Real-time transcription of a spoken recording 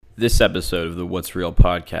This episode of the What's Real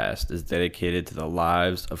podcast is dedicated to the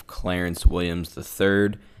lives of Clarence Williams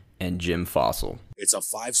III and Jim Fossil. It's a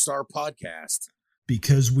 5-star podcast.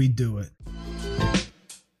 Because we do it.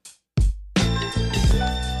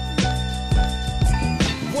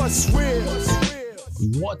 What's real?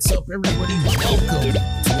 What's up, everybody? Welcome to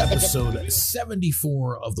episode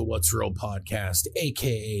 74 of the What's Real podcast,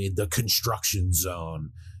 aka the Construction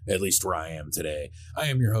Zone. At least where I am today. I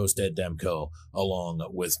am your host, Ed Demko, along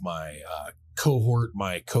with my cohort,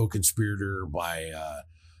 my co-conspirator, my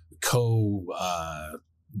I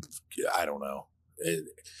don't know.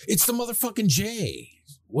 It's the motherfucking Jay.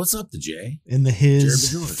 What's up, the Jay? In the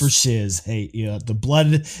his for shiz. Hey, yeah, the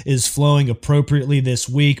blood is flowing appropriately this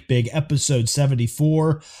week. Big episode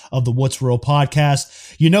 74 of the What's Real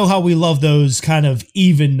podcast. You know how we love those kind of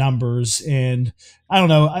even numbers, and I don't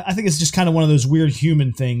know. I think it's just kind of one of those weird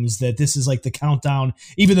human things that this is like the countdown,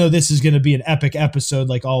 even though this is going to be an epic episode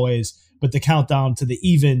like always, but the countdown to the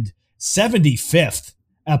evened 75th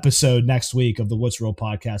episode next week of the What's Real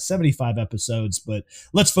podcast. 75 episodes, but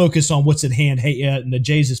let's focus on what's at hand. Hey, and the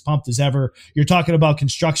Jays as pumped as ever. You're talking about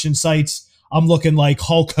construction sites. I'm looking like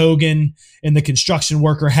Hulk Hogan in the construction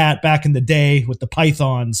worker hat back in the day with the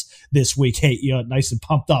pythons this week. Hey, nice and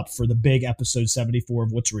pumped up for the big episode 74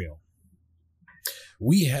 of What's Real.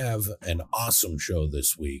 We have an awesome show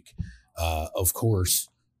this week. Of course,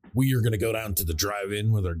 we are going to go down to the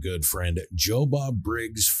drive-in with our good friend Joe Bob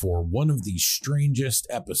Briggs for one of the strangest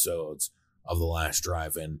episodes of the last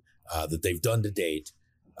drive-in that they've done to date,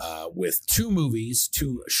 with two movies,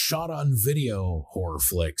 two shot-on-video horror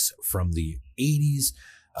flicks from the 80s,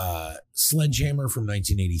 Sledgehammer from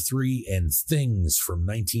 1983 and Things from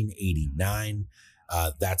 1989.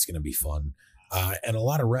 That's going to be fun. And a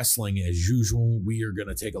lot of wrestling as usual. We are going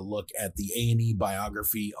to take a look at the A&E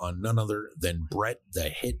biography on none other than Bret the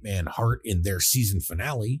Hitman Hart in their season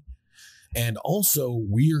finale. And also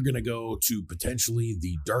we are going to go to potentially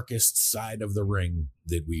the darkest side of the ring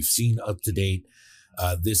that we've seen up to date.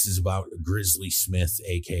 This is about Grizzly Smith,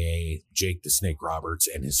 aka Jake the Snake Roberts,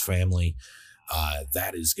 and his family.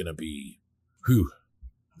 That is going to be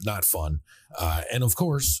not fun. And of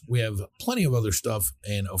course, we have plenty of other stuff.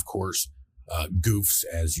 And of course, goofs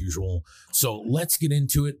as usual. So let's get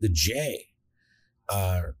into it. The J.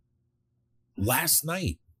 Last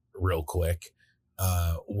night, real quick,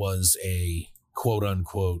 was a quote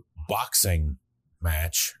unquote boxing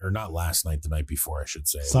match, or not last night, the night before, I should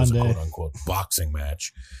say. Sunday. It was a quote unquote boxing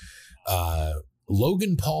match.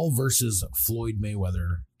 Logan Paul versus Floyd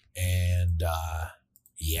Mayweather. And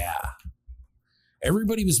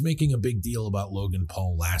everybody was making a big deal about Logan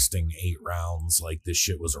Paul lasting 8 rounds, like this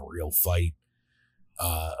shit was a real fight.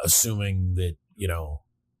 Assuming that,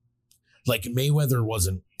 like Mayweather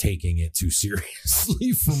wasn't taking it too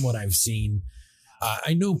seriously from what I've seen.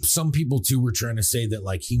 I know some people too were trying to say that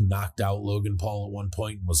like he knocked out Logan Paul at one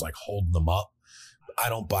point and was like holding them up. I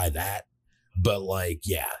don't buy that. But like,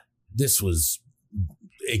 yeah, this was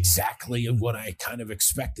exactly what I kind of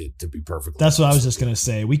expected, to be perfectly That's what I was honest just going to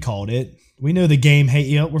say. We called it. We know the game.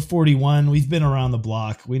 Hey, we're 41. We've been around the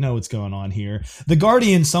block. We know what's going on here. The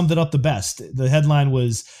Guardian summed it up the best. The headline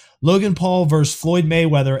was Logan Paul versus Floyd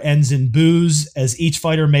Mayweather ends in boos as each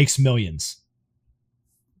fighter makes millions.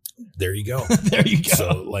 There you go. There you go.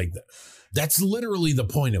 So like that's literally the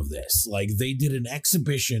point of this. Like they did an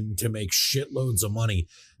exhibition to make shitloads of money.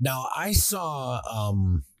 Now I saw,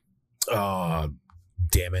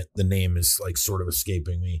 damn it, the name is like sort of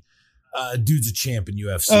escaping me. Dude's a champ in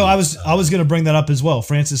UFC. Oh, I was going to bring that up as well.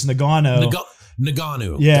 Francis Ngannou.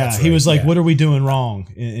 Ngannou. Yeah, right, he was like, yeah. What are we doing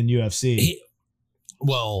wrong in UFC?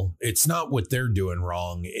 Well, it's not what they're doing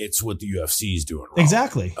wrong. It's what the UFC is doing wrong.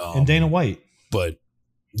 Exactly. And Dana White. But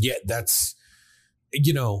yeah, that's,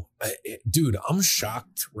 dude, I'm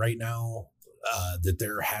shocked right now that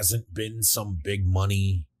there hasn't been some big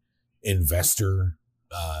money investor,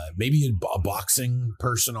 maybe a boxing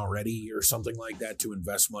person already or something like that, to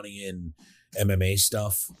invest money in MMA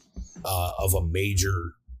stuff of a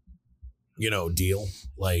major, deal.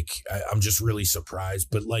 Like, I'm just really surprised.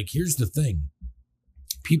 But like, here's the thing.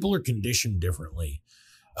 People are conditioned differently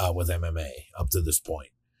with MMA up to this point.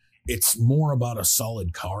 It's more about a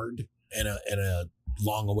solid card and a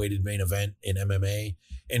long-awaited main event in MMA.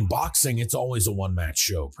 In boxing, it's always a one-match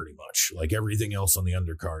show, pretty much. Like everything else on the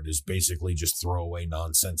undercard is basically just throwaway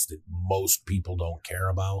nonsense that most people don't care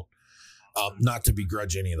about. Not to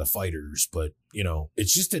begrudge any of the fighters, but this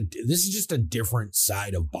is just a different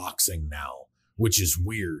side of boxing now, which is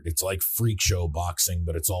weird. It's like freak show boxing,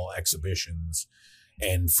 but it's all exhibitions.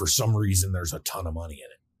 And for some reason, there's a ton of money in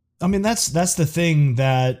it. I mean, that's the thing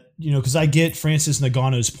that, because I get Francis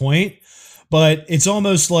Ngannou's point, But it's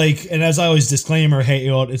almost like, and as I always disclaimer, hey,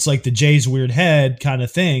 it's like the Jay's weird head kind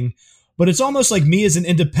of thing. But it's almost like me as an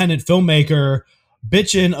independent filmmaker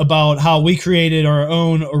bitching about how we created our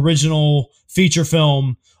own original feature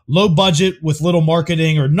film, low budget with little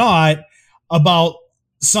marketing or not, about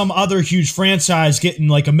some other huge franchise getting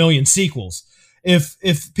like a million sequels.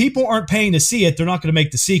 If people aren't paying to see it, they're not going to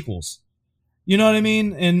make the sequels. You know what I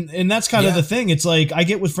mean? And that's kind of the thing. It's like, I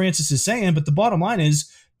get what Francis is saying, but the bottom line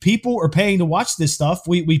is people are paying to watch this stuff.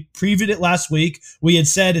 We previewed it last week. We had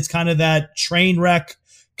said it's kind of that train wreck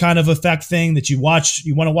kind of effect thing that you want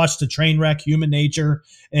to watch the train wreck, human nature,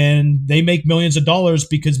 and they make millions of dollars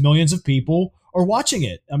because millions of people are watching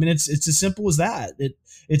it. I mean, it's as simple as that.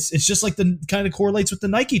 It's just like the kind of correlates with the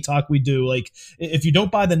Nike talk we do. Like, if you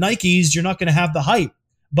don't buy the Nikes, you're not going to have the hype.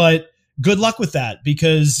 But good luck with that,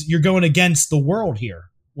 because you're going against the world here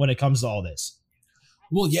when it comes to all this.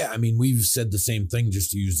 Well, yeah, I mean, we've said the same thing,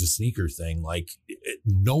 just to use the sneaker thing. Like,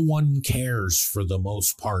 no one cares for the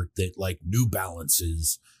most part that like New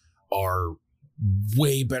Balances are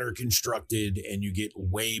way better constructed and you get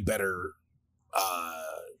way better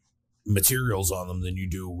materials on them than you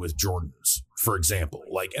do with Jordans, for example.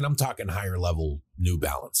 Like, and I'm talking higher level New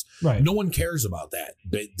Balance. Right. No one cares about that.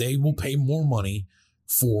 They will pay more money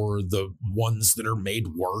for the ones that are made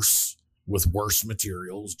worse with worse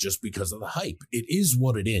materials just because of the hype. It is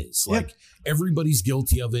what it is. Like, everybody's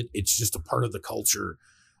guilty of it. It's just a part of the culture.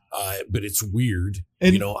 But it's weird.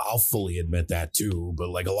 And, you know, I'll fully admit that too. But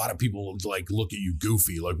like, a lot of people like look at you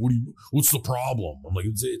goofy. Like, what's the problem? I'm like,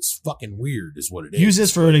 it's fucking weird is what it is. Use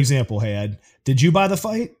this for an example. Hey, Ed, did you buy the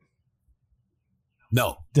fight?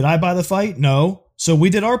 No. Did I buy the fight? No. So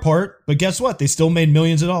we did our part, but guess what? They still made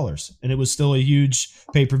millions of dollars, and it was still a huge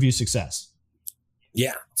pay-per-view success.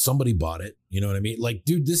 Yeah, somebody bought it. You know what I mean? Like,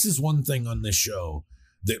 dude, this is one thing on this show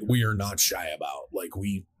that we are not shy about. Like,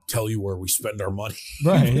 we tell you where we spend our money,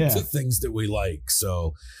 right? Yeah, to things that we like.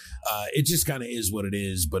 So it just kind of is what it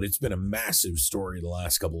is. But it's been a massive story the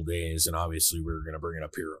last couple of days, and obviously we're going to bring it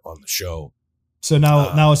up here on the show. So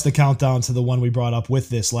now it's the countdown to the one we brought up with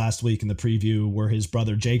this last week in the preview, where his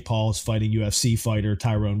brother Jake Paul is fighting UFC fighter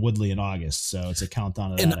Tyrone Woodley in August. So it's a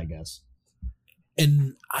countdown of that, I guess.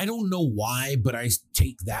 And I don't know why, but I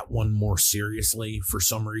take that one more seriously for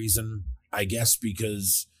some reason. I guess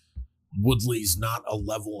because Woodley's not a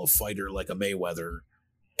level of fighter like a Mayweather.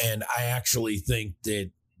 And I actually think that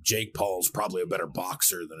Jake Paul's probably a better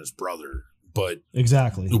boxer than his brother. But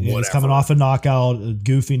exactly, he's coming off a knockout, a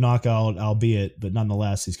goofy knockout, albeit, but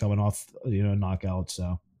nonetheless, he's coming off a knockout,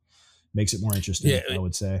 so makes it more interesting. I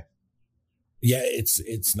would say. Yeah,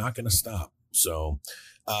 it's not going to stop. So,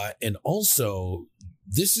 and also,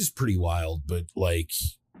 this is pretty wild. But like,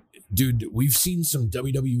 dude, we've seen some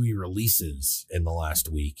WWE releases in the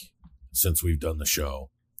last week since we've done the show,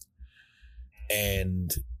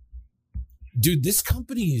 and dude, this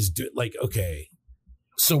company is like, okay.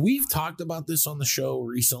 So we've talked about this on the show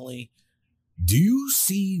recently. Do you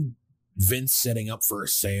see Vince setting up for a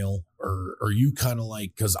sale, or are you kind of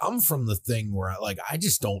like, because I'm from the thing where I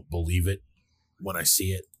just don't believe it when I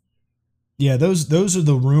see it. Yeah, those are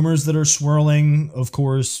the rumors that are swirling, of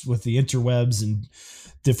course, with the interwebs and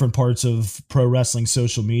different parts of pro wrestling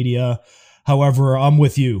social media. However, I'm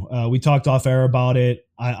with you. We talked off air about it.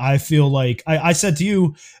 I feel like I said to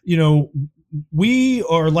you, we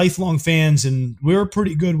are lifelong fans, and we're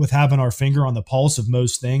pretty good with having our finger on the pulse of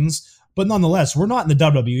most things. But nonetheless, we're not in the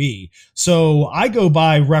WWE. So I go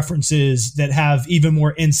by references that have even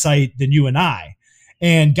more insight than you and I.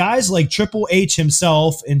 And guys like Triple H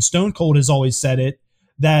himself and Stone Cold has always said it,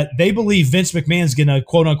 that they believe Vince McMahon's going to,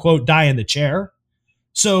 quote unquote, die in the chair.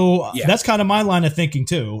 So that's kind of my line of thinking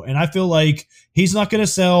too. And I feel like he's not going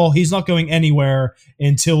to sell. He's not going anywhere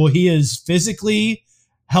until he is physically,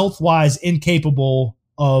 health-wise incapable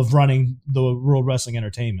of running the World Wrestling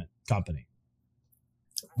Entertainment Company.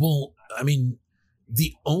 Well, I mean,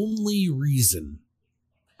 the only reason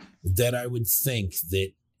that I would think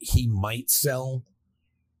that he might sell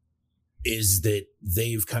is that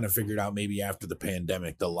they've kind of figured out maybe after the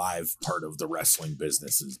pandemic, the live part of the wrestling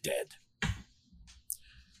business is dead.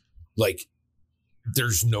 Like,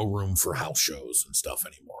 there's no room for house shows and stuff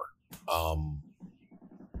anymore.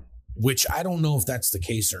 Which I don't know if that's the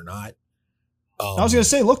case or not. I was going to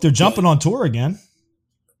say, look, they're jumping on tour again.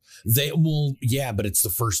 Yeah, but it's the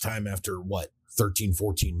first time after 13,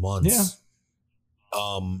 14 months.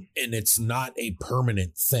 Yeah. And it's not a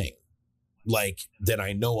permanent thing like that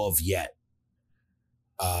I know of yet.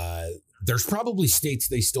 There's probably states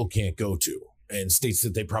they still can't go to, and states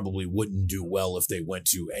that they probably wouldn't do well if they went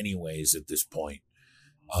to anyways at this point.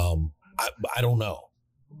 I don't know,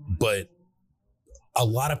 but a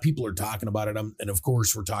lot of people are talking about it. And of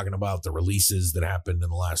course, we're talking about the releases that happened in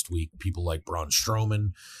the last week. People like Braun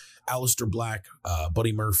Strowman, Aleister Black,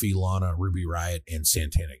 Buddy Murphy, Lana, Ruby Riott, and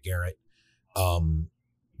Santana Garrett.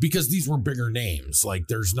 Because these were bigger names. Like,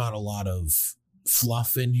 there's not a lot of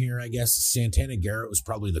fluff in here, I guess. Santana Garrett was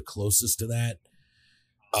probably the closest to that.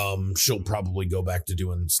 She'll probably go back to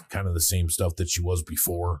doing kind of the same stuff that she was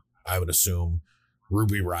before, I would assume.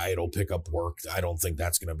 Ruby Riott will pick up work. I don't think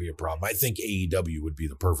that's going to be a problem. I think AEW would be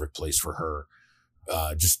the perfect place for her,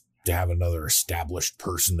 just to have another established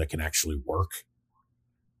person that can actually work.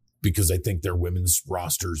 Because I think their women's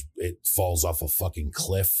rosters, it falls off a fucking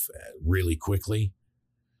cliff really quickly.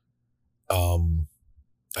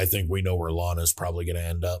 I think we know where Lana's probably going to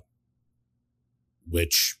end up,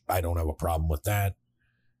 which I don't have a problem with that.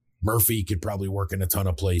 Murphy could probably work in a ton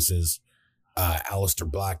of places. Aleister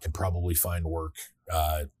Black could probably find work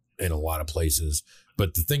in a lot of places.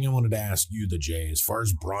 But the thing I wanted to ask you, the Jay, as far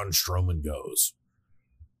as Braun Strowman goes,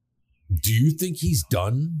 do you think he's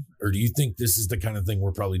done? Or do you think this is the kind of thing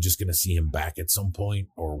we're probably just going to see him back at some point?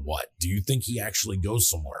 Or what? Do you think he actually goes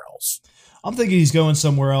somewhere else? I'm thinking he's going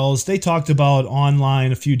somewhere else. They talked about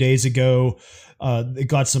online a few days ago. It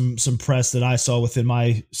got some press that I saw within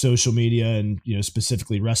my social media and,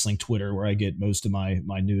 specifically wrestling Twitter, where I get most of my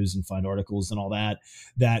news and find articles and all that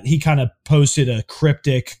he kind of posted a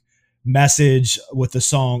cryptic message with the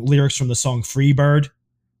song lyrics from the song Free Bird.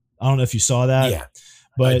 I don't know if you saw that. Yeah.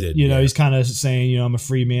 But, did, he's kind of saying, I'm a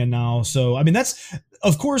free man now. So, I mean, that's,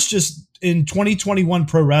 of course, just in 2021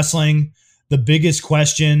 pro wrestling, the biggest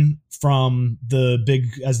question from the big,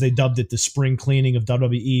 as they dubbed it, the spring cleaning of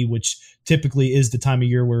WWE, which typically is the time of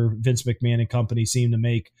year where Vince McMahon and company seem to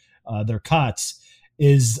make their cuts,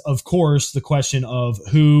 is, of course, the question of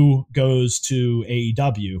who goes to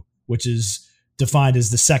AEW, which is defined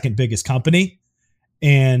as the second biggest company.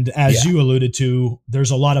 And as you alluded to,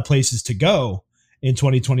 there's a lot of places to go in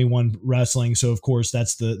 2021 wrestling. So, of course,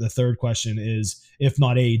 that's the third question is, if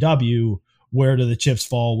not AEW, where do the chips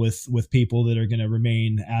fall with people that are going to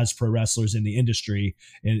remain as pro wrestlers in the industry,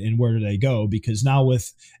 and where do they go? Because now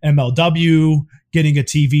with MLW getting a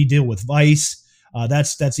TV deal with Vice,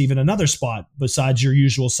 that's even another spot besides your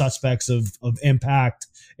usual suspects of Impact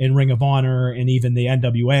and Ring of Honor and even the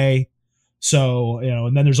NWA. So,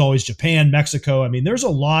 and then there's always Japan, Mexico. I mean, there's a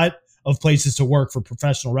lot of places to work for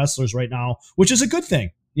professional wrestlers right now, which is a good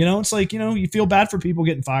thing. It's like, you feel bad for people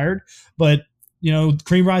getting fired, but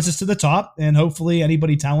cream rises to the top, and hopefully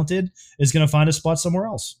anybody talented is going to find a spot somewhere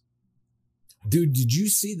else. Dude, did you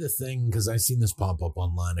see the thing? Because I seen this pop up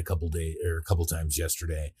online a couple times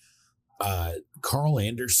yesterday. Carl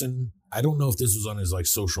Anderson, I don't know if this was on his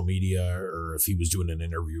social media or if he was doing an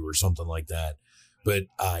interview or something like that, but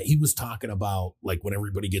he was talking about when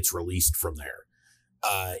everybody gets released from there.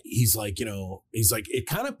 He's like, it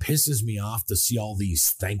kind of pisses me off to see all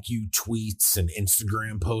these thank you tweets and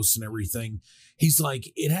Instagram posts and everything. He's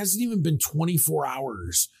like, it hasn't even been 24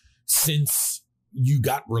 hours since you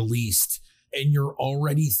got released and you're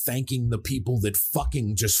already thanking the people that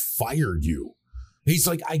fucking just fired you. He's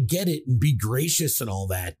like, I get it and be gracious and all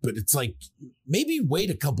that, but it's like, maybe wait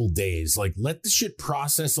a couple days, let the shit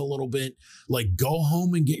process a little bit, go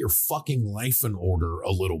home and get your fucking life in order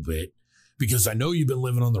a little bit. Because I know you've been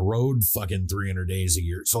living on the road fucking 300 days a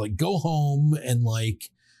year. So go home and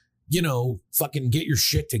fucking get your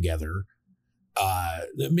shit together.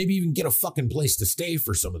 Maybe even get a fucking place to stay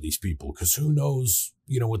for some of these people. Cause who knows,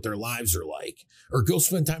 what their lives are like, or go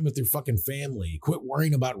spend time with your fucking family. Quit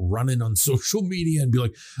worrying about running on social media and be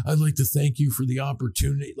like, I'd like to thank you for the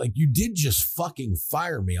opportunity. You did just fucking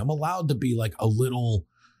fire me. I'm allowed to be a little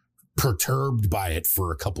perturbed by it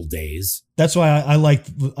for a couple days. That's why I liked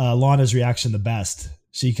Lana's reaction the best.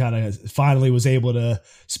 She kind of finally was able to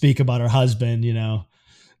speak about her husband,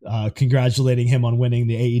 congratulating him on winning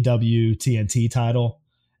the AEW TNT title.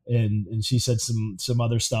 And she said some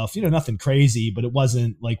other stuff, nothing crazy, but it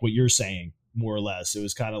wasn't like what you're saying, more or less. It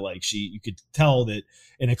was kind of like you could tell that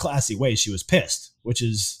in a classy way, she was pissed, which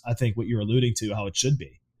is, I think, what you're alluding to, how it should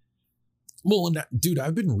be. Well, and dude,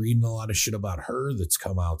 I've been reading a lot of shit about her that's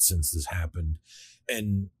come out since this happened.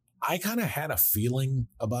 And I kind of had a feeling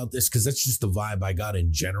about this because that's just the vibe I got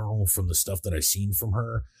in general from the stuff that I've seen from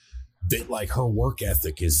her, that her work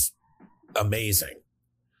ethic is amazing.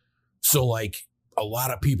 So a lot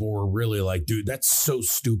of people were really like, dude, that's so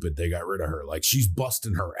stupid they got rid of her. She's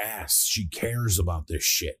busting her ass. She cares about this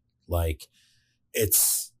shit.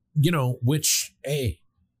 It's, which, hey,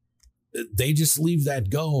 they just leave that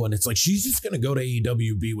go. And it's she's just going to go to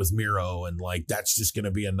AEW, be with Miro. And that's just going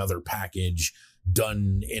to be another package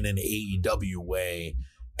done in an AEW way.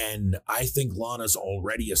 And I think Lana's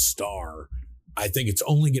already a star. I think it's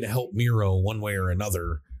only going to help Miro one way or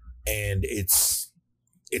another. And it's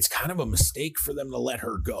kind of a mistake for them to let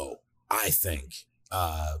her go, I think.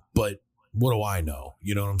 But what do I know?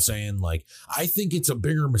 You know what I'm saying? Like, I think it's a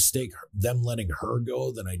bigger mistake them letting her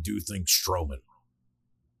go than I do think Strowman.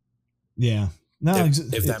 Yeah. No,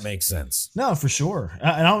 if that makes sense. No, for sure.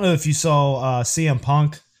 I don't know if you saw CM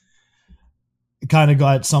Punk kind of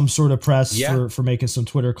got some sort of press for making some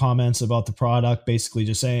Twitter comments about the product, basically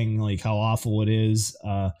just saying like how awful it is.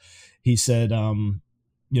 He said,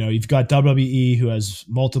 you've got WWE who has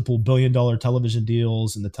multiple billion-dollar television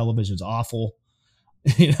deals and the television's awful.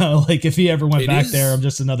 Like if he ever went back there, I'm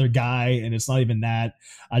just another guy, and it's not even that.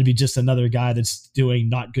 I'd be just another guy that's doing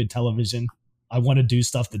not good television. I want to do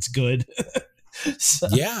stuff that's good. So,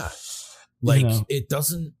 yeah. Like it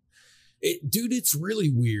doesn't, dude, it's really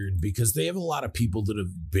weird because they have a lot of people that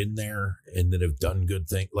have been there and that have done good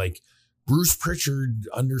things. Like Bruce Pritchard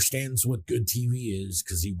understands what good TV is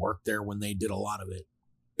because he worked there when they did a lot of it.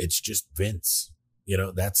 It's just Vince.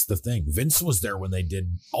 That's the thing. Vince was there when they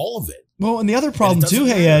did all of it. Well, and the other problem too,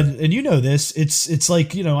 hey Ed, and you know this, it's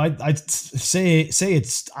like, I say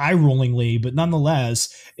it's eye-rollingly, but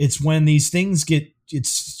nonetheless, it's when these things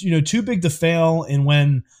it's too big to fail, and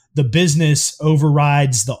when the business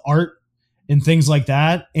overrides the art and things like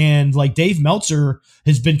that. And like Dave Meltzer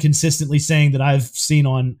has been consistently saying that I've seen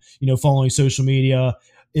on, following social media,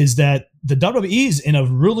 is that the WWE's in a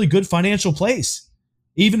really good financial place.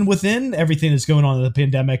 Even within everything that's going on in the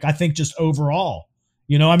pandemic, I think just overall,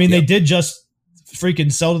 they did just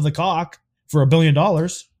freaking sell to the cock for $1 billion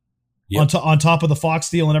on top of the Fox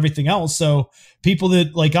deal and everything else. So people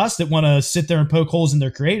that like us that want to sit there and poke holes in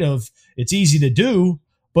their creative, it's easy to do,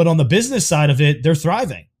 but on the business side of it, they're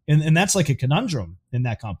thriving. And that's like a conundrum in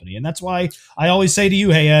that company. And that's why I always say to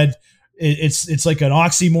you, hey Ed, it's like an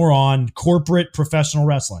oxymoron. Corporate professional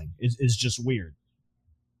wrestling is just weird.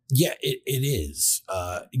 Yeah, it is.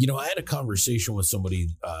 I had a conversation with somebody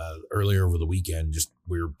earlier over the weekend.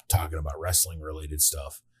 We were talking about wrestling related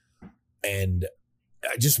stuff. And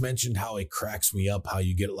I just mentioned how it cracks me up how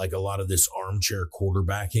you get like a lot of this armchair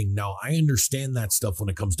quarterbacking. Now, I understand that stuff when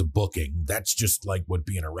it comes to booking. That's just like what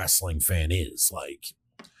being a wrestling fan is. Like,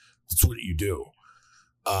 that's what you do.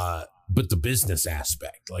 But the business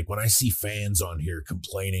aspect, like when I see fans on here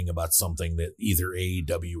complaining about something that either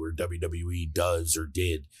AEW or WWE does or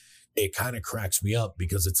did, it kind of cracks me up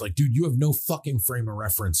because it's like, dude, you have no fucking frame of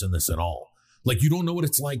reference in this at all. Like, you don't know what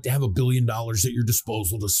it's like to have $1 billion at your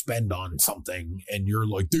disposal to spend on something. And you're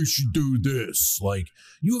like, they should do this. Like,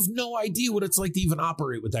 you have no idea what it's like to even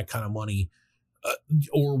operate with that kind of money.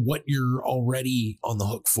 Or what you're already on the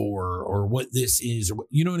hook for, or what this is, or what,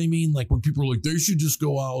 you know what I mean? Like when people are like, they should just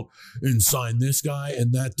go out and sign this guy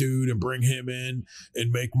and that dude and bring him in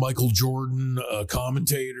and make Michael Jordan a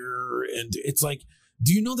commentator. And it's like,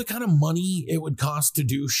 do you know the kind of money it would cost to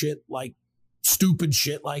do shit like stupid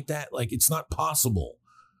shit like that? Like it's not possible.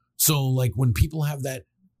 So like when people have that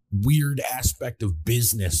weird aspect of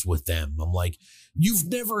business with them, I'm like, you've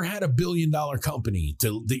never had $1 billion company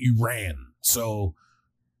that you ran. So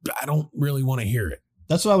I don't really want to hear it.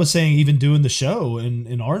 That's what I was saying, even doing the show and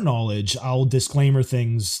in our knowledge, I'll disclaimer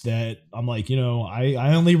things that I'm like,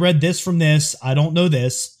 I only read this from this. I don't know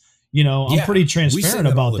this, I'm pretty transparent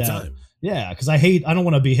about that. Time. Yeah. Cause I don't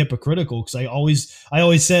want to be hypocritical. Cause I always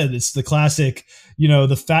said it's the classic,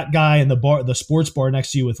 the fat guy in the sports bar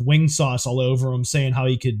next to you with wing sauce all over him saying how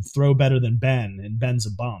he could throw better than Ben, and Ben's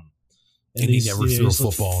a bum. And he never threw a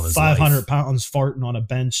football in his 500 life. pounds farting on a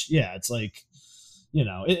bench. Yeah, it's like,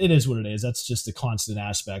 it is what it is. That's just a constant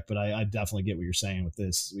aspect. But I definitely get what you're saying with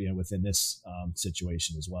this, within this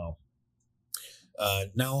situation as well.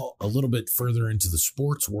 Now, a little bit further into the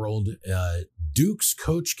sports world, Duke's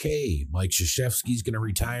Coach K, Mike Krzyzewski's going to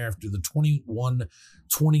retire after the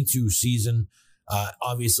 21-22 season.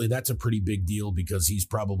 Obviously, that's a pretty big deal because he's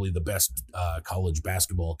probably the best college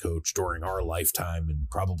basketball coach during our lifetime and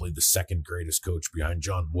probably the second greatest coach behind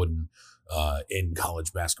John Wooden in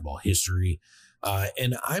college basketball history.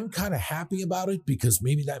 And I'm kind of happy about it because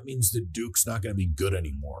maybe that means that Duke's not going to be good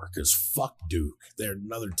anymore because fuck Duke. They're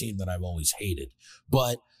another team that I've always hated.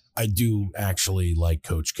 But I do actually like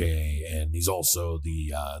Coach K, and he's also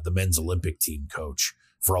the men's Olympic team coach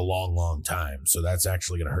for a long, long time. So that's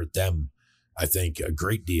actually going to hurt them, I think, a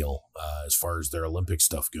great deal as far as their Olympic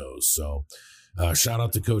stuff goes. So shout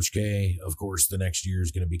out to Coach K. Of course, the next year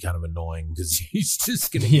is going to be kind of annoying because he's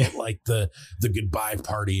just going to get like the goodbye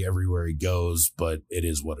party everywhere he goes. But it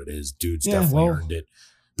is what it is. Dude's definitely earned it.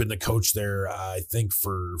 Been the coach there, I think,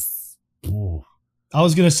 for... I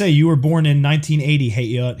was going to say, you were born in 1980.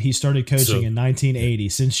 He started coaching in 1980.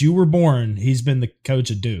 Since you were born, he's been the coach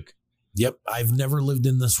of Duke. Yep. I've never lived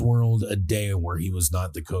in this world a day where he was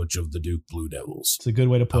not the coach of the Duke Blue Devils. It's a good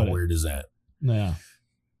way to put it. How weird is that? Yeah.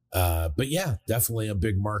 But yeah, definitely a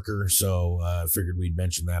big marker. So I figured we'd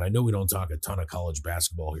mention that. I know we don't talk a ton of college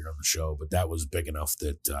basketball here on the show, but that was big enough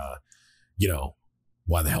that,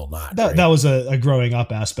 why the hell not? That was a growing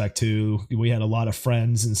up aspect too. We had a lot of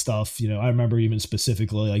friends and stuff. I remember even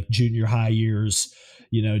specifically like junior high years,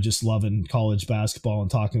 just loving college basketball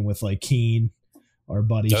and talking with like Keen, our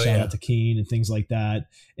buddy, shout out to Keen and things like that.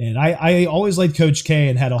 And I always liked Coach K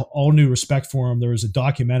and had all new respect for him. There was a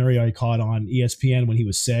documentary I caught on ESPN when he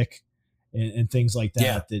was sick and things like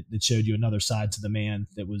that, that showed you another side to the man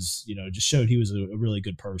that was, just showed he was a really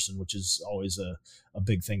good person, which is always a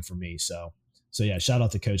big thing for me. So yeah, shout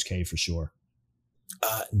out to Coach K for sure.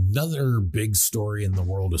 Another big story in the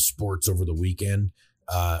world of sports over the weekend.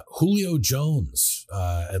 Julio Jones,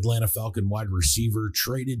 Atlanta Falcon wide receiver,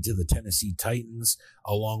 traded to the Tennessee Titans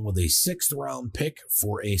along with a 6th round pick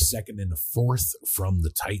for a 2nd and a 4th from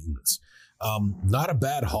the Titans. Not a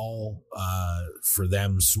bad haul for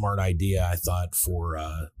them. Smart idea, I thought, for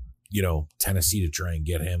Tennessee to try and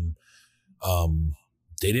get him.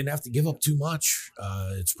 They didn't have to give up too much.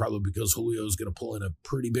 It's probably because Julio is going to pull in a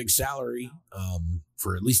pretty big salary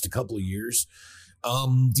for at least a couple of years.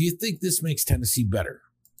 Do you think this makes Tennessee better?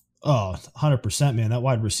 Oh, 100%, man. That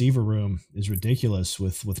wide receiver room is ridiculous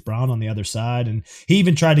with Brown on the other side. And he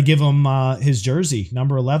even tried to give him his jersey,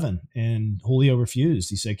 number 11, and Julio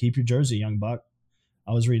refused. He said, keep your jersey, young buck.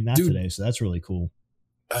 I was reading that today, so that's really cool.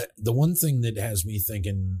 The one thing that has me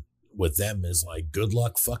thinking with them is like, good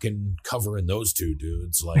luck fucking covering those two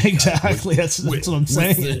dudes. Like exactly. That's what I'm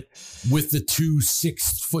saying. With the 2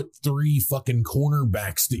 6'3" fucking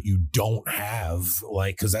cornerbacks that you don't have,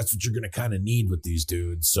 like, cause that's what you're going to kind of need with these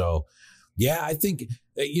dudes. So yeah, I think,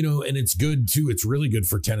 and it's good too. It's really good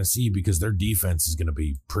for Tennessee because their defense is going to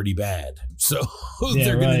be pretty bad. So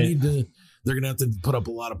they're going to have to put up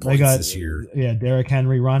a lot of points this year. Yeah. Derrick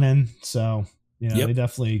Henry running. So they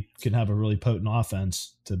definitely can have a really potent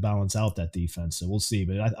offense to balance out that defense. So we'll see.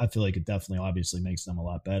 But I feel like it definitely obviously makes them a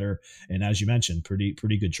lot better. And as you mentioned, pretty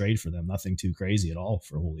good trade for them. Nothing too crazy at all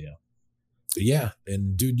for Julio. Yeah.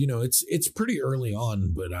 And dude, it's pretty early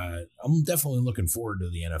on, but I'm definitely looking forward to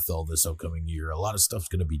the NFL this upcoming year. A lot of stuff's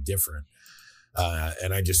going to be different.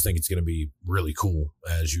 And I just think it's going to be really cool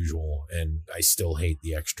as usual. And I still hate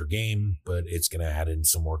the extra game, but it's going to add in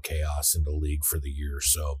some more chaos in the league for the year.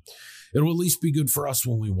 So it'll at least be good for us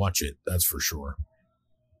when we watch it. That's for sure.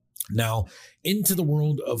 Now into the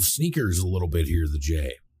world of sneakers a little bit here, the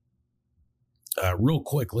J. Real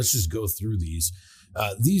quick, let's just go through these.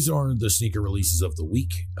 These are the sneaker releases of the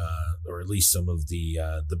week, or at least some of the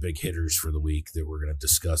big hitters for the week that we're going to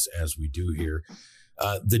discuss as we do here.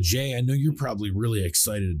 The J, I know you're probably really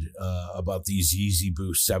excited about these Yeezy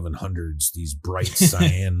Boost 700s, these bright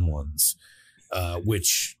cyan ones,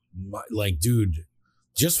 which, like, dude,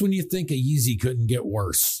 just when you think a Yeezy couldn't get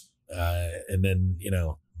worse, and then,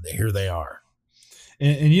 here they are.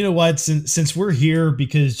 And you know what? Since we're here,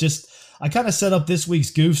 because I kind of set up this week's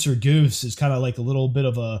Goofs or Goofs as kind of like a little bit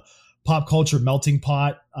of a pop culture melting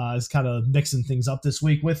pot. It's kind of mixing things up this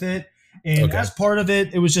week with it. And as part of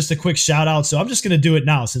it, it was just a quick shout out. So I'm just going to do it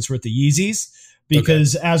now since we're at the Yeezys,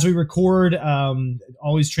 because as we record,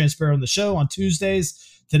 always transparent on the show on Tuesdays,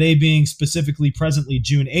 today being specifically presently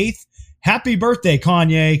June 8th. Happy birthday,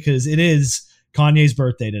 Kanye, because it is Kanye's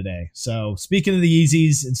birthday today. So speaking of the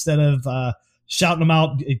Yeezys, instead of shouting them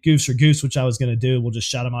out at Goofs or Goose, which I was going to do, we'll just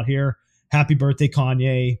shout them out here. Happy birthday,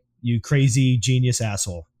 Kanye, you crazy genius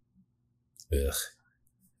asshole. Ugh.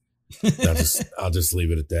 I'll just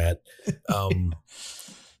leave it at that.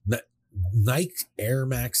 Nike Air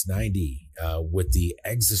Max 90 with the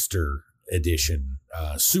Exister edition,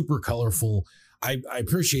 super colorful. I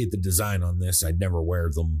appreciate the design on this. I'd never wear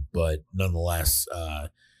them, but nonetheless, the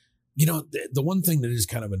one thing that is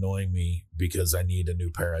kind of annoying me, because I need a new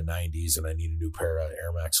pair of 90s and I need a new pair of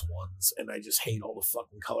Air Max 1s, and I just hate all the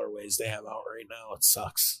fucking colorways they have out right now. It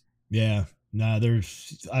sucks. Yeah. No,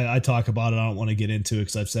 I talk about it. I don't want to get into it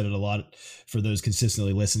because I've said it a lot for those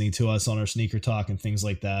consistently listening to us on our sneaker talk and things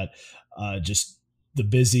like that. Just the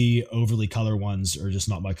busy, overly color ones are just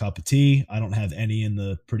not my cup of tea. I don't have any in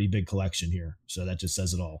the pretty big collection here. So that just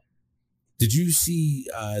says it all. Did you see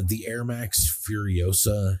the Air Max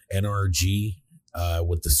Furiosa NRG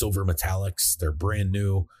with the silver metallics? They're brand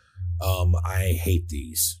new. I hate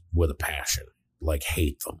these with a passion. Like,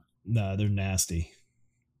 hate them. No, they're nasty.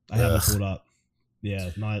 I haven't pulled up. Yeah,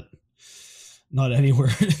 not anywhere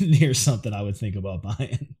near something I would think about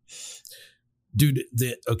buying. Dude,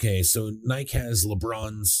 okay, so Nike has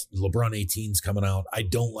LeBron 18s coming out. I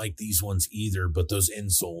don't like these ones either, but those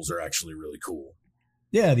insoles are actually really cool.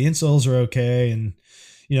 Yeah, the insoles are okay, and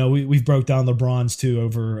we've broke down LeBrons too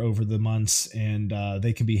over the months, and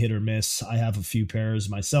they can be hit or miss. I have a few pairs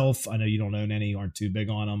myself. I know you don't own any, aren't too big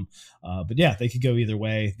on them, but yeah, they could go either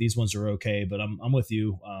way. These ones are okay, but I'm with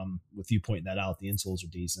you pointing that out. The insoles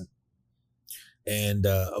are decent. And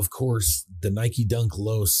of course, the Nike Dunk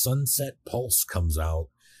Low Sunset Pulse comes out.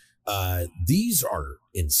 These are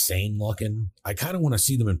insane looking. I kind of want to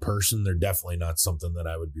see them in person. They're definitely not something that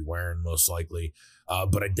I would be wearing most likely.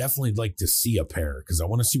 But I definitely like to see a pair because I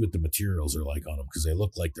want to see what the materials are like on them because they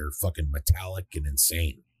look like they're fucking metallic and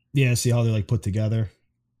insane. Yeah, see how they're like put together.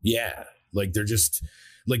 Yeah, like they're just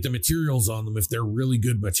like the materials on them. If they're really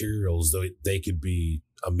good materials, they could be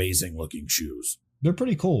amazing looking shoes. They're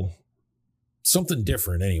pretty cool. Something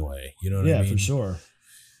different anyway. You know what I mean? Yeah, for sure.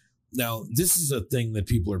 Now, this is a thing that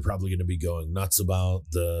people are probably going to be going nuts about.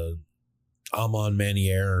 The Amon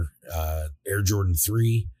Manier Air Jordan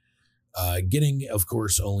 3. Getting, of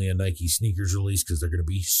course, only a Nike sneakers release because they're going to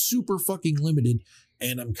be super fucking limited.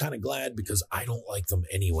 And I'm kind of glad because I don't like them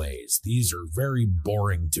anyways. These are very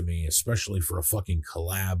boring to me, especially for a fucking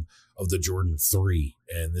collab of the Jordan 3.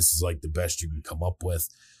 And this is like the best you can come up with.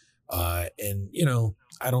 And,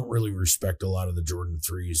 I don't really respect a lot of the Jordan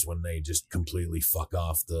 3s when they just completely fuck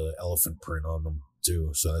off the elephant print on them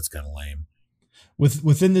too. So that's kind of lame.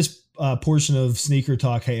 Within this portion of Sneaker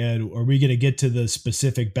Talk, hey Ed, are we going to get to the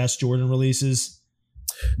specific best Jordan releases?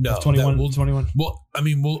 No, 21. Well, I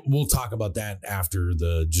mean, we'll talk about that after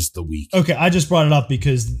the week. Okay, I just brought it up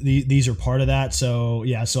because these are part of that. So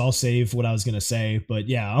yeah, so I'll save what I was gonna say. But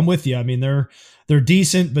yeah, I'm with you. I mean, they're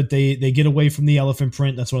decent, but they get away from the elephant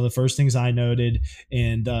print. That's one of the first things I noted,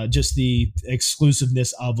 and just the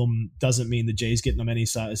exclusiveness of them doesn't mean the Jay's getting them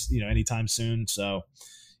anytime soon. So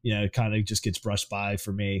it kind of just gets brushed by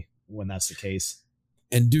for me when that's the case.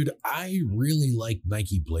 And dude, I really like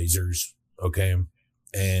Nike Blazers. Okay.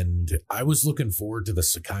 And I was looking forward to the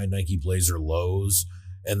Sacai Nike Blazer lows.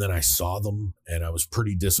 And then I saw them and I was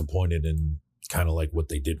pretty disappointed in kind of like what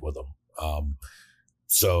they did with them.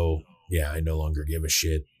 So yeah, I no longer give a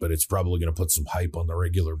shit, but it's probably going to put some hype on the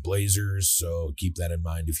regular Blazers. So keep that in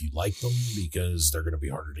mind if you like them because they're going to be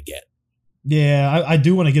harder to get. Yeah, I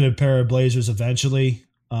do want to get a pair of Blazers eventually.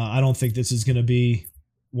 I don't think this is going to be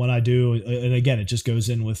when I do. And again, it just goes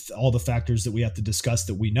in with all the factors that we have to discuss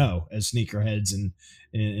that we know as sneakerheads and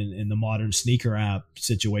in the modern sneaker app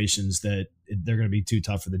situations that they're going to be too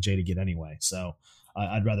tough for the J to get anyway. So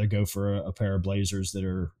I'd rather go for a pair of Blazers that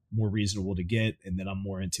are more reasonable to get and that I'm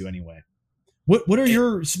more into anyway. What are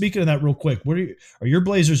your, speaking of that real quick, are your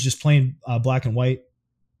Blazers just plain black and white?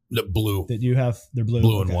 The blue that you have? They're blue.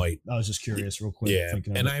 Blue and white. I was just curious real quick. Yeah.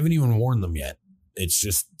 And I haven't even worn them yet. It's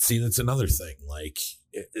just, see, that's another thing. Like,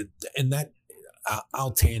 and that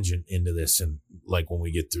I'll tangent into this and like when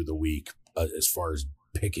we get through the week as far as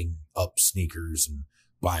picking up sneakers and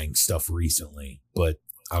buying stuff recently, but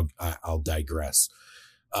I'll digress.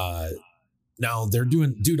 Now they're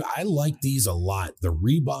doing, dude, I like these a lot. The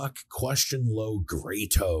Reebok Question Low Gray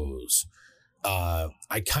Toes.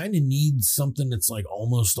 I kind of need something that's like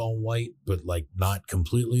almost all white, but like not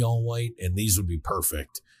completely all white. And these would be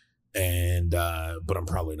perfect. And, but I'm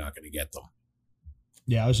probably not going to get them.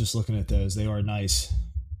 Yeah. I was just looking at those. They are nice,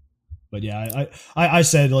 but yeah, I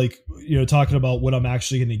said like, talking about what I'm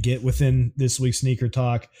actually going to get within this week's Sneaker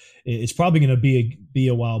Talk, it's probably going to be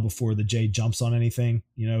a while before the J jumps on anything,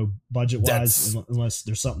 budget wise, unless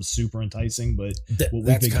there's something super enticing, but what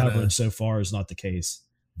we've been covering so far is not the case.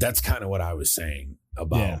 That's kind of what I was saying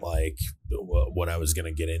about like what I was going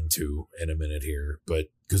to get into in a minute here, but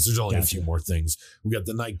because there's only a few more things. We got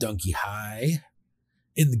the Nike Dunky High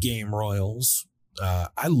in the Game Royals.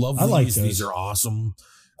 I love these. Like these are awesome.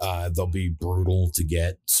 They'll be brutal to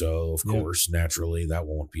get. So of course, naturally that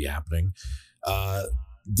won't be happening.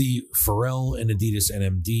 The Pharrell and Adidas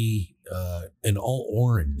NMD, in all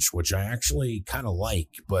orange, which I actually kind of like,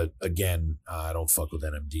 but again, I don't fuck with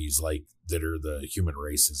NMDs like that are the human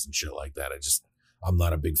races and shit like that. I'm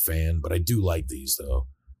not a big fan, but I do like these though.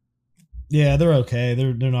 Yeah, they're okay.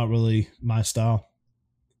 They're not really my style.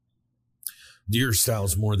 Your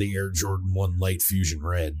style's more the Air Jordan 1 Light Fusion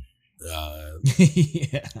Red.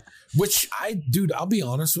 Yeah. Which I'll be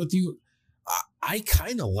honest with you. I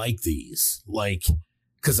kind of like these, like,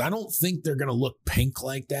 because I don't think they're going to look pink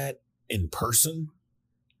like that in person.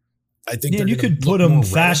 I think you could put them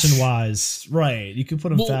fashion wise. Right. You could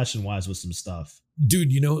put them fashion wise with some stuff.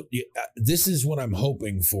 Dude, this is what I'm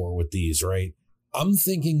hoping for with these, right? I'm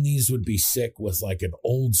thinking these would be sick with like an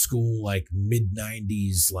old school, like mid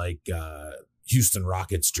 90s, like, Houston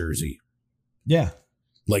Rockets jersey. Yeah.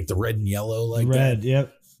 Like the red and yellow, like red. that.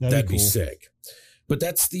 Yep. That'd be be cool. sick. But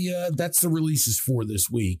that's the releases for this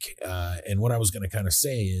week. And what I was going to kind of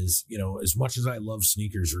say is, as much as I love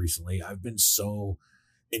sneakers recently, I've been so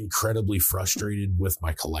incredibly frustrated with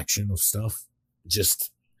my collection of stuff.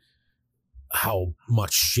 Just how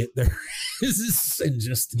much shit there is, and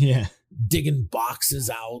just digging boxes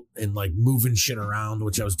out and like moving shit around,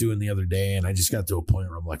 which I was doing the other day. And I just got to a point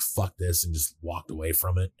where I'm like, fuck this, and just walked away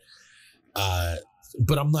from it.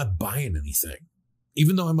 But I'm not buying anything.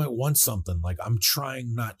 Even though I might want something, like I'm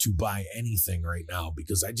trying not to buy anything right now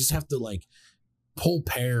because I just have to like pull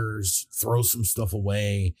pairs, throw some stuff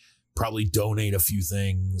away, probably donate a few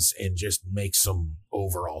things, and just make some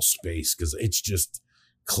overall space because it's just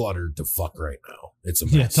cluttered to fuck right now. It's a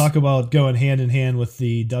mess. Yeah, talk about going hand in hand with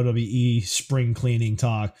the WWE spring cleaning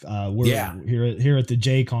talk. We're here at the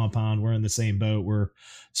J compound. We're in the same boat. We're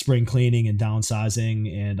spring cleaning and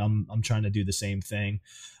downsizing, and I'm trying to do the same thing.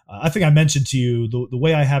 I think I mentioned to you the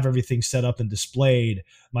way I have everything set up and displayed.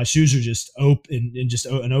 My shoes are just open in just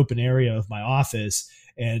an open area of my office,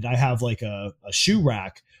 and I have like a shoe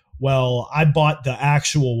rack. Well, I bought the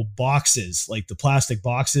actual boxes, like the plastic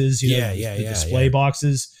boxes, the display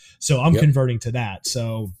boxes. So I'm converting to that.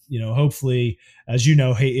 So, hopefully, as you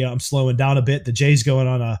know, hey, I'm slowing down a bit. The Jay's going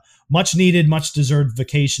on a much needed, much deserved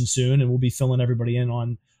vacation soon, and we'll be filling everybody in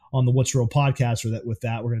on the What's Real podcast with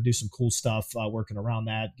that. We're going to do some cool stuff working around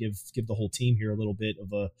that, give the whole team here a little bit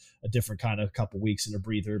of a different kind of couple weeks and a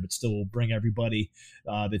breather, but still bring everybody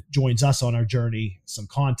that joins us on our journey some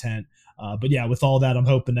content. But yeah, with all that, I'm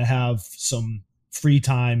hoping to have some free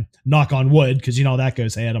time, knock on wood, because you know that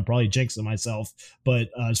goes ahead. I'm probably jinxing myself, but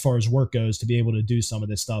as far as work goes, to be able to do some of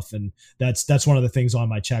this stuff, and that's one of the things on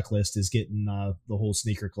my checklist is getting the whole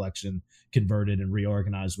sneaker collection converted and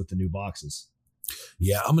reorganized with the new boxes.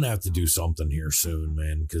 Yeah, I'm going to have to do something here soon,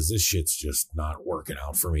 man, because this shit's just not working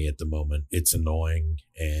out for me at the moment. It's annoying,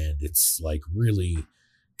 and it's like really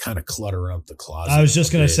kind of cluttering up the closet. I was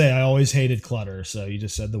just going to say, I always hated clutter, so you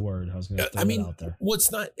just said the word. I was going to throw it out there. Well,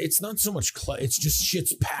 it's not so much clutter. It's just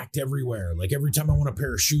shit's packed everywhere. Like every time I want a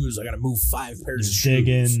pair of shoes, I got to move 5 pairs of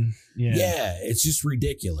shoes. Digging. Yeah, it's just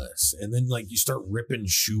ridiculous. And then like you start ripping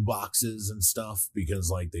shoe boxes and stuff because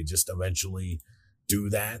like they just eventually do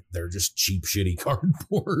that. They're just cheap, shitty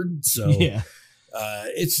cardboard. So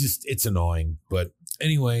it's annoying. But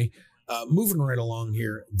anyway, moving right along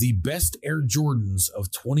here, the best Air Jordans of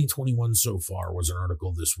 2021 so far was an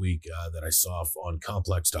article this week that I saw on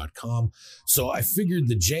complex.com. So I figured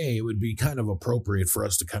it would be kind of appropriate for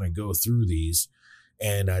us to kind of go through these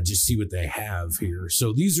and just see what they have here.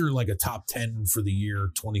 So these are like a top 10 for the year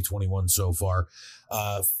 2021 so far.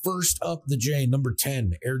 First up, number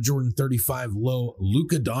 10, Air Jordan 35 Low,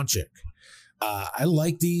 Luka Doncic. I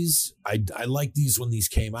like these. I like these when these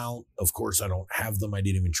came out. Of course, I don't have them. I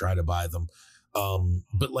didn't even try to buy them.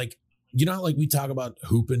 But like, like we talk about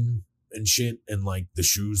hooping and shit and like the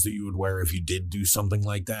shoes that you would wear if you did do something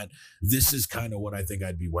like that. This is kind of what I think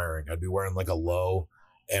I'd be wearing. I'd be wearing like a low,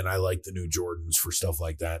 and I like the new Jordans for stuff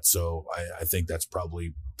like that. So I think that's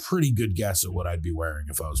probably pretty good guess at what I'd be wearing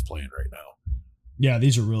if I was playing right now. Yeah,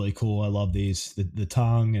 these are really cool. I love these. The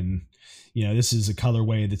tongue, and this is a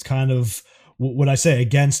colorway that's kind of what I say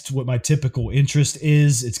against what my typical interest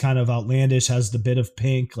is. It's kind of outlandish, has the bit of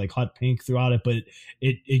pink, like hot pink throughout it, but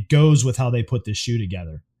it goes with how they put this shoe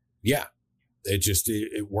together. Yeah,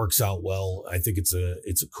 it works out well. I think it's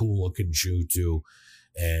a cool looking shoe too.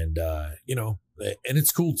 And, and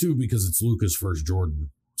it's cool too, because it's Luka's first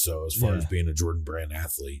Jordan. So as far as being a Jordan brand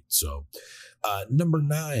athlete. So, number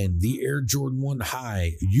 9, the Air Jordan 1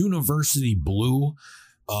 High University Blue.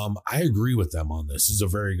 I agree with them on this. This is a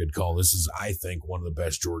very good call. This is, I think, one of the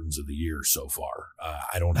best Jordans of the year so far.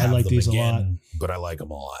 I don't have them these again, a lot, but I like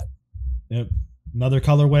them a lot. Yep. Another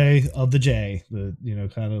colorway of the J, the,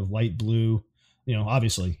 kind of light blue,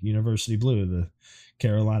 obviously University Blue, the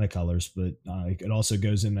Carolina colors, but it also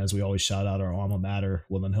goes in, as we always shout out, our alma mater,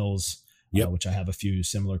 Woodland Hills, which I have a few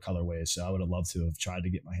similar colorways. So I would have loved to have tried to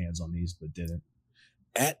get my hands on these, but didn't.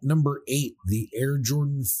 At number 8, the Air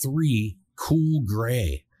Jordan 3 Cool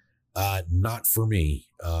Gray. Not for me.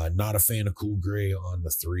 Not a fan of cool gray on the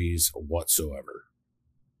 3s whatsoever.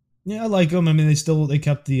 Yeah, I like them. I mean, they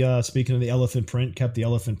kept the, speaking of the elephant print, kept the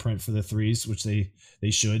elephant print for the 3s, which they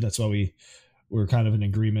should. That's why we're kind of in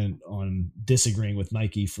agreement on disagreeing with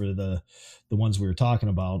Nike for the ones we were talking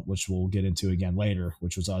about, which we'll get into again later,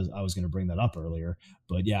 which was, I was going to bring that up earlier.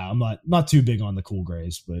 But yeah, I'm not too big on the cool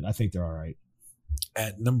grays, but I think they're all right.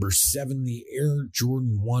 At number 7, the Air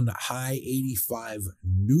Jordan 1 High 85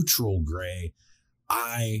 Neutral Gray.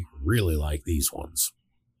 I really like these ones.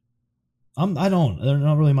 They're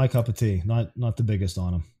not really my cup of tea. Not the biggest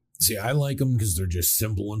on them. See, I like them because they're just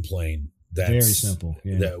simple and plain. That's very simple.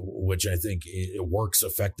 Yeah. Which I think it works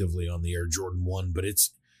effectively on the Air Jordan 1, but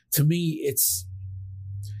to me, it's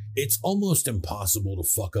almost impossible to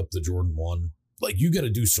fuck up the Jordan 1. Like, you got to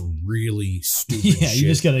do some really stupid shit. You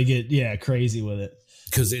just got to get crazy with it.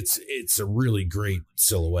 Because it's a really great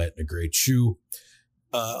silhouette and a great shoe.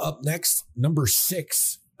 Up next, number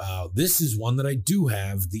 6. This is one that I do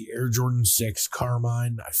have, the Air Jordan 6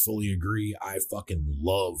 Carmine. I fully agree. I fucking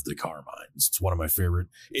love the Carmines. It's one of my favorite.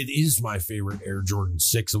 It is my favorite Air Jordan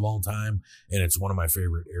 6 of all time, and it's one of my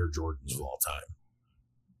favorite Air Jordans of all time.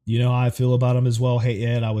 You know how I feel about them as well. Hey,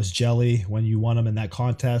 Ed, I was jelly when you won them in that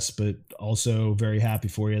contest, but also very happy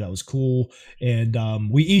for you. That was cool. And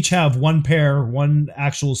we each have one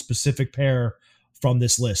actual specific pair from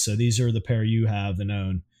this list. So these are the pair you have and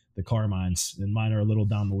own, the Carmines, and mine are a little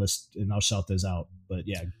down the list, and I'll shout those out. But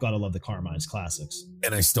yeah, gotta love the Carmines classics.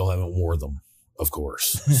 And I still haven't wore them, of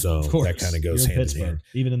course. So of course. That kind of goes hand in hand.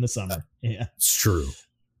 Even in the summer. Yeah, it's true.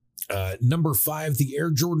 Number 5, the Air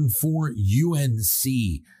Jordan 4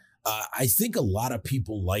 UNC. I think a lot of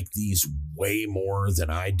people like these way more than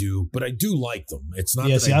I do, but I do like them. It's not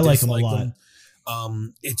that I like them a lot.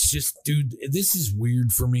 It's just, dude, this is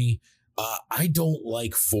weird for me. I don't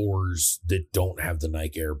like 4s that don't have the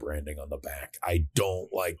Nike Air branding on the back. I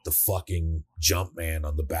don't like the fucking Jumpman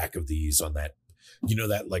on the back of these, on that,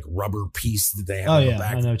 that like rubber piece that they have on the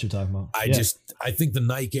back. I know what you're talking about. I think the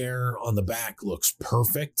Nike Air on the back looks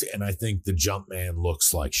perfect, and I think the Jumpman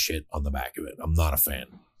looks like shit on the back of it. I'm not a fan.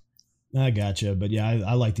 I gotcha. But yeah,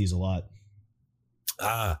 I like these a lot.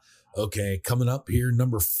 Okay. Coming up here,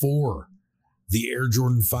 number 4, the Air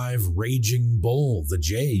Jordan 5 Raging Bull, the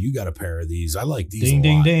J. You got a pair of these. I like these.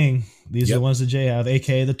 Ding. These are the ones that Jay have,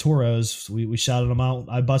 aka the Toros. We shouted them out.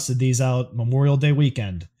 I busted these out Memorial Day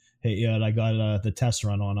weekend. Hey, yeah, I got the test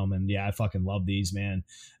run on them, and yeah, I fucking love these, man.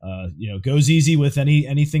 Goes easy with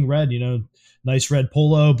anything red. Nice red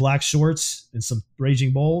polo, black shorts, and some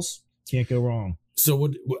Raging Bulls. Can't go wrong. So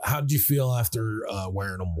how did you feel after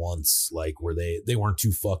wearing them once? Like, were they weren't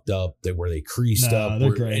too fucked up? Were they creased up?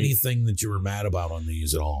 They're great. Anything that you were mad about on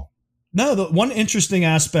these at all? No, the one interesting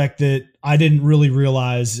aspect that I didn't really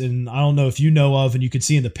realize, and I don't know if you know of, and you could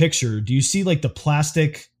see in the picture, do you see like the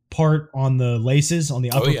plastic part on the laces, on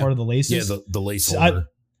the upper part of the laces? Yeah, the lace holder.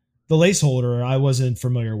 The lace holder I wasn't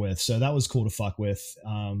familiar with, so that was cool to fuck with.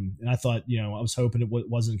 And I thought, I was hoping it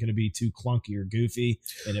wasn't going to be too clunky or goofy,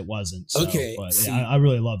 and it wasn't. So, okay, but yeah, I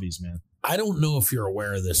really love these, man. I don't know if you're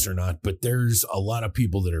aware of this or not, but there's a lot of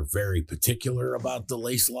people that are very particular about the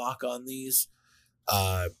lace lock on these.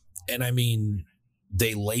 And I mean,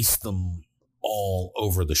 they lace them all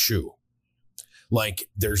over the shoe. Like,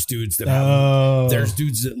 there's dudes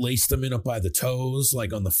that lace them in up by the toes,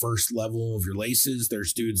 like on the first level of your laces.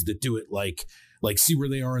 There's dudes that do it like see where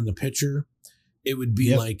they are in the picture. It would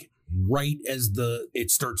be like right as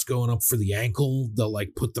it starts going up for the ankle, they'll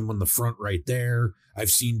like put them on the front right there. I've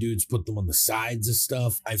seen dudes put them on the sides of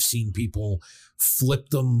stuff. I've seen people flip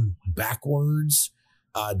them backwards,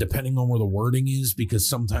 depending on where the wording is, because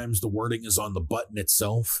sometimes the wording is on the button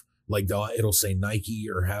itself. Like, it'll say Nike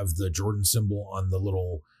or have the Jordan symbol on the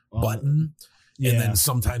little button. And then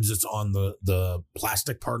sometimes it's on the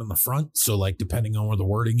plastic part on the front. So, like, depending on where the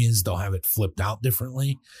wording is, they'll have it flipped out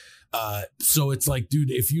differently. So it's like,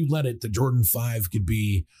 dude, if you let it, the Jordan 5 could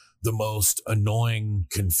be the most annoying,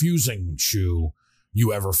 confusing shoe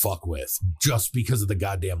you ever fuck with, just because of the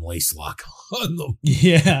goddamn lace lock on them.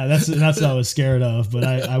 Yeah, that's what I was scared of, but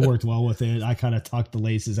I worked well with it. I kind of tucked the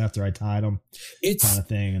laces after I tied them, kind of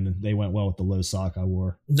thing, and they went well with the low sock I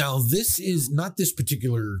wore. Now, this is not this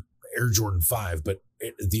particular Air Jordan 5, but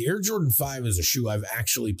the Air Jordan 5 is a shoe I've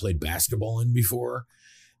actually played basketball in before.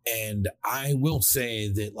 And I will say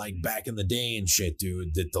that, like, back in the day and shit,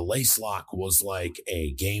 dude, that the lace lock was like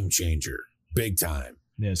a game changer, big time.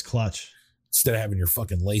 Yeah, it's clutch. Instead of having your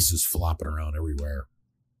fucking laces flopping around everywhere.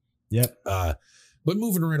 Yep. But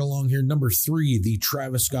moving right along here, number 3, the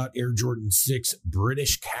Travis Scott Air Jordan 6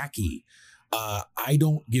 British Khaki. I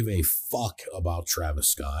don't give a fuck about Travis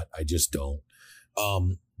Scott. I just don't.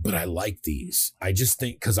 But I like these. I just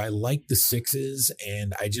think, because I like the 6s,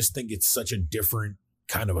 and I just think it's such a different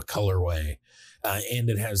kind of a colorway. And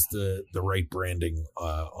it has the right branding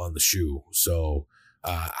on the shoe. So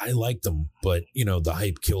I like them, but the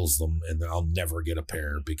hype kills them, and I'll never get a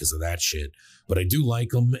pair because of that shit. But I do like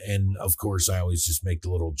them, and of course, I always just make the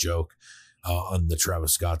little joke on the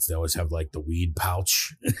Travis Scotts. They always have like the weed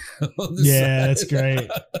pouch. On the side. That's great.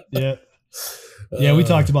 Yep. Yeah, we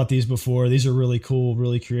talked about these before. These are really cool,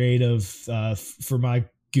 really creative. For my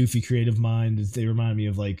goofy creative mind, they remind me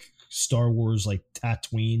of like Star Wars like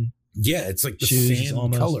Tatooine. Yeah, it's like the shoes sand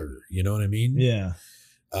almost. color. You know what I mean? Yeah.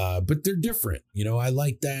 But they're different. You know, I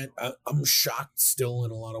like that. I'm shocked still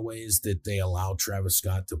in a lot of ways that they allow Travis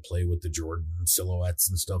Scott to play with the Jordan silhouettes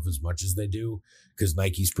and stuff as much as they do, because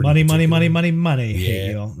Nike's pretty money.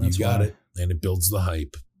 Yeah, That's you got why. it. And it builds the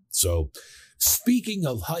hype. So speaking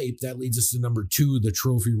of hype, that leads us to number 2, the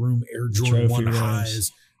Trophy Room Air Jordan 1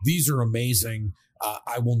 highs. These are amazing.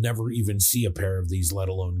 I will never even see a pair of these, let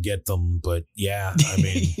alone get them. But yeah, I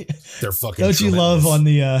mean, they're fucking. Don't tremendous. you love on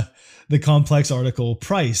the Complex article,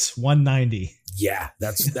 price $190? Yeah,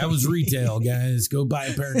 that was retail, guys. Go buy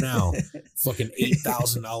a pair now. Fucking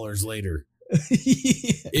 $8,000 later.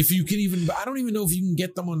 If you can even, I don't even know if you can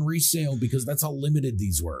get them on resale because that's how limited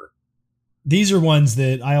these were. These are ones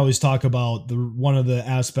that I always talk about. One of the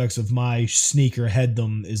aspects of my sneaker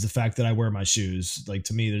headdom is the fact that I wear my shoes. Like,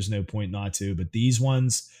 to me, there's no point not to. But these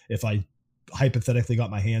ones, if I hypothetically got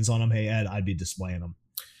my hands on them, hey, Ed, I'd be displaying them.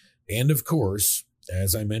 And of course,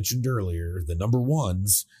 as I mentioned earlier, the number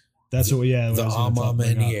 1s. That's what, yeah. The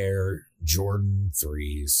Amama Air Jordan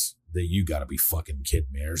 3s. That you got to be fucking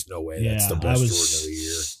kidding me. There's no way that's the best Jordan of the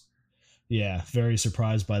year. Yeah, very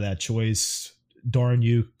surprised by that choice. Darn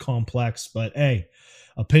you, Complex. But hey,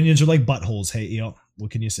 opinions are like buttholes. Hey, you know, what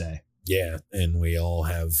can you say? Yeah, and we all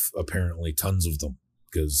have apparently tons of them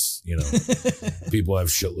because, you know, people have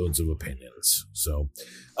shitloads of opinions. So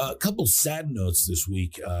a couple sad notes this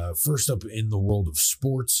week. First up in the world of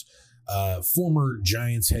sports, former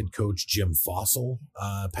Giants head coach Jim Fossil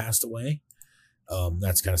passed away.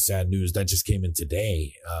 That's kind of sad news. That just came in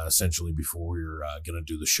today, essentially before we were going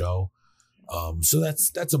to do the show. So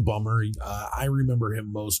that's a bummer. I remember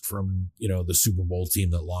him most from, you know, the Super Bowl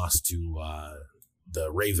team that lost to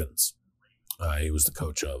the Ravens. He was the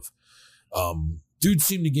coach of. Dude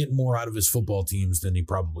seemed to get more out of his football teams than he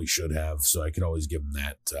probably should have. So I could always give him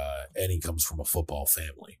that. And he comes from a football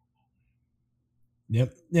family.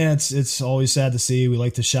 Yep. Yeah, it's always sad to see. We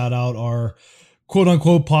like to shout out our quote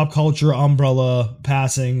unquote pop culture umbrella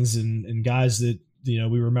passings and guys that, you know,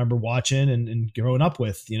 we remember watching and growing up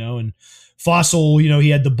with, you know. And Fossil, you know, he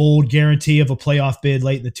had the bold guarantee of a playoff bid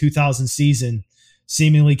late in the 2000 season,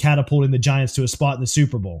 seemingly catapulting the Giants to a spot in the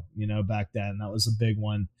Super Bowl, you know, back then. That was a big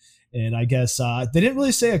one. And I guess they didn't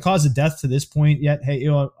really say a cause of death to this point yet. Hey,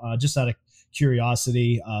 you know, just out of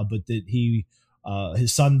curiosity, but that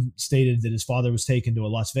his son stated that his father was taken to a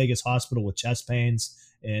Las Vegas hospital with chest pains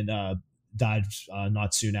and died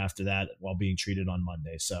not soon after that while being treated on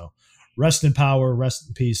Monday. So rest in power, rest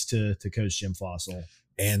in peace to Coach Jim Fossil.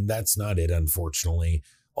 And that's not it, unfortunately.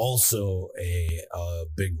 Also, a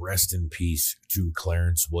big rest in peace to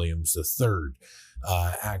Clarence Williams III,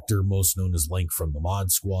 actor most known as Link from the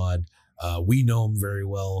Mod Squad. We know him very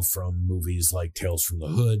well from movies like Tales from the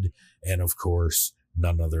Hood and, of course,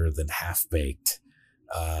 none other than Half Baked.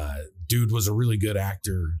 Dude was a really good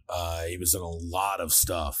actor. He was in a lot of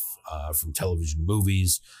stuff from television,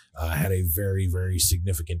 movies, had a very, very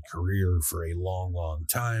significant career for a long, long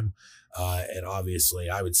time. And obviously,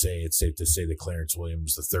 I would say it's safe to say that Clarence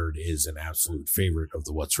Williams III is an absolute favorite of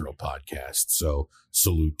the What's Real podcast. So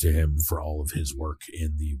salute to him for all of his work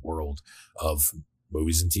in the world of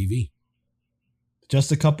movies and TV.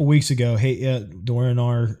 Just a couple weeks ago, during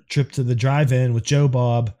our trip to the drive-in with Joe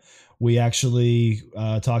Bob, we actually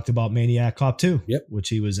talked about Maniac Cop 2, yep, which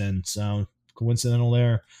he was in. So coincidental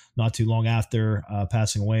there, not too long after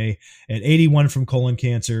passing away at 81 from colon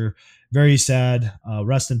cancer. Very sad.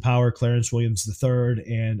 Rest in power, Clarence Williams III.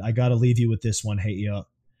 And I got to leave you with this one. Hey,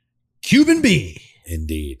 Cuban B.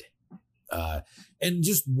 Indeed. And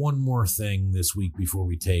just one more thing this week before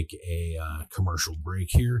we take a commercial break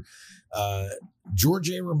here. George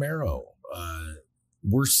A. Romero.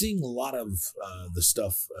 We're seeing a lot of the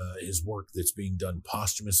stuff, his work that's being done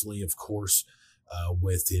posthumously, of course,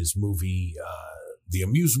 with his movie, The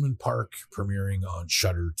Amusement Park, premiering on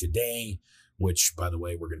Shudder today, which, by the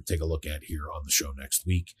way, we're going to take a look at here on the show next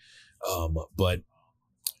week. But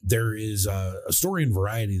there is a story in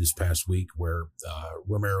Variety this past week where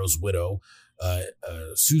Romero's widow,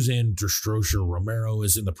 Suzanne Destrosher Romero,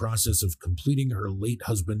 is in the process of completing her late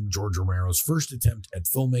husband George Romero's first attempt at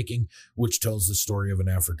filmmaking, which tells the story of an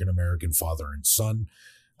African-American father and son.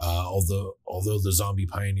 Although the zombie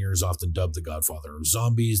pioneer is often dubbed the godfather of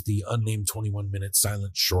zombies, the unnamed 21-minute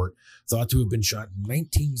silent short, thought to have been shot in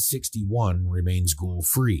 1961, remains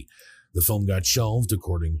ghoul-free. The film got shelved,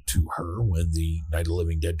 according to her, when the Night of the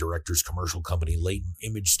Living Dead director's commercial company Latent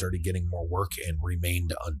Image started getting more work and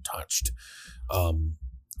remained untouched.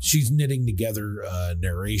 She's knitting together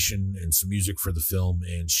narration and some music for the film,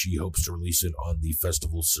 and she hopes to release it on the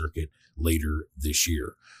festival circuit later this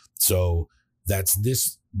year. So that's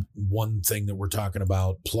this one thing that we're talking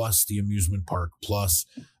about, plus the amusement park, plus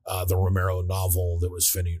the Romero novel that was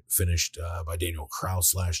finished by Daniel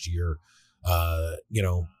Krauss last year. A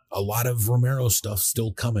lot of Romero stuff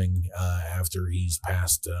still coming after he's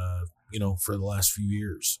passed, for the last few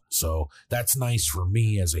years. So that's nice for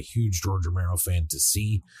me as a huge George Romero fan to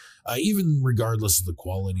see. Even regardless of the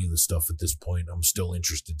quality of the stuff at this point, I'm still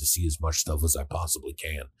interested to see as much stuff as I possibly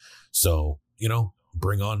can. So,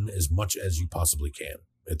 bring on as much as you possibly can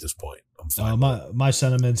at this point. I'm fine. My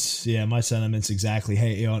sentiments exactly.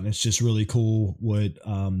 Hey, and it's just really cool what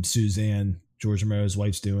Suzanne, George Romero's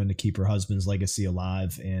wife's doing to keep her husband's legacy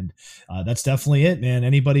alive. And that's definitely it, man.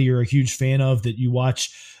 Anybody you're a huge fan of that you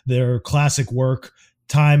watch their classic work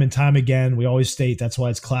time and time again, we always state that's why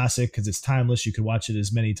it's classic, because it's timeless. You can watch it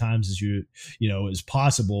as many times as as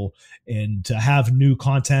possible. And to have new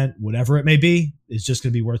content, whatever it may be, is just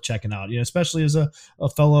going to be worth checking out, especially as a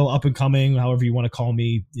fellow up and coming, however you want to call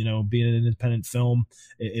me, being an independent film.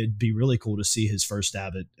 It'd be really cool to see his first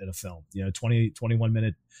stab at a film, 21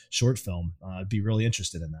 minute short film. I'd be really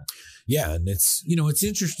interested in that. Yeah. And it's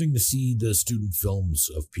interesting to see the student films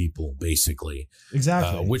of people, basically.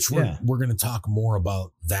 Exactly. Which we're going to talk more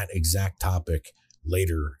about that exact topic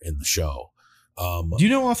later in the show. Do you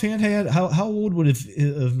know offhand, how old would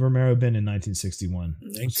have Romero been in 1961?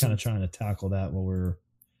 I was kind of trying to tackle that while we're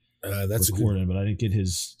recording, but I didn't get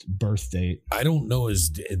his birth date. I don't know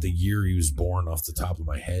the year he was born off the top of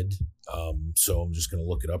my head. So I'm just going to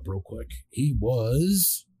look it up real quick. He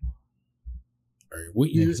was... All right, what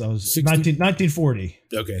year? I was 1940.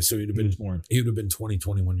 Okay, so he would have been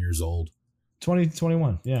 21 years old.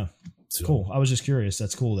 21, yeah. So, cool. I was just curious.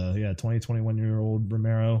 That's cool, though. Yeah, 21-year-old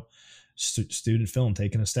Romero, student film,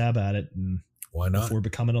 taking a stab at it. And why not? Before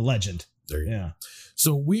becoming a legend. There you go.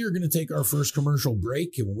 So we are going to take our first commercial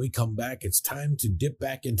break, and when we come back, it's time to dip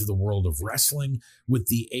back into the world of wrestling with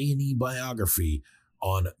the A&E biography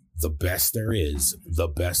on the best there is, the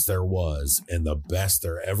best there was, and the best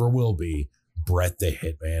there ever will be, Bret the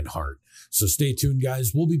Hitman Hart. So stay tuned,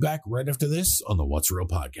 guys. We'll be back right after this on the What's Real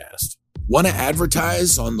Podcast. Want to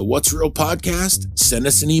advertise on the What's Real Podcast? Send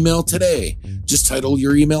us an email today. Just title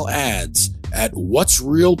your email ads at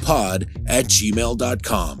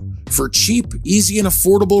whatsrealpod@gmail.com. For cheap, easy, and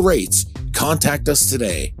affordable rates, contact us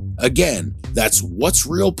today. Again, that's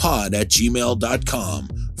whatsrealpod@gmail.com.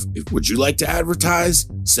 Would you like to advertise?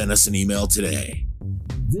 Send us an email today.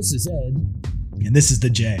 This is Ed. And this is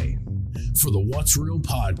the J. For the What's Real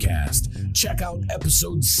Podcast. Check out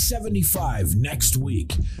episode 75 next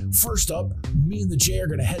week. First up, me and the Jay are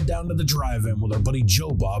going to head down to the drive-in with our buddy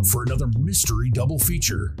Joe Bob for another mystery double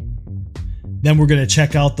feature. Then we're going to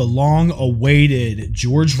check out the long-awaited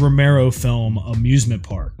George Romero film, Amusement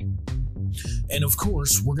Park. And of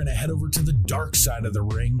course, we're going to head over to the dark side of the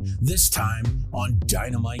ring, this time on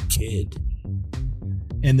Dynamite Kid.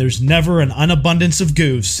 And there's never an unabundance of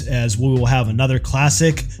goofs, as we will have another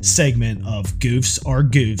classic segment of Goofs Are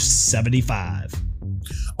Goofs 75.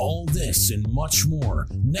 All this and much more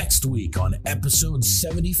next week on episode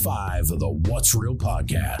 75 of the What's Real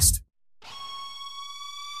Podcast.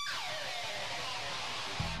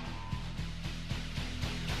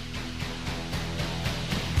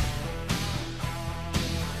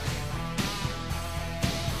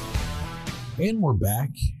 And we're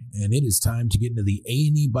back. And it is time to get into the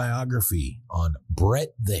A&E biography on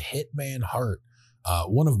Bret the Hitman Hart,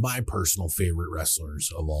 one of my personal favorite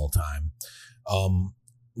wrestlers of all time.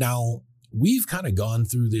 Now, we've kind of gone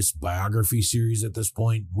through this biography series at this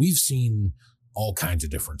point. We've seen all kinds of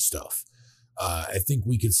different stuff. I think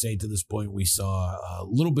we could say to this point we saw a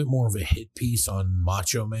little bit more of a hit piece on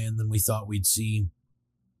Macho Man than we thought we'd see.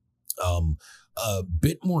 A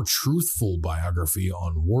bit more truthful biography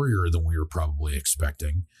on Warrior than we were probably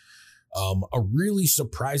expecting. A really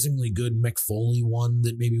surprisingly good Mick Foley one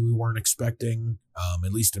that maybe we weren't expecting,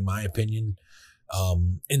 at least in my opinion,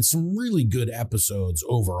 and some really good episodes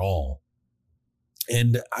overall.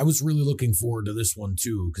 And I was really looking forward to this one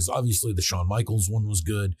too, because obviously the Shawn Michaels one was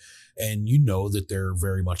good, and you know that they're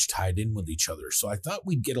very much tied in with each other. So I thought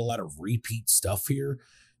we'd get a lot of repeat stuff here,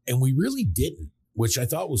 and we really didn't, which I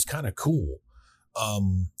thought was kind of cool.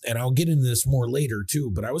 And I'll get into this more later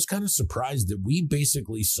too, but I was kind of surprised that we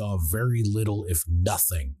basically saw very little, if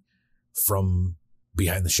nothing, from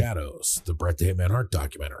Behind the Shadows, the Bret the Hitman Hart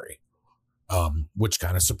documentary, which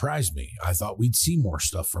kind of surprised me. I thought we'd see more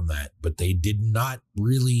stuff from that, but they did not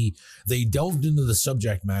really. They delved into the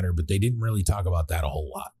subject matter, but they didn't really talk about that a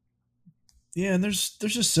whole lot. Yeah, and there's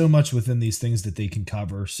just so much within these things that they can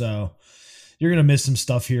cover. So, you're gonna miss some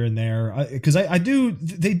stuff here and there, because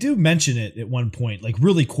they do mention it at one point, like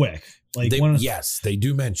really quick. Like yes, they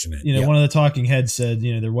do mention it. You know, one of the talking heads said,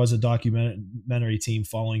 you know, there was a documentary team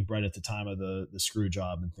following Brett at the time of the screw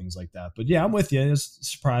job and things like that. But yeah, I'm with you. It's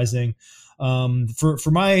surprising.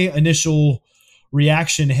 For my initial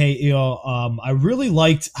reaction, hey, you know, I really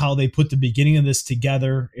liked how they put the beginning of this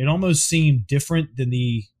together. It almost seemed different than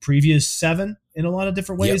the previous 7 in a lot of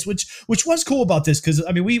different ways, which was cool about this, because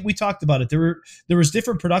I mean, we talked about it. There was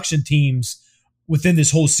different production teams within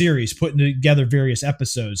this whole series putting together various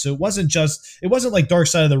episodes. So it wasn't like Dark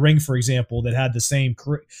Side of the Ring, for example, that had the same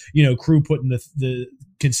crew putting the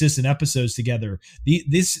consistent episodes together.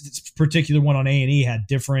 This particular one on A&E had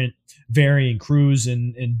different varying crews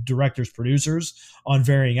and directors, producers on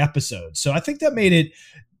varying episodes. So I think that made it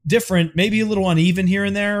different, maybe a little uneven here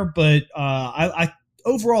and there, but I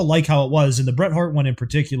overall like how it was. And the Bret Hart one in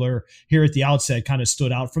particular here at the outset kind of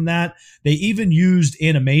stood out from that. They even used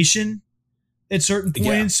animation at certain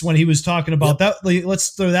points when he was talking about that. Let's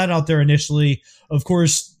throw that out there initially. Of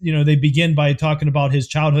course, you know, they begin by talking about his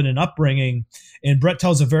childhood and upbringing. And Bret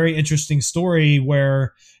tells a very interesting story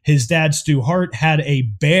where his dad, Stu Hart, had a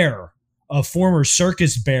bear, a former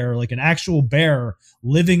circus bear, like an actual bear,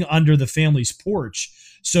 living under the family's porch.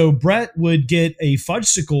 So Bret would get a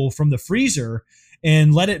fudgesicle from the freezer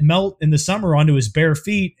and let it melt in the summer onto his bare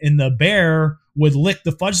feet, and the bear would lick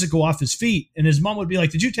the fudgesicle off his feet. And his mom would be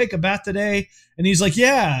like, "Did you take a bath today?" And he's like,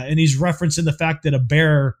 "Yeah." And he's referencing the fact that a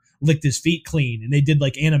bear licked his feet clean, and they did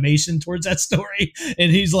like animation towards that story.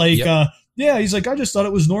 And he's like, yeah, he's like, "I just thought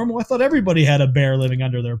it was normal. I thought everybody had a bear living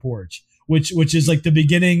under their porch," which is like the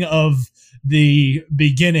beginning of the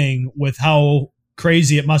beginning with how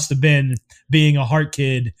crazy it must have been being a Hart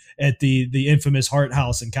kid at the infamous Hart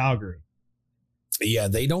House in Calgary. Yeah,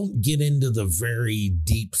 they don't get into the very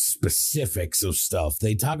deep specifics of stuff.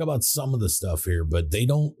 They talk about some of the stuff here, but they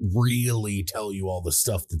don't really tell you all the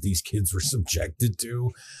stuff that these kids were subjected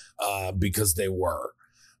to, because they were.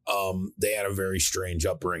 They had a very strange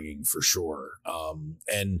upbringing for sure.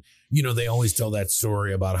 And, you know, they always tell that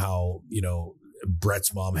story about how, you know,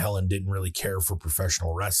 Bret's mom, Helen, didn't really care for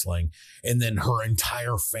professional wrestling. And then her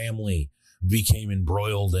entire family became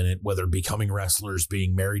embroiled in it, whether becoming wrestlers,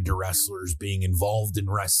 being married to wrestlers, being involved in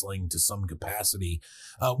wrestling to some capacity,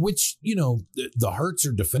 which, you know, the Harts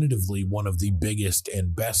are definitively one of the biggest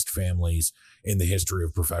and best families in the history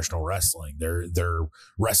of professional wrestling. They're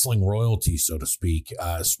wrestling royalty, so to speak,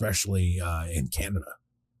 especially in Canada.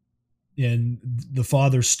 And the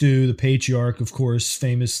father, Stu, the patriarch, of course,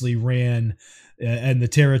 famously ran and the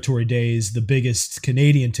territory days, the biggest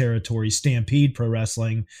Canadian territory, Stampede Pro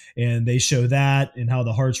Wrestling. And they show that and how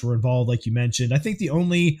the Harts were involved, like you mentioned. I think the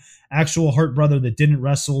only actual Hart brother that didn't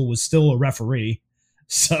wrestle was still a referee.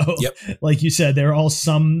 So, like you said, they're all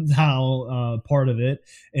somehow part of it.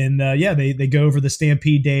 And they go over the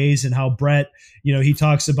Stampede days and how Bret, you know, he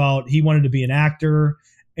talks about he wanted to be an actor,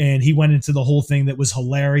 and he went into the whole thing that was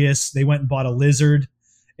hilarious. They went and bought a lizard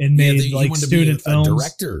and made like student films. A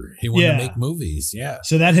director. He wanted to make movies. Yeah.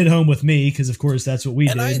 So that hit home with me because, of course, that's what we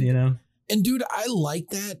did, you know. And dude, I like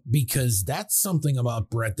that because that's something about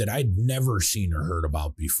Bret that I'd never seen or heard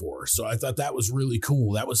about before. So I thought that was really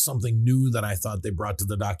cool. That was something new that I thought they brought to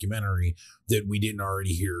the documentary that we didn't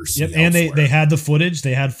already hear or see. And they had the footage.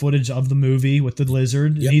 They had footage of the movie with the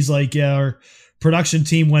lizard. And he's like, yeah, our production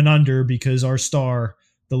team went under because our star,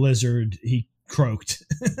 the lizard, he croaked.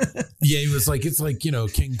 Yeah, he was like, it's like, you know,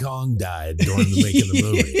 King Kong died during the making of the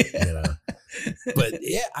movie, you know. But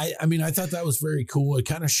yeah, I mean, I thought that was very cool. It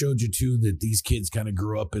kind of showed you too that these kids kind of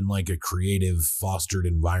grew up in like a creative, fostered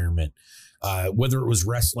environment. Whether it was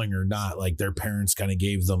wrestling or not, like their parents kind of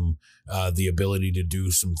gave them the ability to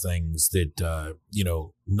do some things that, you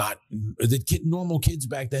know, normal kids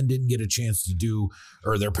back then didn't get a chance to do,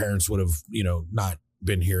 or their parents would have, you know, not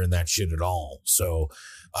been hearing that shit at all. So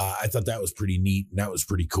I thought that was pretty neat and that was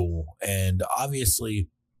pretty cool. And obviously,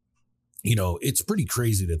 you know, it's pretty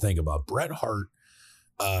crazy to think about. Bret Hart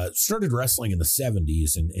started wrestling in the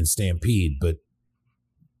 70s in Stampede, but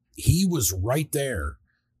he was right there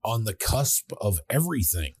on the cusp of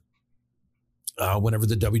everything whenever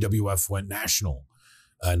the WWF went national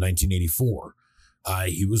in 1984.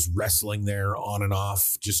 He was wrestling there on and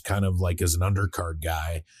off, just kind of like as an undercard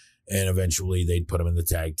guy. And eventually they'd put him in the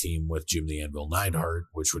tag team with Jim the Anvil Neidhart,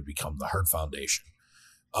 which would become the Hart Foundation.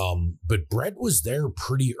 But Bret was there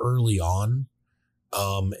pretty early on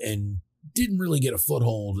and didn't really get a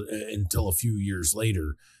foothold until a few years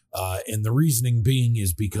later. And the reasoning being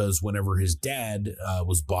is because whenever his dad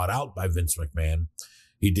was bought out by Vince McMahon,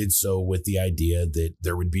 he did so with the idea that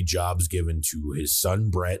there would be jobs given to his son,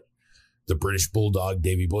 Bret, the British Bulldog,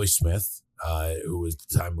 Davey Boy Smith, who at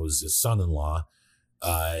the time was his son-in-law.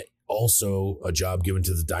 Also a job given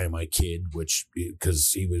to the Dynamite Kid, which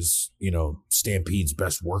because he was, Stampede's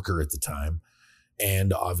best worker at the time.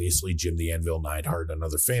 And obviously Jim the Anvil Neidhart,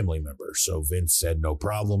 another family member. So Vince said no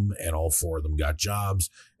problem, and all four of them got jobs.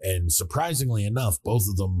 And surprisingly enough, both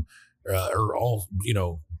of them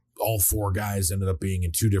all four guys ended up being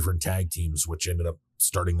in two different tag teams, which ended up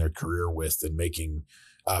starting their career with and making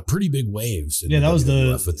pretty big waves. Yeah, that was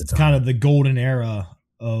the kind of the golden era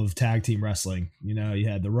of tag team wrestling. You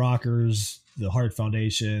had the Rockers, the Hart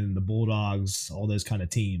Foundation, the Bulldogs, all those kind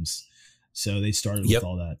of teams. So they started with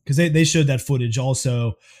all that because they showed that footage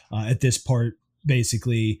also at this part,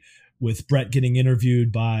 basically with Brett getting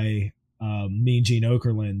interviewed by Mean Gene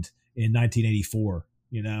Okerlund in 1984,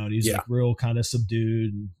 and he's like real kind of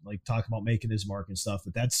subdued and like talking about making his mark and stuff.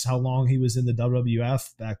 But that's how long he was in the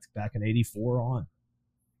WWF back in 84 on.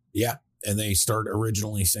 Yeah. And they start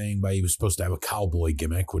originally saying he was supposed to have a cowboy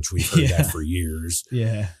gimmick, which we've heard that for years.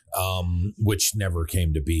 Yeah. Which never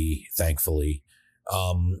came to be, thankfully.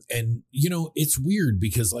 And it's weird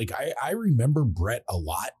because I remember Brett a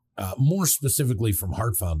lot, more specifically from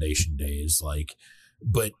Hart Foundation days,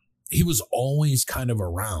 but he was always kind of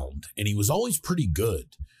around and he was always pretty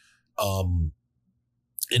good. And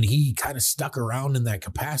he kind of stuck around in that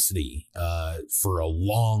capacity, for a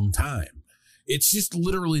long time. It's just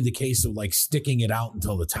literally the case of sticking it out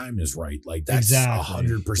until the time is right. That's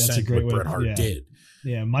 100% what Bret Hart did.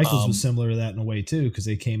 Yeah. Michaels was similar to that in a way too, because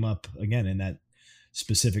they came up again in that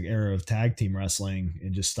specific era of tag team wrestling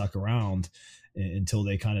and just stuck around until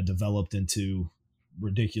they kind of developed into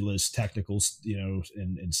ridiculous technicals,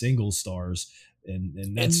 and singles stars.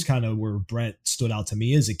 And that's kind of where Brett stood out to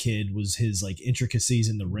me as a kid, was his intricacies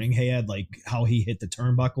in the ring. He had how he hit the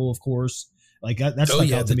turnbuckle, of course. That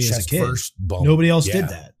stuck out to me as a kid. Nobody else did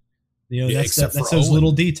that. That's those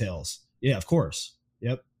little details. Yeah, of course.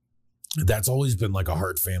 Yep. That's always been a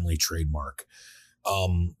Hart family trademark.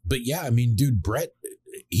 But yeah, I mean, dude, Brett,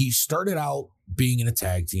 he started out being in a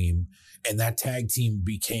tag team, and that tag team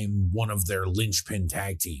became one of their linchpin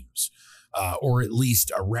tag teams, or at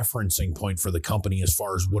least a referencing point for the company as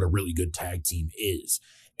far as what a really good tag team is.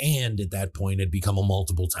 And at that point, had become a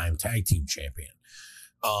multiple time tag team champion.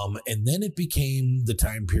 And then it became the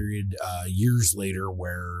time period years later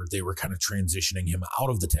where they were kind of transitioning him out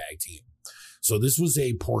of the tag team. So this was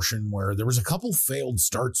a portion where there was a couple failed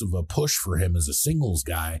starts of a push for him as a singles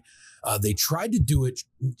guy. They tried to do it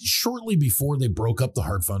shortly before they broke up the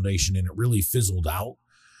Hart Foundation, and it really fizzled out.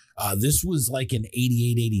 This was in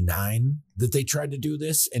 88, 89 that they tried to do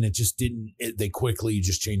this, and it just didn't. They quickly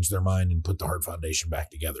just changed their mind and put the Hart Foundation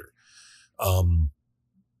back together.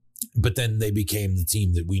 But then they became the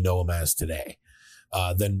team that we know them as today.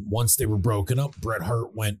 Then once they were broken up, Bret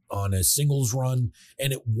Hart went on a singles run,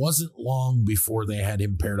 and it wasn't long before they had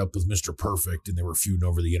him paired up with Mr. Perfect, and they were feuding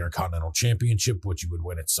over the Intercontinental Championship, which he would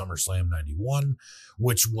win at SummerSlam 91,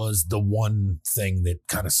 which was the one thing that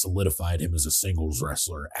kind of solidified him as a singles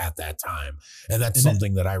wrestler at that time. And that's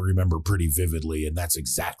something that I remember pretty vividly, and that's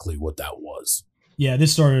exactly what that was. Yeah,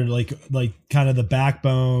 this started like kind of the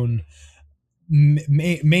backbone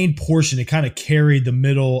main portion. It kind of carried the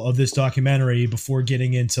middle of this documentary before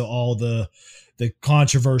getting into all the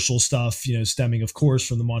controversial stuff, stemming of course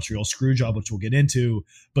from the Montreal Screwjob, which we'll get into.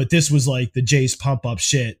 But this was the Jace pump up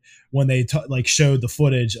shit when they showed the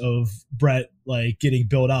footage of Brett getting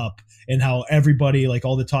built up, and how everybody,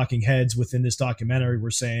 all the talking heads within this documentary,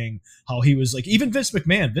 were saying how he was even Vince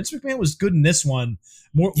McMahon was good in this one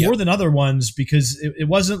more than other ones, because it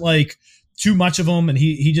wasn't too much of them, and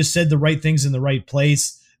he just said the right things in the right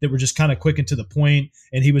place that were just kind of quick and to the point.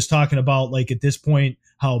 And he was talking about at this point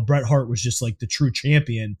how Bret Hart was just the true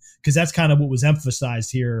champion, because that's kind of what was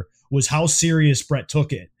emphasized here, was how serious Bret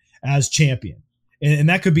took it as champion, and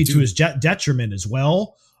that could be to his detriment as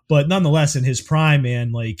well. But nonetheless, in his prime,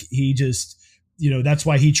 man, he just, that's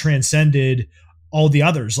why he transcended all the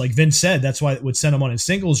others. Like Vince said, that's why it would send him on his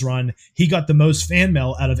singles run. He got the most fan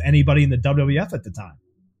mail out of anybody in the WWF at the time.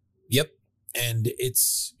 Yep. And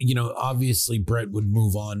it's, obviously Bret would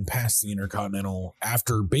move on past the Intercontinental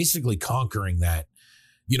after basically conquering that,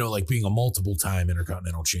 being a multiple time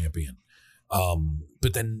Intercontinental champion.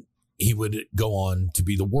 But then he would go on to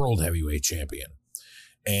be the World Heavyweight Champion,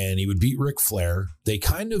 and he would beat Ric Flair. They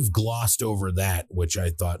kind of glossed over that, which I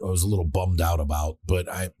thought I was a little bummed out about, but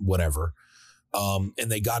whatever. And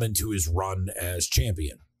they got into his run as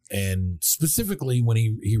champion. And specifically when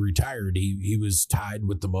he retired, he was tied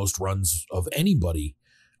with the most runs of anybody.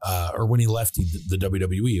 Or when he left the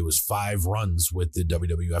WWE, it was 5 runs with the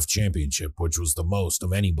WWF Championship, which was the most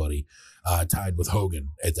of anybody, tied with Hogan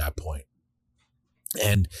at that point.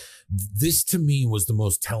 And this to me was the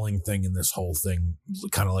most telling thing in this whole thing,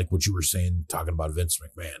 kind of like what you were saying, talking about Vince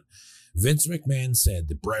McMahon. Vince McMahon said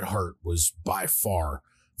that Bret Hart was by far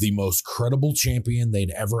the most credible champion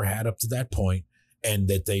they'd ever had up to that point, and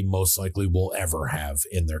that they most likely will ever have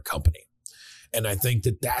in their company. And I think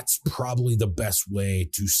that that's probably the best way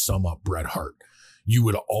to sum up Bret Hart. You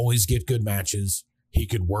would always get good matches. He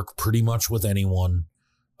could work pretty much with anyone.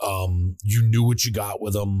 You knew what you got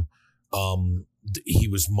with him. He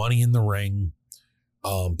was money in the ring.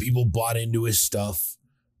 People bought into his stuff.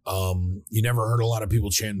 You never heard a lot of people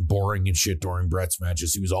chanting boring and shit during Bret's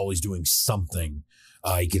matches. He was always doing something.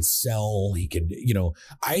 He could sell. He could,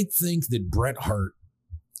 I think that Bret Hart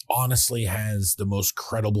honestly has the most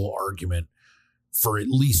credible argument for at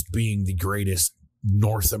least being the greatest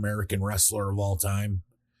North American wrestler of all time.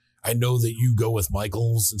 I know that you go with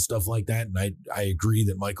Michaels and stuff like that, and I agree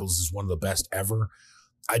that Michaels is one of the best ever.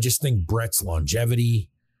 I just think Bret's longevity,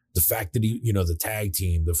 the fact that he, the tag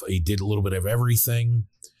team, he did a little bit of everything.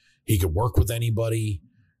 He could work with anybody.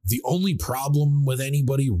 The only problem with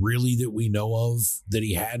anybody really that we know of that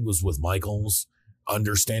he had was with Michaels.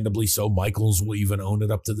 Understandably so. Michaels will even own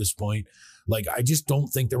it up to this point. Like, I just don't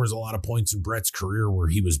think there was a lot of points in Bret's career where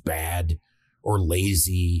he was bad or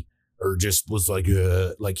lazy or just was like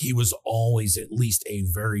he was always at least a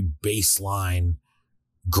very baseline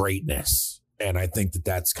greatness. And I think that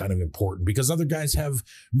that's kind of important because other guys have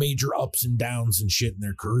major ups and downs and shit in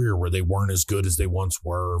their career where they weren't as good as they once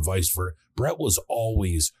were or vice versa. Bret was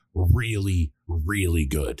always really, really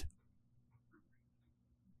good.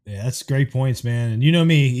 Yeah, that's great points, man. And you know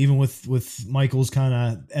me, even with Michaels kind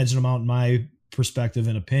of edging him out in my perspective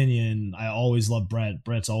and opinion, I always love Bret.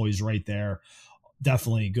 Bret's always right there.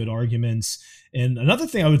 Definitely good arguments. And another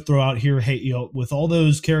thing I would throw out here, hey, with all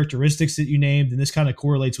those characteristics that you named, and this kind of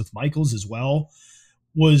correlates with Michaels as well,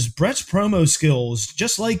 was Bret's promo skills,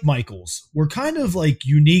 just like Michaels, were kind of like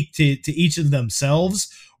unique to each of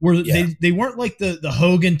themselves, where they weren't like the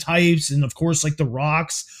Hogan types and of course like the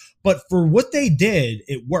Rocks, but for what they did,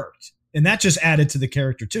 it worked. And that just added to the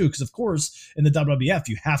character too, because of course in the WWF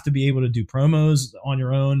you have to be able to do promos on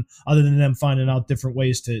your own, other than them finding out different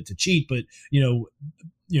ways to cheat. But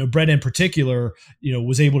Bret in particular,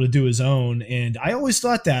 was able to do his own, and I always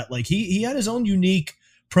thought that like he had his own unique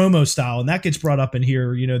promo style, and that gets brought up in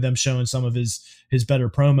here. Them showing some of his better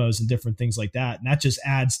promos and different things like that, and that just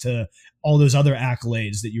adds to all those other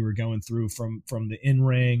accolades that you were going through from the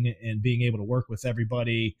in-ring and being able to work with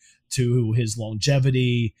everybody to his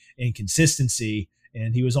longevity and consistency.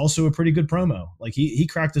 And he was also a pretty good promo. Like he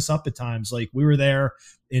cracked us up at times. Like we were there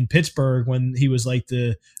in Pittsburgh when he was like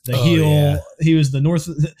the heel. Yeah. He was the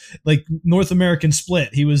North American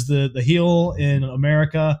split. He was the heel in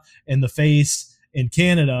America and the face in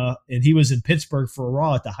Canada, and he was in Pittsburgh for a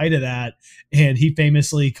Raw at the height of that, and he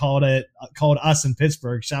famously called us in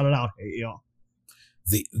Pittsburgh, shouted out, "Hey, y'all."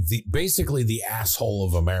 The basically the asshole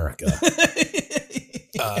of America.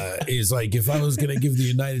 Is like, if I was going to give the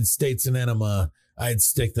United States an enema, I'd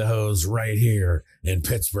stick the hose right here in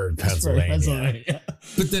Pittsburgh, Pennsylvania.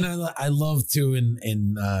 But then I love to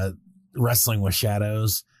in Wrestling with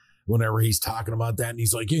Shadows, whenever he's talking about that, and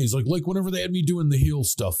he's like whenever they had me doing the heel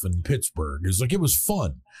stuff in Pittsburgh, he's like, it was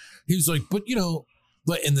fun. He's like, but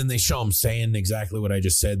and then they show him saying exactly what I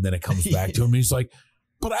just said, and then it comes back to him, and he's like,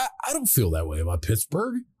 but I don't feel that way about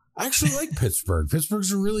Pittsburgh. I actually like Pittsburgh.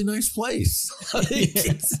 Pittsburgh's a really nice place.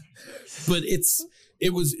 But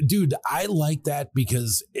it was, dude, I like that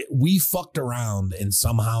because we fucked around and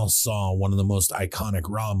somehow saw one of the most iconic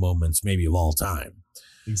Raw moments maybe of all time.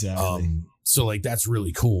 Exactly. So like, that's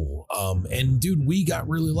really cool. And dude, we got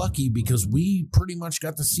really lucky because we pretty much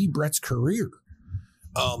got to see Bret's career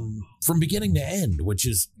from beginning to end, which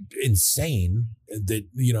is insane that,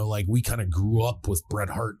 like we kind of grew up with Bret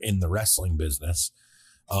Hart in the wrestling business.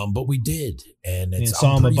 But we did. And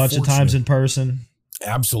saw him a bunch of times in person.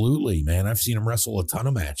 Absolutely, man. I've seen him wrestle a ton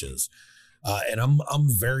of matches. And I'm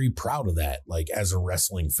very proud of that. Like, as a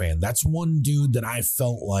wrestling fan, that's one dude that I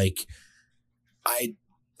felt like I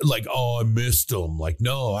missed him. Like,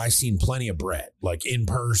 no, I seen plenty of Bret, like in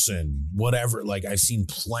person, whatever. Like, I've seen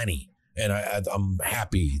plenty, and I'm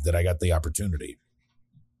happy that I got the opportunity.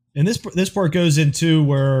 And this part goes into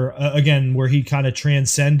where he kind of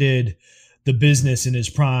transcended the business in his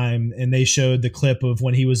prime, and they showed the clip of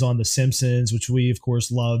when he was on The Simpsons, which we of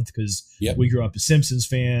course loved because we grew up as Simpsons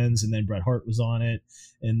fans, and then Bret Hart was on it,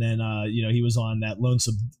 and then he was on that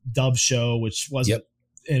Lonesome Dove show, which wasn't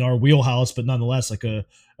in our wheelhouse, but nonetheless like a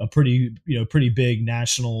pretty big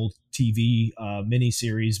national TV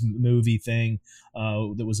miniseries movie thing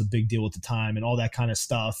that was a big deal at the time, and all that kind of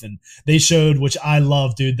stuff. And they showed, which I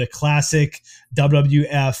love, dude, the classic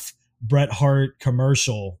WWF Bret Hart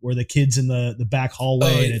commercial where the kid's in the back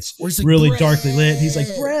hallway and it's really Bret, darkly lit. He's like,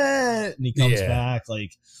 Bret, and he comes back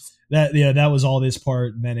like that. Yeah, that was all this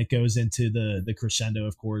part. And then it goes into the crescendo,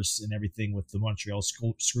 of course, and everything with the Montreal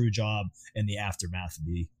screw job and the aftermath of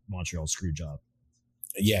the Montreal screw job.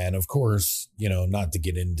 Yeah. And of course, not to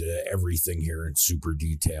get into everything here in super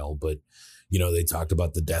detail, but they talked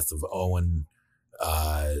about the death of Owen.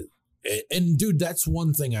 And dude, that's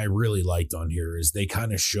one thing I really liked on here is they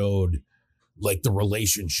kind of showed like the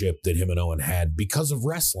relationship that him and Owen had because of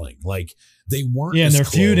wrestling. Like they weren't, and their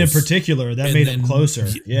feud in particular that made them closer.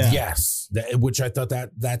 Yeah, yes, which I thought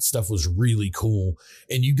that stuff was really cool.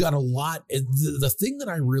 And you got a lot. The thing that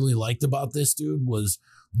I really liked about this, dude, was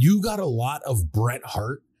you got a lot of Bret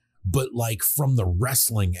Hart, but like from the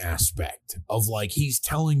wrestling aspect of like, he's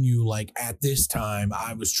telling you like, at this time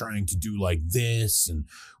I was trying to do like this and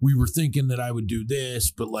we were thinking that I would do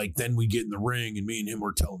this, but like, then we get in the ring and me and him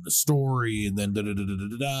were telling the story and then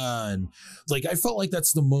and like, I felt like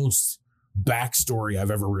that's the most backstory I've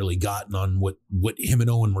ever really gotten on what him and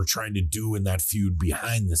Owen were trying to do in that feud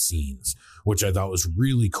behind the scenes, which I thought was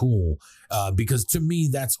really cool. Because to me,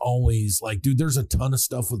 that's always like, dude, there's a ton of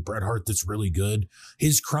stuff with Bret Hart that's really good.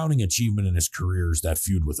 His crowning achievement in his career is that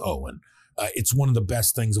feud with Owen. It's one of the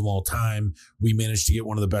best things of all time. We managed to get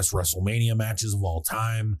one of the best WrestleMania matches of all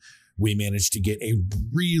time. We managed to get a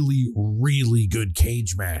really, really good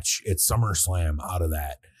cage match at SummerSlam out of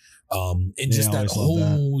that. And just that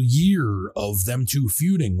whole year of them two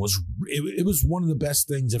feuding it was one of the best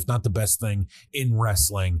things, if not the best thing in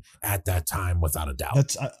wrestling at that time, without a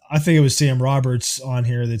doubt. I think it was Sam Roberts on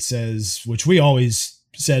here that says, which we always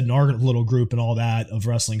said in our little group and all that of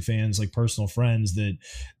wrestling fans, like personal friends, that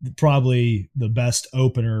probably the best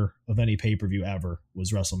opener of any pay-per-view ever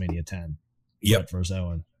was WrestleMania 10. Yep. Versus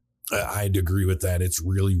Owen. I'd agree with that. It's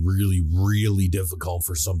really, really, really difficult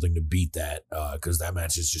for something to beat that because that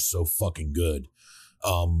match is just so fucking good.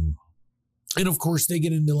 And of course, they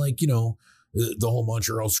get into like, the whole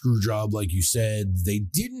Montreal screw job, like you said. They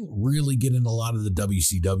didn't really get into a lot of the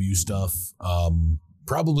WCW stuff,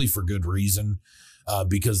 probably for good reason,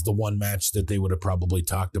 because the one match that they would have probably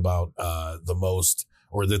talked about the most,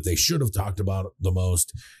 or that they should have talked about the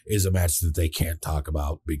most, is a match that they can't talk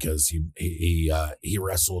about because he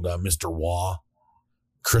wrestled Mr. Waugh,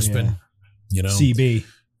 Crispin, CB.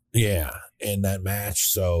 Yeah, in that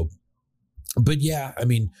match. So, but yeah, I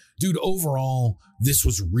mean, dude, overall, this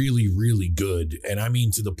was really, really good. And I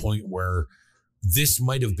mean, to the point where this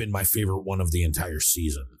might have been my favorite one of the entire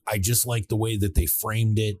season. I just like the way that they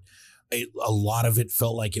framed it. A lot of it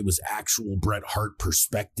felt like it was actual Bret Hart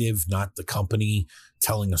perspective, not the company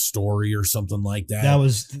telling a story or something like that. That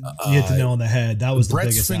was, you hit the nail on the head. That was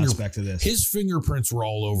Bret's the biggest aspect of this. His fingerprints were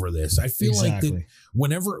all over this. I feel like that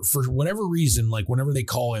whenever, for whatever reason, like whenever they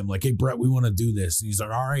call him, like, hey, Bret, we want to do this. And he's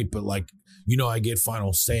like, all right, but like, I get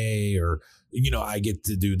final say, or, I get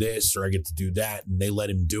to do this or I get to do that. And they let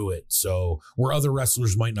him do it. So where other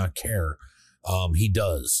wrestlers might not care, he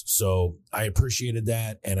does. So I appreciated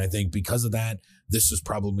that. And I think because of that, this is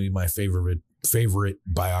probably my favorite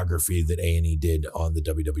biography that A&E did on the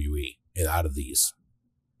WWE out of these.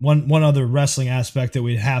 One other wrestling aspect that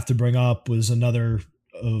we'd have to bring up was another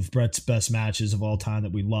of Bret's best matches of all time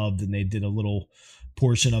that we loved. And they did a little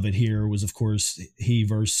portion of it here, was of course he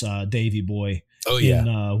versus Davey Boy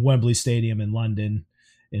in Wembley Stadium in London.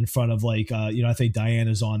 In front of like, I think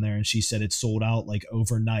Diana's on there and she said it sold out like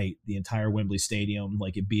overnight, the entire Wembley Stadium.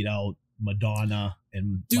 Like it beat out Madonna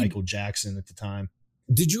and Michael Jackson at the time.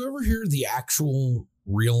 Did you ever hear the actual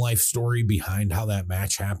real life story behind how that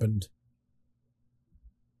match happened?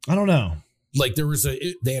 I don't know. Like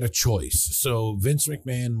they had a choice. So Vince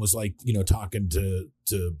McMahon was like, talking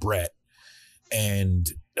to Bret and,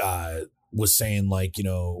 was saying like,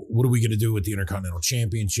 what are we going to do with the Intercontinental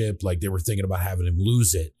Championship? Like they were thinking about having him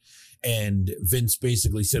lose it. And Vince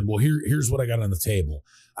basically said, well, here's what I got on the table.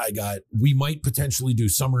 We might potentially do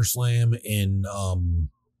SummerSlam in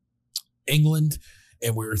England.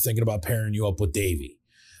 And we were thinking about pairing you up with Davey.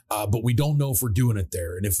 But we don't know if we're doing it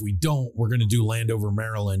there. And if we don't, we're going to do Landover,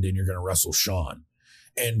 Maryland, and you're going to wrestle Shawn.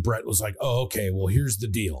 And Bret was like, oh, okay, well, here's the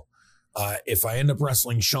deal. If I end up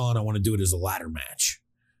wrestling Shawn, I want to do it as a ladder match.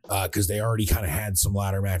 Because they already kind of had some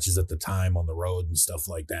ladder matches at the time on the road and stuff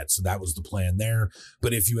like that. So that was the plan there.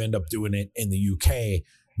 But if you end up doing it in the UK,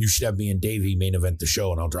 you should have me and Davey main event the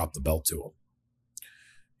show and I'll drop the belt to him.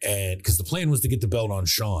 And because the plan was to get the belt on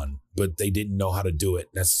Shawn, but they didn't know how to do it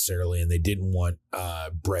necessarily. And they didn't want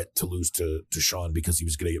Brett to lose to Shawn because he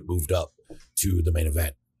was going to get moved up to the main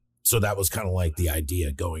event. So that was kind of like the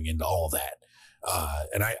idea going into all that.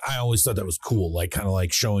 And I always thought that was cool, like kind of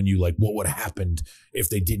like showing you like what would have happened if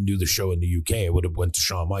they didn't do the show in the UK. It would have went to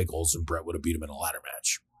Shawn Michaels and Brett would have beat him in a ladder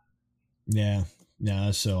match. Yeah. Yeah.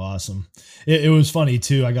 That's so awesome. It was funny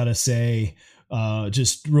too. I got to say,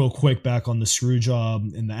 just real quick back on the screw job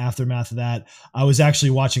in the aftermath of that, I was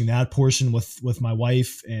actually watching that portion with my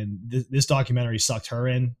wife, and this documentary sucked her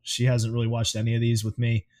in. She hasn't really watched any of these with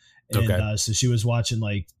me. And Okay. So she was watching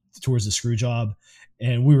like towards the screw job,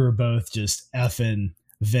 and we were both just effing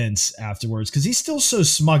Vince afterwards. Cause he's still so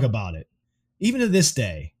smug about it. Even to this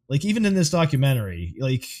day, like even in this documentary,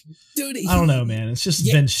 like, Dude, I don't know, man. It's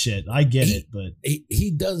just Vince shit. I get it, but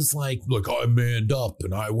he does like, look, I manned up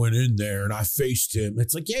and I went in there and I faced him.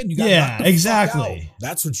 It's like, yeah, and you got knocked the fuck exactly. out.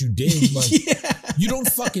 That's what you did. Like, Yeah. you don't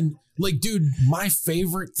fucking like, dude. My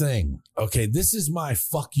favorite thing. Okay, this is my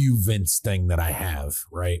fuck you Vince thing that I have,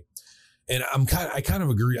 right? And I kind of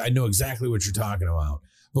agree. I know exactly what you're talking about.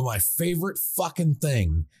 But my favorite fucking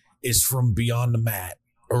thing is from Beyond the Mat.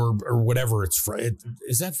 Or whatever it's from.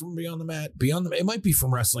 Is that from Beyond the Mat? It might be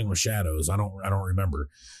from Wrestling with Shadows. I don't remember.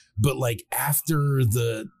 But like after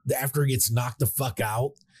he gets knocked the fuck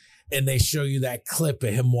out, and they show you that clip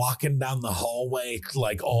of him walking down the hallway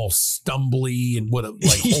like all stumbly and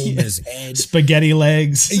holding his head, spaghetti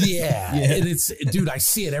legs. Yeah. And it's, dude, I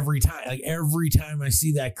see it every time. Like every time I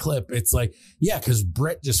see that clip, it's like, yeah, because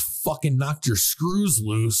Brett just fucking knocked your screws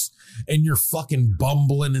loose and you're fucking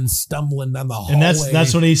bumbling and stumbling down the hallway. And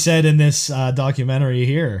that's what he said in this documentary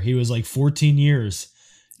here. He was like 14 years.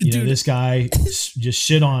 You know, this guy just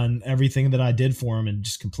shit on everything that I did for him and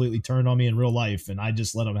just completely turned on me in real life. And I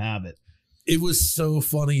just let him have it. It was so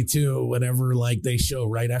funny too, whenever like they show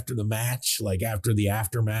right after the match, like after the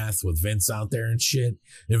aftermath with Vince out there and shit.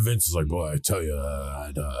 And Vince is like, boy, I tell you,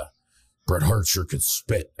 Bret Hart sure could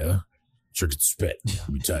spit. Sure could spit. Let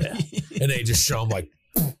me tell you. And they just show him like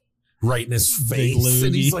right in his face.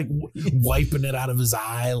 And he's like wiping it out of his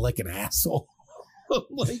eye like an asshole.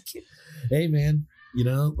 Like, hey man. You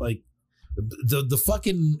know, like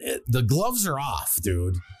the gloves are off,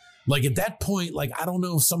 dude. Like at that point, like, I don't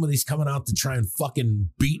know if somebody's coming out to try and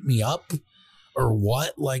fucking beat me up or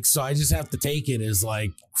what. Like, so I just have to take it as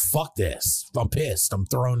like, fuck this. I'm pissed.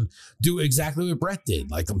 Do exactly what Brett did.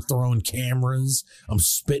 Like I'm throwing cameras. I'm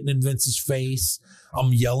spitting in Vince's face.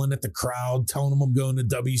 I'm yelling at the crowd, telling them I'm going to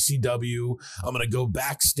WCW. I'm going to go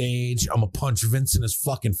backstage. I'm going to punch Vince in his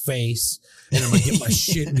fucking face. And I'm going to get my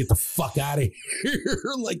shit and get the fuck out of here.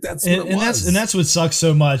 Like that's what it was. That's what sucks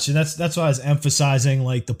so much. And that's why I was emphasizing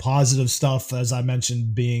like the positive stuff, as I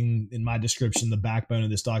mentioned, being in my description, the backbone of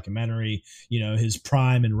this documentary, you know, his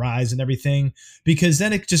prime and rise and everything, because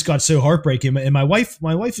then it just got so heartbreaking. And my wife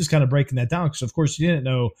is kind of breaking that down because of course she didn't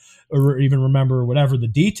know or even remember whatever the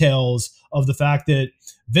details of the fact that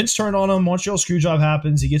Vince turned on him. Montreal Screwjob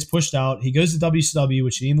happens. He gets pushed out. He goes to WCW,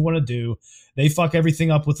 which he didn't even want to do. They fuck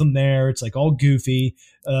everything up with him there. It's like all goofy.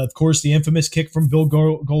 Of course, the infamous kick from Bill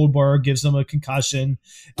Goldberg gives him a concussion.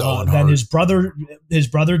 Then his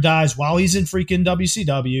brother dies while he's in freaking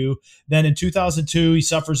WCW. Then in 2002, he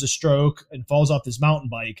suffers a stroke and falls off his mountain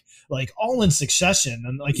bike, like all in succession.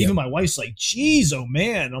 And like even my wife's like, geez, oh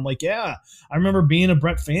man. I'm like, yeah. I remember being a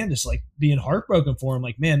Brett fan, just like being heartbroken for him.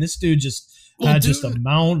 Like, man, this dude just had just a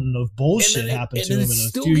mountain of bullshit happen to him in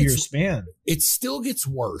a few year span. It still gets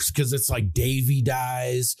worse because it's like Davey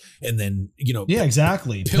dies, and then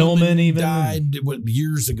exactly. Pillman even died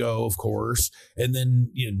years ago, of course, and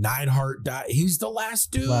then Neidhart died. He's the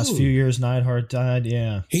last dude. Last few years, Neidhart died.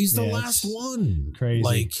 Yeah, he's the last one.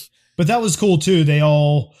 Crazy. But that was cool too.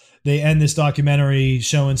 They end this documentary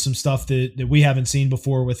showing some stuff that we haven't seen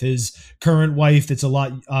before with his current wife that's a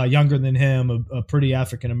lot younger than him, a pretty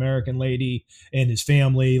African-American lady, and his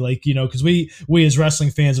family. Like, because we as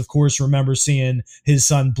wrestling fans, of course, remember seeing his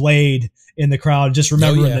son Blade in the crowd, just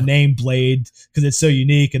remembering the name Blade because it's so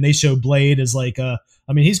unique. And they show Blade as like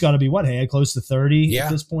he's got to be close to 30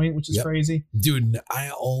 at this point, which is crazy. Dude,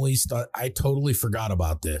 I always thought, I totally forgot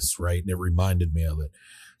about this, right? And it reminded me of it.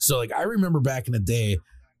 So like, I remember back in the day,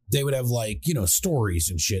 they would have like, stories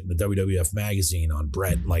and shit in the WWF magazine on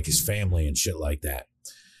Brett and like his family and shit like that.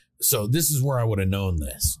 So this is where I would have known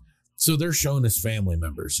this. So they're showing his family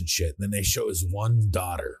members and shit. And then they show his one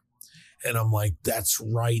daughter. And I'm like, that's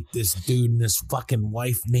right. This dude and his fucking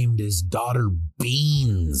wife named his daughter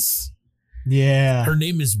Beans. Yeah. Her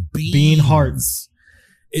name is Beans. Bean Hearts.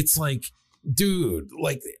 It's like, dude,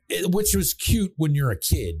 like, which was cute when you're a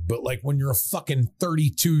kid, but like when you're a fucking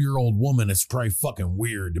 32-year-old woman, it's probably fucking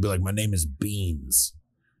weird to be like, my name is Beans.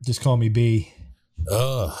 Just call me B.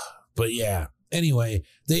 Ugh. But yeah. Anyway,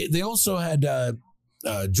 they also had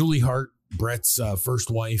Julie Hart, Brett's first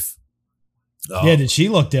wife. Yeah, did she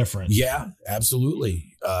look different? Yeah,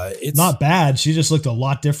 absolutely. It's not bad. She just looked a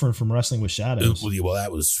lot different from Wrestling with Shadows. Well,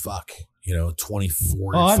 that was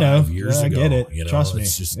 24 I know. years ago. I get it. Trust me.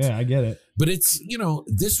 Just, I get it. But it's,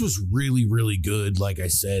 this was really, really good. Like I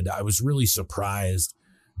said, I was really surprised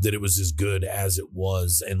that it was as good as it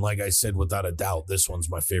was. And like I said, without a doubt, this one's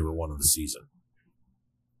my favorite one of the season.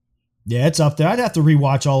 Yeah, it's up there. I'd have to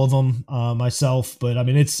rewatch all of them myself, but I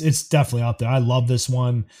mean, it's definitely up there. I love this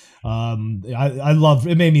one. I love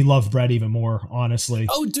it. Made me love Brett even more, honestly.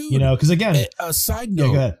 Oh, dude! Because again, a side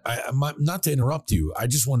note. Yeah, I'm not to interrupt you. I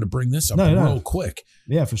just wanted to bring this up real quick.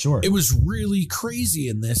 Yeah, for sure. It was really crazy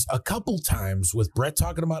in this a couple times with Brett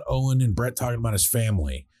talking about Owen and Brett talking about his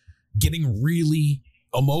family, getting really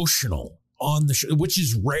emotional on the show, which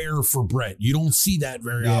is rare for Brett. You don't see that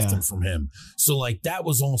very often from him. So like that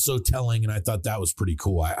was also telling, and I thought that was pretty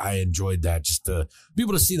cool. I enjoyed that. Just to be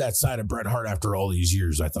able to see that side of Bret Hart after all these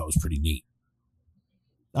years, I thought was pretty neat.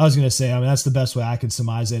 I was going to say, I mean, that's the best way I could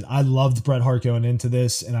surmise it. I loved Bret Hart going into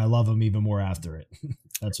this, and I love him even more after it.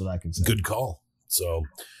 That's what I can say. Good call. So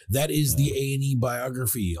that is the A&E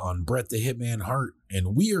biography on Bret the Hitman Hart.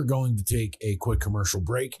 And we are going to take a quick commercial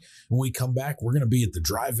break. When we come back, we're going to be at the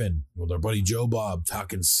drive-in with our buddy Joe Bob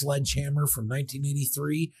talking Sledgehammer from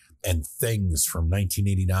 1983 and Things from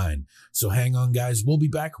 1989. So hang on, guys. We'll be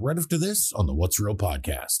back right after this on the What's Real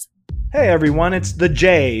podcast. Hey everyone, it's the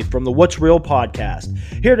Jay from the What's Real podcast,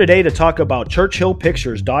 here today to talk about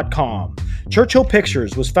ChurchillPictures.com. Churchill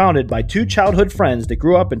Pictures was founded by two childhood friends that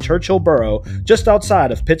grew up in Churchill Borough, just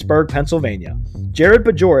outside of Pittsburgh, Pennsylvania. Jared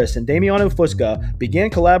Bajoris and Damiano Fusca began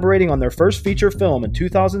collaborating on their first feature film in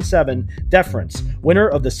 2007, Deference, winner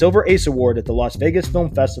of the Silver Ace Award at the Las Vegas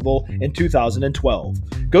Film Festival in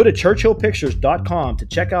 2012. Go to ChurchillPictures.com to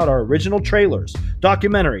check out our original trailers,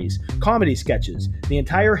 documentaries, comedy sketches, the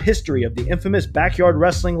entire history of the infamous Backyard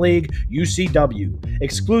Wrestling League, UCW,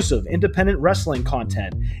 exclusive independent wrestling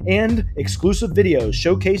content, and exclusive videos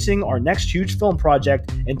showcasing our next huge film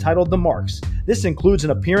project entitled The Marks. This includes an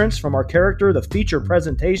appearance from our character, the feature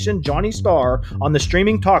presentation Johnny Starr, on the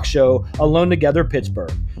streaming talk show Alone Together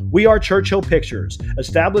Pittsburgh. We are Churchill Pictures.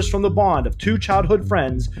 Established from the bond of two childhood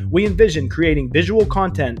friends, we envision creating visual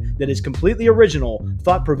content that is completely original,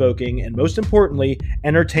 thought-provoking, and most importantly,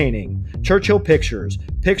 entertaining. Churchill Pictures.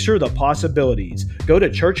 Picture the possibilities. Go to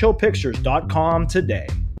ChurchillPictures.com today.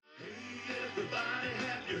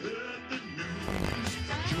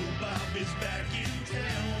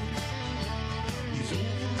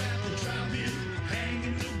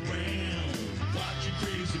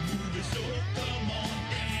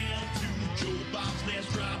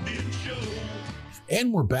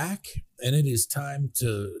 And we're back, and it is time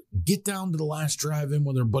to get down to the last drive-in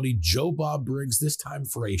with our buddy Joe Bob Briggs, this time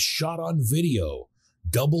for a shot-on-video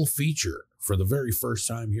double feature for the very first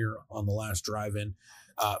time here on the last drive-in.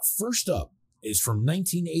 First up is from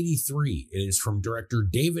 1983. It is from director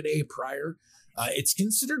David A. Pryor. It's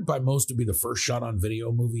considered by most to be the first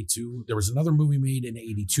shot-on-video movie, too. There was another movie made in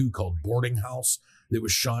 82 called Boarding House that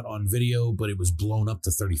was shot on video, but it was blown up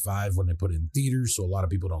to 35 when they put it in theaters, so a lot of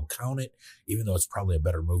people don't count it, even though it's probably a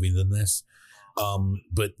better movie than this.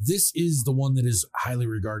 But this is the one that is highly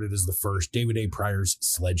regarded as the first, David A. Pryor's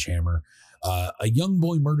Sledgehammer. A young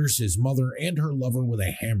boy murders his mother and her lover with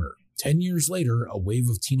a hammer. 10 years later, a wave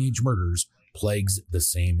of teenage murders plagues the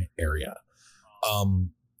same area.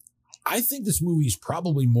 I think this movie is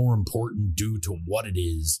probably more important due to what it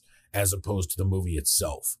is as opposed to the movie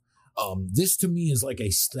itself. This to me is like a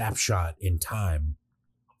snapshot in time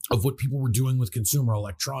of what people were doing with consumer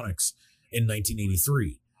electronics in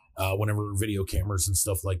 1983, whenever video cameras and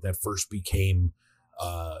stuff like that first became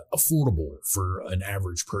affordable for an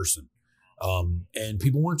average person. And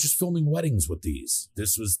people weren't just filming weddings with these.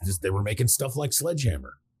 They were making stuff like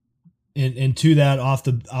Sledgehammer. And to that, off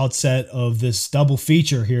the outset of this double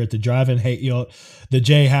feature here at the drive-in, the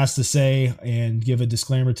Jay has to say and give a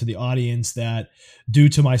disclaimer to the audience that due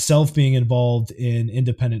to myself being involved in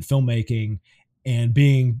independent filmmaking and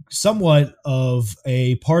being somewhat of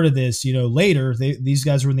a part of this, later, these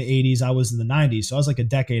guys were in the 80s, I was in the 90s, so I was like a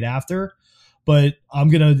decade after. But I'm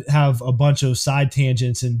going to have a bunch of side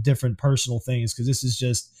tangents and different personal things because this is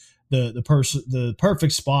just the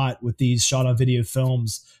perfect spot with these shot on video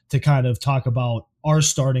films to kind of talk about our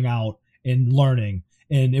starting out and learning.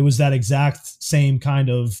 And it was that exact same kind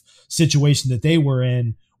of situation that they were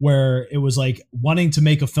in where it was like wanting to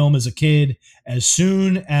make a film as a kid. As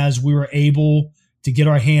soon as we were able to get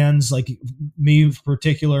our hands, like me in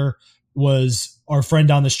particular, was our friend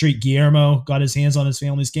down the street, Guillermo, got his hands on his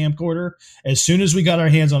family's camcorder. As soon as we got our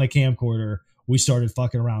hands on a camcorder, we started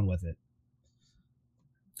fucking around with it.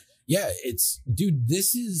 Yeah, dude,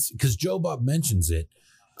 this is because Joe Bob mentions it,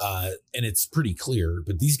 and it's pretty clear,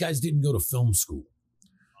 but these guys didn't go to film school.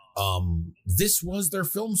 This was their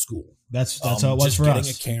film school. That's how it was for us.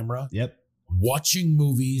 Getting a camera, yep, watching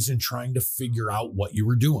movies and trying to figure out what you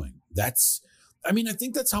were doing. I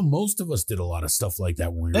think that's how most of us did a lot of stuff like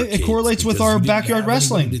that when we were kids. It correlates with our backyard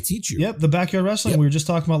wrestling to teach you. Yep, the backyard wrestling we were just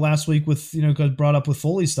talking about last week with, got brought up with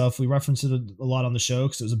Foley stuff. We referenced it a lot on the show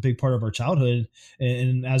because it was a big part of our childhood.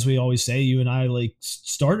 And as we always say, you and I like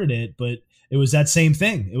started it, but it was that same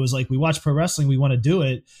thing. It was like we watch pro wrestling, we want to do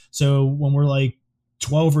it. So when we're like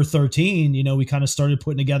 12 or 13, we kind of started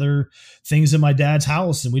putting together things in my dad's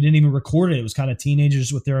house, and we didn't even record it. It was kind of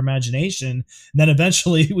teenagers with their imagination. And then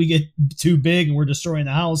eventually we get too big and we're destroying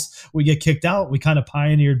the house. We get kicked out. We kind of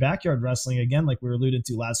pioneered backyard wrestling again, like we were alluded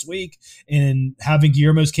to last week, and having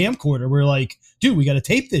Guillermo's camcorder. We're like, dude, we got to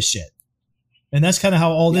tape this shit. And that's kind of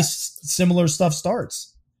how all this similar stuff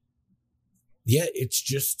starts. Yeah. It's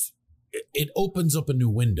just, it opens up a new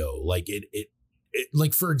window. Like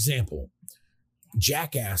like, for example,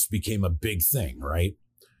 Jackass became a big thing, right?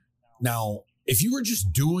 Now, if you were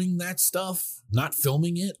just doing that stuff, not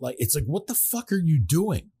filming it, like, it's like, what the fuck are you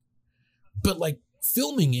doing? But like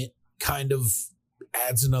filming it kind of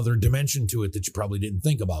adds another dimension to it that you probably didn't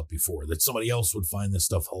think about before, that somebody else would find this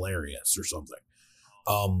stuff hilarious or something.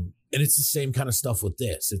 And it's the same kind of stuff with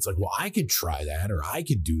this. It's like, well, I could try that, or I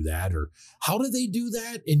could do that, or how do they do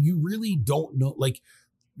that? And you really don't know, like,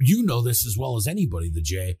 this as well as anybody, the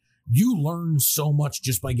Jay. You learn so much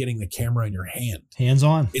just by getting the camera in your hand. Hands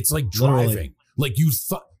on. It's like driving. Literally. Like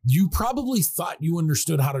you probably thought you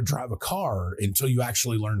understood how to drive a car until you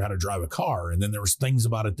actually learned how to drive a car. And then there was things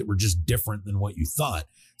about it that were just different than what you thought.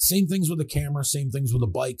 Same things with a camera, same things with a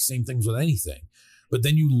bike, same things with anything. But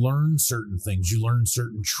then you learn certain things. You learn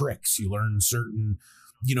certain tricks. You learn certain,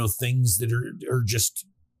 things that are just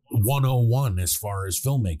 101 as far as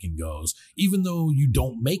filmmaking goes. Even though you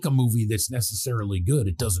don't make a movie that's necessarily good,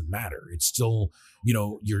 it doesn't matter. It's still,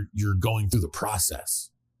 you're going through the process.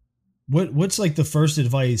 What's like the first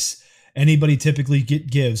advice anybody typically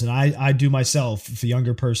gives, and I do myself, if a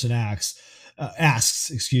younger person asks,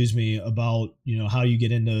 about how you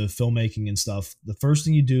get into filmmaking and stuff. The first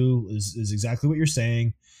thing you do is exactly what you're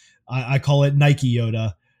saying. I call it Nike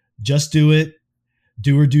Yoda. Just do it.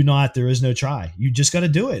 Do or do not. There is no try. You just got to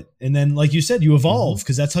do it. And then, like you said, you evolve,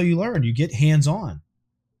 because that's how you learn. You get hands on.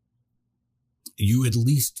 You at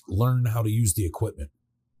least learn how to use the equipment.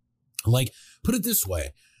 Like, put it this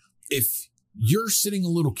way. If you're sitting a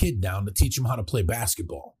little kid down to teach him how to play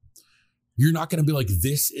basketball, you're not going to be like,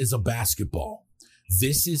 this is a basketball.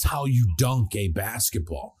 This is how you dunk a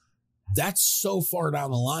basketball. That's so far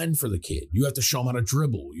down the line for the kid. You have to show them how to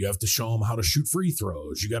dribble. You have to show them how to shoot free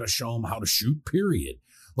throws. You got to show them how to shoot, period.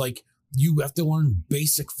 Like, you have to learn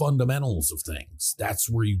basic fundamentals of things. That's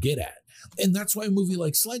where you get at. And that's why a movie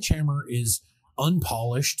like Sledgehammer is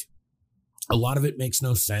unpolished. A lot of it makes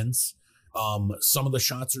no sense. Some of the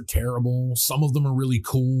shots are terrible. Some of them are really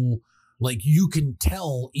cool. Like, you can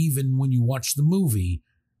tell even when you watch the movie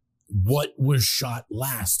what was shot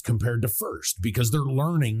last compared to first, because they're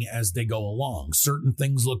learning as they go along. Certain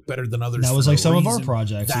things look better than others. That was like some of our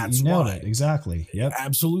projects. That's you nailed it. Exactly. Yep.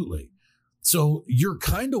 Absolutely. So you're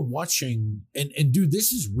kind of watching, and dude,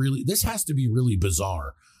 this has to be really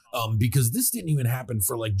bizarre. Because this didn't even happen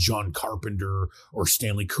for like John Carpenter or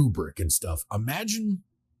Stanley Kubrick and stuff. Imagine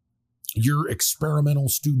your experimental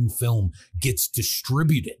student film gets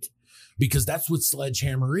distributed, because that's what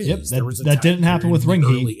Sledgehammer is. Yep, that didn't happen with Ring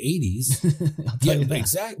Heat. Early 80s. Yeah,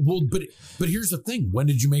 exactly. Well, but here's the thing. When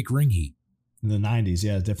did you make Ring Heat? In the 90s.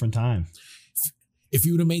 Yeah, different time. If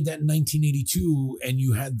you would have made that in 1982 and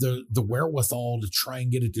you had the wherewithal to try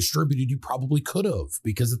and get it distributed, you probably could have,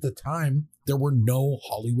 because at the time there were no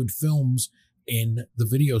Hollywood films in the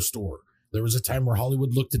video store. There was a time where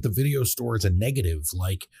Hollywood looked at the video store as a negative,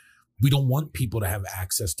 like, we don't want people to have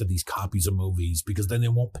access to these copies of movies because then they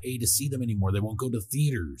won't pay to see them anymore. They won't go to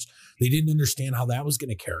theaters. They didn't understand how that was going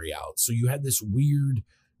to carry out. So you had this weird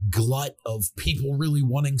glut of people really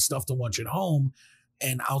wanting stuff to watch at home.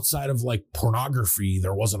 And outside of like pornography,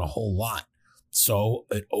 there wasn't a whole lot. So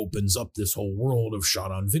it opens up this whole world of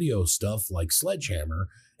shot on video stuff like Sledgehammer.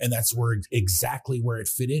 And that's exactly where it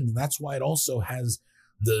fit in. And that's why it also has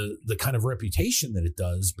the kind of reputation that it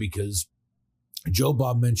does, because Joe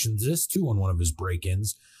Bob mentions this too on one of his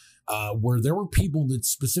break-ins. where there were people that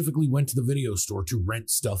specifically went to the video store to rent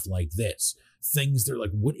stuff like this. Things they're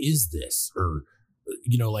like, what is this? Or,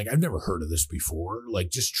 like, I've never heard of this before. Like,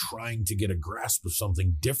 just trying to get a grasp of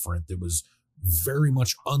something different that was very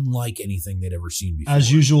much unlike anything they'd ever seen before.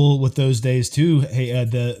 As usual with those days too, hey,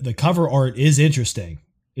 the cover art is interesting.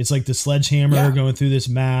 It's like the sledgehammer going through this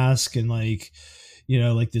mask and like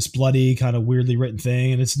this bloody kind of weirdly written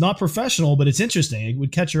thing. And it's not professional, but it's interesting. It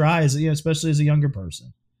would catch your eyes, especially as a younger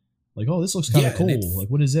person. Like, oh, this looks kind of cool. Like,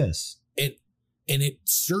 what is this? And it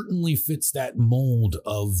certainly fits that mold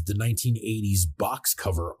of the 1980s box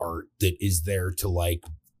cover art that is there to like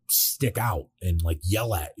stick out and like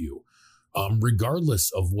yell at you. Regardless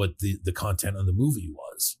of what the content of the movie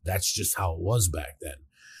was. That's just how it was back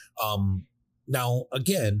then. Now,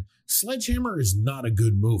 again, Sledgehammer is not a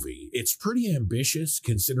good movie. It's pretty ambitious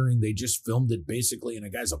considering they just filmed it basically in a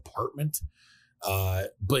guy's apartment.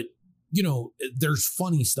 But, there's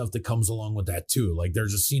funny stuff that comes along with that too. Like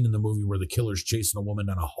there's a scene in the movie where the killer's chasing a woman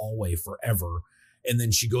down a hallway forever. And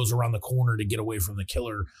then she goes around the corner to get away from the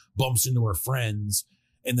killer, bumps into her friends.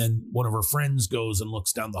 And then one of her friends goes and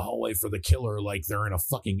looks down the hallway for the killer like they're in a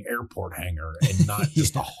fucking airport hangar and not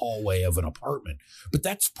just a hallway of an apartment. But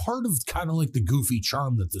that's part of kind of like the goofy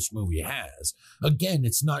charm that this movie has. Again,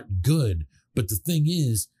 it's not good, but the thing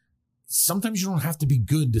is, sometimes you don't have to be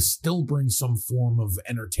good to still bring some form of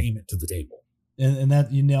entertainment to the table. And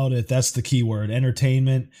that, you nailed it. That's the key word,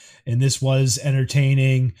 entertainment. And this was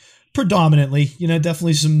entertaining. Predominantly,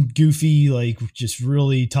 definitely some goofy, like just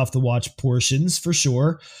really tough to watch portions for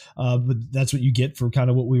sure. But that's what you get for kind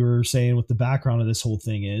of what we were saying with the background of this whole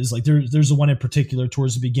thing is like there's the one in particular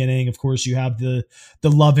towards the beginning. Of course, you have the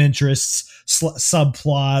love interests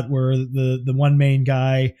subplot where the one main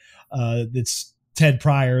guy that's Ted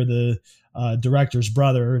Pryor, the director's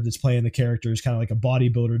brother that's playing the character, is kind of like a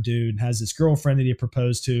bodybuilder dude and has this girlfriend that he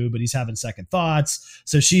proposed to, but he's having second thoughts.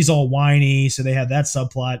 So she's all whiny. So they have that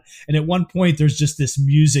subplot. And at one point there's just this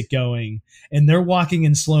music going and they're walking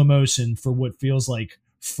in slow motion for what feels like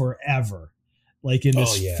forever, like in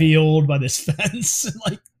this field by this fence. And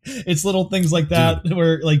like it's little things like that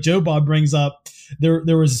where like Joe Bob brings up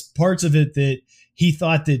there was parts of it that he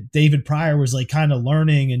thought that David Pryor was like kind of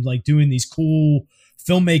learning and like doing these cool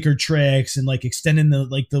filmmaker tricks and like extending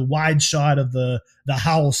the wide shot of the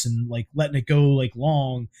house and like letting it go like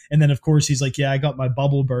long. And then of course he's like, yeah, I got my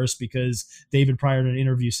bubble burst because David Pryor in an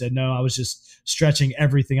interview said, no, I was just stretching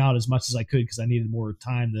everything out as much as I could because I needed more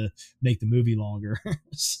time to make the movie longer.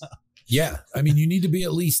 So. Yeah. I mean, you need to be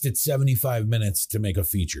at least at 75 minutes to make a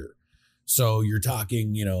feature. So you're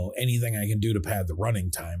talking, anything I can do to pad the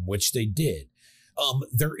running time, which they did.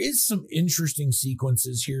 There is some interesting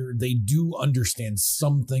sequences here. They do understand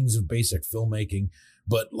some things of basic filmmaking,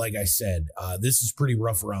 but like I said, this is pretty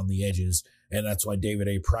rough around the edges. And that's why David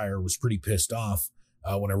A. Pryor was pretty pissed off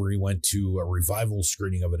whenever he went to a revival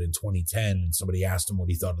screening of it in 2010. And somebody asked him what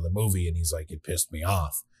he thought of the movie. And he's like, it pissed me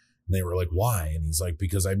off. And they were like, why? And he's like,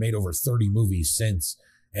 because I made over 30 movies since,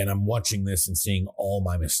 and I'm watching this and seeing all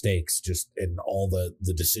my mistakes just and all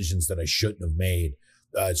the decisions that I shouldn't have made.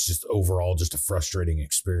 It's just overall just a frustrating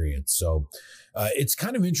experience. So it's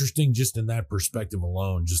kind of interesting just in that perspective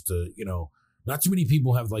alone, just to, not too many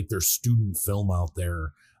people have like their student film out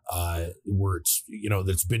there where it's,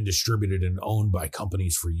 that's been distributed and owned by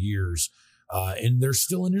companies for years. And there's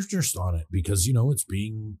still an interest on it because, it's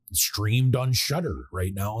being streamed on Shudder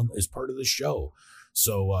right now as part of the show.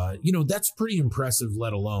 So, that's pretty impressive,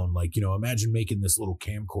 let alone like, imagine making this little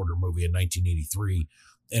camcorder movie in 1983.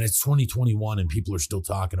 And it's 2021 and people are still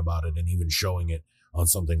talking about it and even showing it on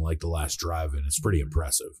something like The Last Drive-In. It's pretty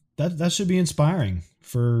impressive. That should be inspiring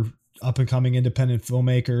for up and coming independent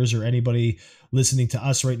filmmakers or anybody listening to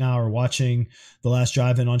us right now or watching The Last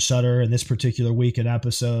Drive-In on Shudder and this particular week an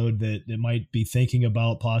episode that might be thinking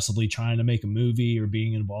about possibly trying to make a movie or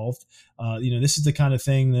being involved. This is the kind of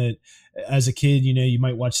thing that as a kid, you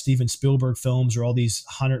might watch Steven Spielberg films or all these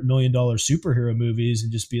 $100 million superhero movies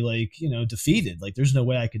and just be like, defeated. Like there's no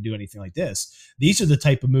way I could do anything like this. These are the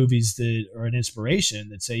type of movies that are an inspiration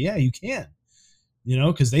that say, yeah, you can.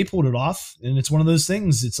 Because they pulled it off. And it's one of those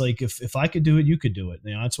things. It's like, if I could do it, you could do it.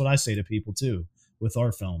 That's what I say to people too, with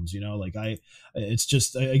our films, it's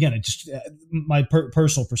just, again, it just my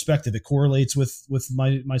personal perspective, it correlates with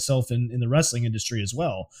myself in the wrestling industry as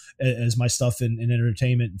well as my stuff in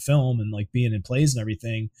entertainment and film and like being in plays and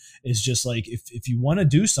everything is just like, if you want to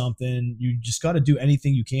do something, you just got to do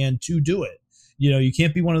anything you can to do it. You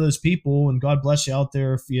can't be one of those people, and God bless you out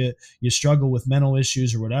there if you struggle with mental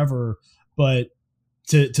issues or whatever, but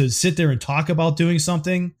to sit there and talk about doing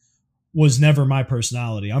something was never my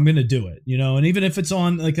personality. I'm going to do it, and even if it's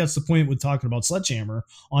on, like, that's the point with talking about Sledgehammer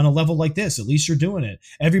on a level like this, at least you're doing it.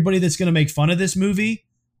 Everybody that's going to make fun of this movie,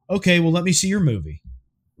 okay, well, let me see your movie.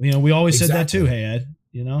 We always said that too. Hey, Ed,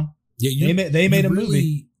 Yeah, they made a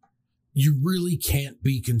movie. You really can't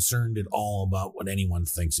be concerned at all about what anyone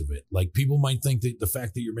thinks of it. Like, people might think that the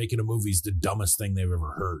fact that you're making a movie is the dumbest thing they've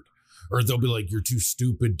ever heard. Or they'll be like, you're too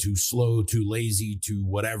stupid, too slow, too lazy, too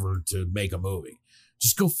whatever to make a movie.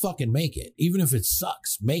 Just go fucking make it. Even if it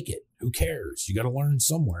sucks, make it. Who cares? You got to learn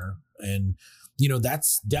somewhere. And,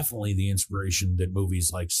 that's definitely the inspiration that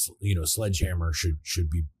movies like, Sledgehammer should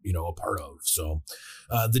be, a part of. So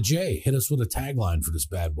the J, hit us with a tagline for this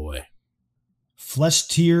bad boy. Flesh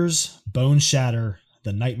tears, bone shatter,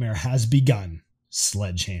 the nightmare has begun.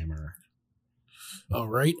 Sledgehammer. All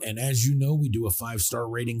right. And as you know, we do a 5-star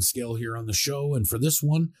rating scale here on the show. And for this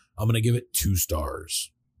one, I'm going to give it 2 stars.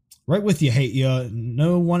 Right with you, hate you.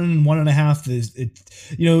 No 1 and 1.5 is it.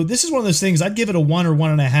 This is one of those things. I'd give it a 1 or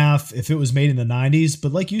 1.5 if it was made in the 90s.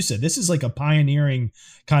 But like you said, this is like a pioneering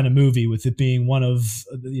kind of movie, with it being one of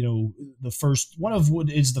the first, one of what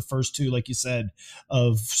is the first 2, like you said,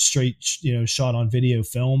 of straight shot on video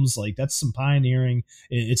films. Like, that's some pioneering.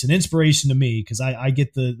 It's an inspiration to me, because I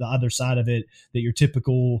get the other side of it, that your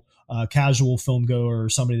typical casual film goer or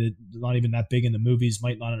somebody that not even that big into movies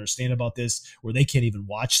might not understand about this, where they can't even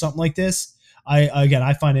watch something like this.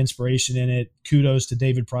 I find inspiration in it. Kudos to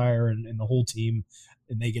David Pryor and the whole team,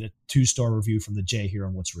 and they get a 2-star review from the J here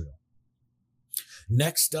on What's Real.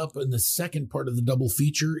 Next up in the second part of the double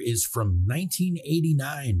feature is from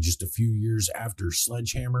 1989, just a few years after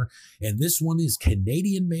Sledgehammer. And this one is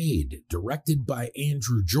Canadian made, directed by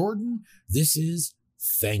Andrew Jordan. This is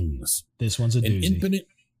Things. This one's a doozy.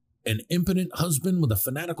 An impotent husband with a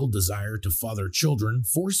fanatical desire to father children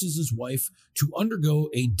forces his wife to undergo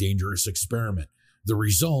a dangerous experiment. The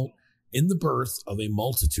result in the birth of a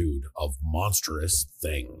multitude of monstrous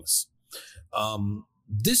things.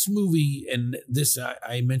 This movie, and this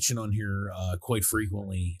I mention on here quite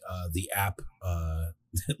frequently, the app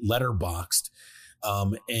Letterboxd.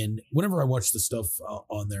 And whenever I watch the stuff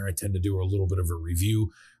on there, I tend to do a little bit of a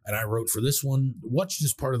review. And I wrote for this one, watched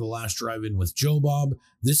as part of the last drive-in with Joe Bob.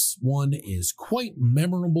 This one is quite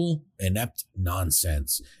memorable, inept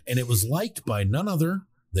nonsense. And it was liked by none other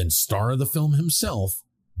than star of the film himself,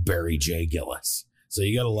 Barry J. Gillis. So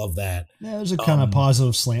you got to love that. Yeah, there's a kind of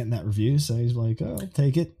positive slant in that review. So he's like, oh, I'll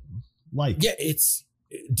take it. Yeah,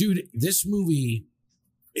 dude, this movie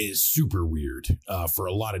is super weird for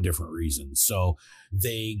a lot of different reasons. So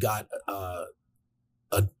they got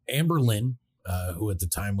Amber Lynn, who at the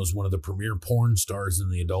time was one of the premier porn stars in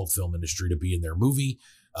the adult film industry, to be in their movie.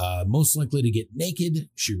 Most likely to get naked.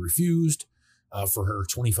 She refused for her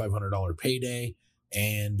 $2,500 payday.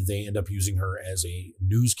 And they end up using her as a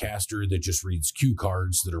newscaster that just reads cue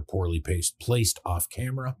cards that are poorly placed off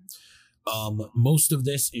camera. Most of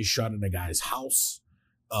this is shot in a guy's house.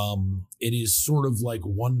 It is sort of like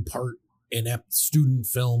one part inept student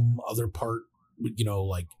film, other part,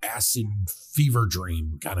 like acid fever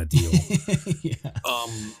dream kind of deal. Yeah.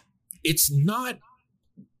 It's not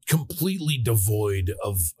completely devoid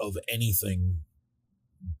of anything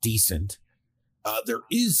decent. There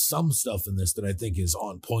is some stuff in this that I think is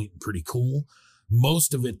on point and pretty cool.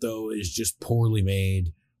 Most of it, though, is just poorly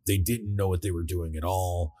made. They didn't know what they were doing at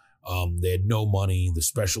all. They had no money. The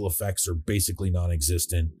special effects are basically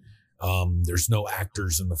non-existent. There's no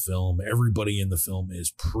actors in the film. Everybody in the film is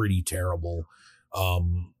pretty terrible.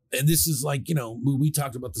 And this is like, we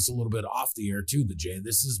talked about this a little bit off the air too, the Jay.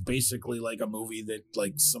 This is basically like a movie that,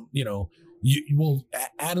 like, some, you will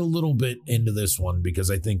add a little bit into this one, because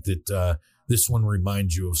I think that this one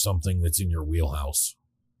reminds you of something that's in your wheelhouse.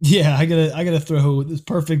 Yeah, I gotta throw this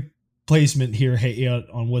perfect placement here, hey,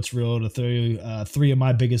 on What's Real, to throw 3 of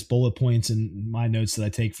my biggest bullet points in my notes that I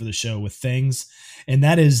take for the show with Things. And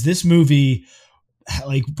that is, this movie,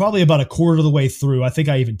 like, probably about a quarter of the way through, I think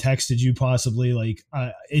I even texted you possibly, like,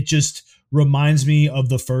 it just reminds me of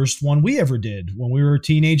the first one we ever did when we were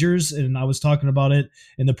teenagers. And I was talking about it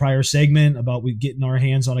in the prior segment about we getting our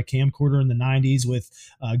hands on a camcorder in the 90s with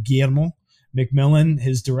Guillermo McMillan,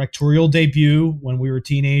 his directorial debut when we were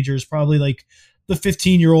teenagers, probably like the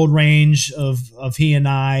 15-year-old range of he and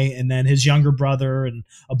I, and then his younger brother and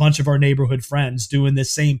a bunch of our neighborhood friends doing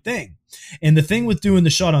this same thing. And the thing with doing the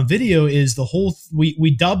shot on video is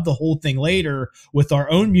we dubbed the whole thing later with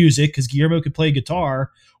our own music, because Guillermo could play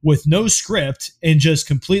guitar, with no script, and just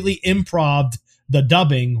completely improv'd the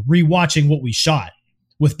dubbing, rewatching what we shot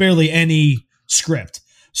with barely any script.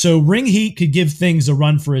 So Ring Heat could give Things a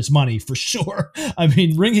run for its money, for sure. I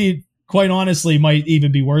mean, Ring Heat quite honestly might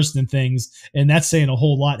even be worse than Things. And that's saying a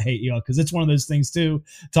whole lot, Hate You, because it's one of those things too,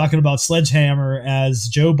 talking about Sledgehammer, as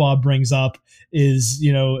Joe Bob brings up, is,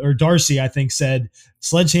 or Darcy, I think, said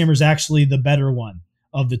Sledgehammer's actually the better one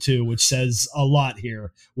of the two, which says a lot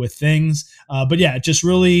here with Things. But yeah, it just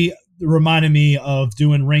really reminded me of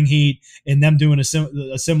doing Ring Heat and them doing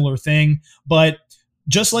a similar thing. But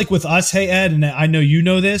just like with us, hey Ed, and I know you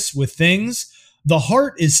know this, with Things, the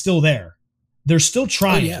heart is still there. They're still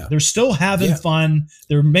trying. Oh, yeah. They're still having fun.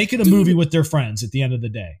 They're making a movie with their friends at the end of the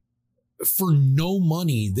day. For no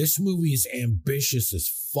money, this movie is ambitious as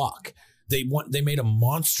fuck. They made a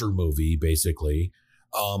monster movie, basically.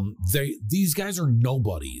 These guys are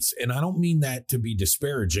nobodies, and I don't mean that to be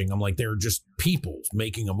disparaging. I'm like, they're just people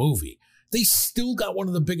making a movie. They still got one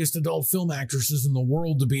of the biggest adult film actresses in the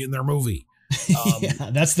world to be in their movie.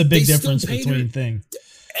 Yeah, that's the big difference between Thing.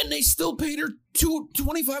 And they still paid her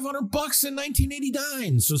 $2,500 in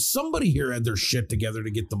 1989. So somebody here had their shit together to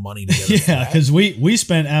get the money together. Yeah, because we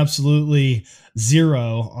spent absolutely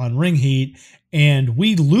zero on Ring Heat, and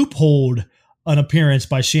we loopholed an appearance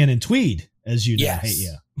by Shannon Tweed, as you know. Yes. Hey,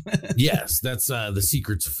 yeah. Yes, that's the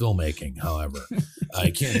secrets of filmmaking. However,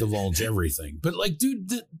 I can't divulge everything. But like, dude,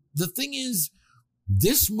 the thing is,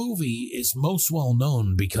 this movie is most well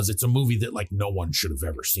known because it's a movie that like no one should have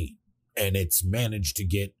ever seen. And it's managed to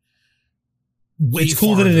get way it's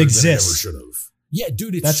cool that it exists. Should have. Yeah,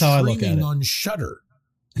 dude, it's that's how I look at it. On Shudder.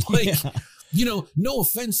 Like, no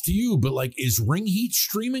offense to you, but like, is Ring Heat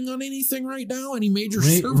streaming on anything right now? Any major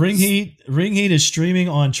service? Ring Heat is streaming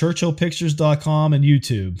on ChurchillPictures.com and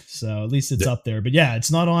YouTube. So at least it's up there. But yeah,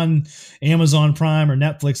 it's not on Amazon Prime or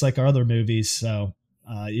Netflix like our other movies. So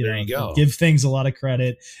there you go. Give Things a lot of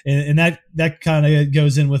credit, and that kind of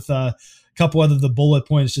goes in with couple other the bullet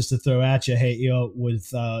points just to throw at you. Hey, with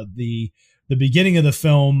the beginning of the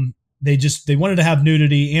film, they wanted to have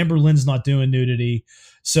nudity. Amber Lynn's not doing nudity,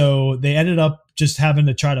 so they ended up just having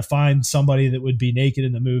to try to find somebody that would be naked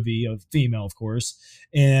in the movie, a female, of course.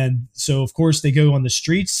 And so, of course, they go on the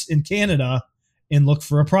streets in Canada and look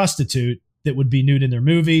for a prostitute that would be nude in their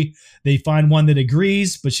movie. They find one that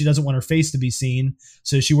agrees, but she doesn't want her face to be seen,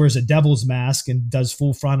 so she wears a devil's mask and does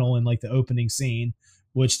full frontal in like the opening scene,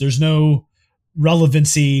 which there's no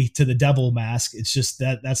relevancy to the devil mask. It's just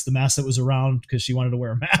that's the mask that was around because she wanted to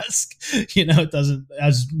wear a mask. It doesn't,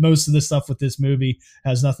 as most of the stuff with this movie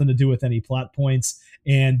has nothing to do with any plot points.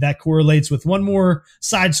 And that correlates with one more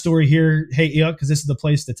side story here. Hey, because this is the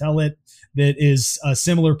place to tell it. That is a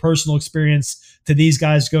similar personal experience to these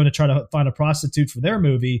guys going to try to find a prostitute for their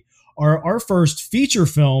movie. Our first feature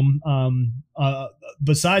film,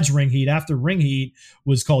 besides Ring Heat, after Ring Heat,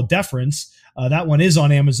 was called Deference. That one is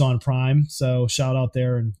on Amazon Prime, so shout out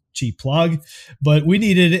there and cheap plug. But we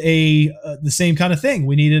needed the same kind of thing.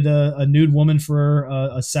 We needed a nude woman for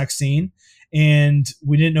a sex scene, and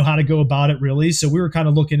we didn't know how to go about it really. So we were kind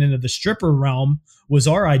of looking into the stripper realm was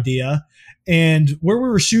our idea. And where we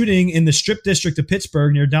were shooting in the Strip District of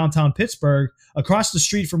Pittsburgh, near downtown Pittsburgh, across the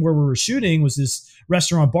street from where we were shooting was this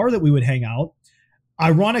restaurant bar that we would hang out.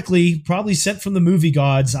 Ironically, probably sent from the movie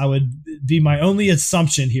gods, I would be my only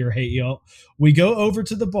assumption here. Hey, we go over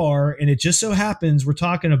to the bar, and it just so happens we're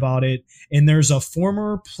talking about it, and there's a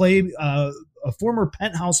former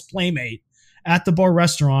Penthouse playmate at the bar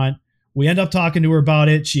restaurant. We end up talking to her about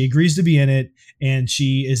it. She agrees to be in it, and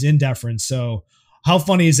she is in Deference. So, how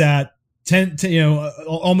funny is that?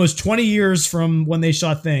 Almost 20 years from when they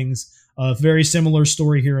shot Things, a very similar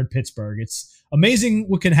story here in Pittsburgh. It's amazing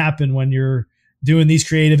what can happen when you're doing these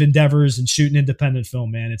creative endeavors and shooting independent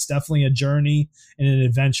film, man. It's definitely a journey and an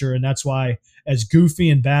adventure. And that's why, as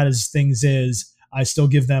goofy and bad as Things is, I still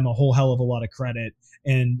give them a whole hell of a lot of credit.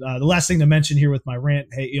 And the last thing to mention here with my rant,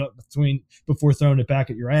 before throwing it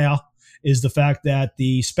back at your Al, is the fact that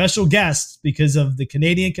the special guest, because of the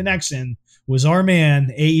Canadian connection, was our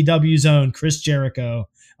man, AEW's own Chris Jericho,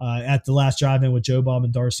 at the last drive-in with Joe Bob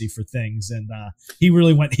and Darcy for Things. And he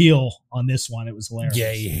really went heel on this one. It was hilarious.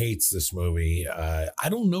 Yeah, he hates this movie. I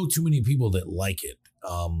don't know too many people that like it.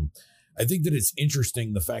 I think that it's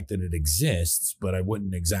interesting, the fact that it exists, but I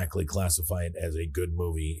wouldn't exactly classify it as a good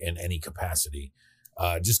movie in any capacity.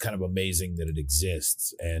 Just kind of amazing that it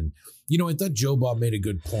exists. And, I thought Joe Bob made a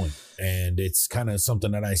good point. And it's kind of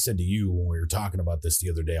something that I said to you when we were talking about this the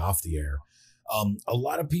other day off the air. A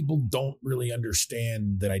lot of people don't really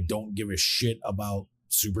understand that I don't give a shit about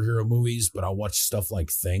superhero movies, but I'll watch stuff like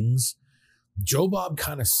Things. Joe Bob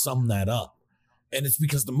kind of summed that up. And it's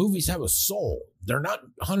because the movies have a soul. They're not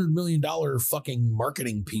 $100 million fucking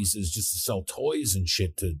marketing pieces just to sell toys and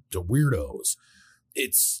shit to weirdos.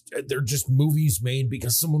 They're just movies made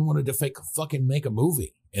because someone wanted to fucking make a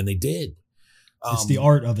movie, and they did. It's the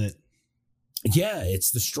art of it. Yeah,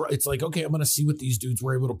 it's like, okay, I'm going to see what these dudes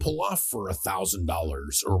were able to pull off for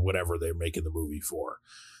 $1,000 or whatever they're making the movie for.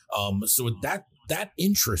 So that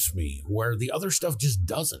interests me, where the other stuff just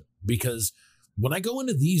doesn't, because when I go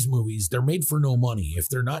into these movies, they're made for no money. If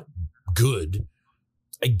they're not good,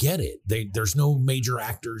 I get it. There's no major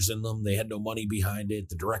actors in them. They had no money behind it.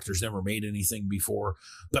 The director's never made anything before.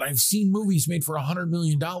 But I've seen movies made for $100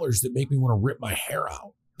 million that make me want to rip my hair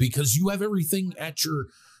out, because you have everything at your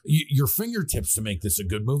fingertips to make this a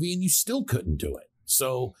good movie, and you still couldn't do it.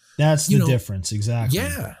 So that's the difference. Exactly.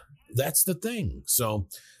 Yeah, that's the thing. So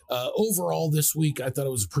overall this week, I thought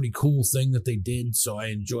it was a pretty cool thing that they did. So I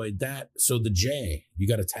enjoyed that. So the J, you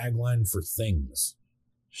got a tagline for Things.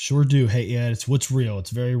 Sure do. Hey, yeah, it's what's real. It's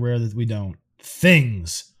very rare that we don't.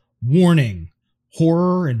 Things. Warning.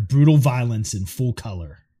 Horror and brutal violence in full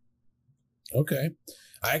color. Okay.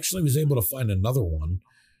 I actually was able to find another one.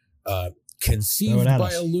 Conceived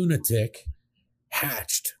by a lunatic,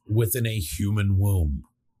 hatched within a human womb.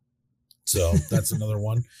 So that's another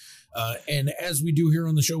one. And as we do here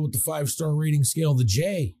on the show with the 5-star rating scale, the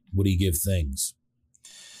J, what do you give Things?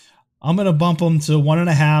 I'm going to bump them to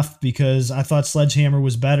 1.5 because I thought Sledgehammer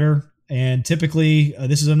was better. And typically,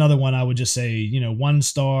 this is another one I would just say, 1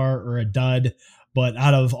 star or a dud. But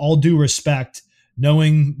out of all due respect,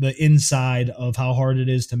 knowing the inside of how hard it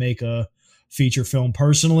is to make a feature film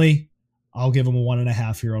personally, I'll give them a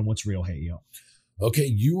 1.5 here on What's Real, Hey Yo. Okay,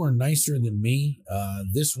 you are nicer than me.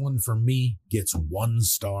 This one for me gets 1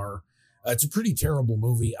 star. It's a pretty terrible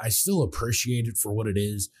movie. I still appreciate it for what it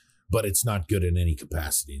is, but it's not good in any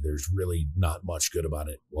capacity. There's really not much good about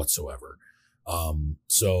it whatsoever.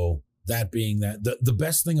 So that being that, the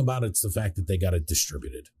best thing about it's the fact that they got it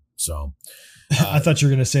distributed. So I thought you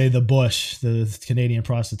were going to say the Bush, the Canadian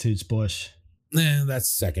prostitutes Bush. That's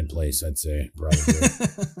second place, I'd say, probably.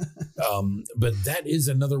 But that is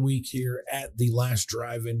another week here at the Last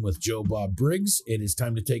Drive-In with Joe Bob Briggs. It is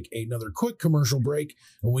time to take another quick commercial break.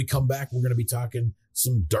 When we come back, we're going to be talking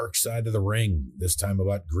some Dark Side of the Ring, this time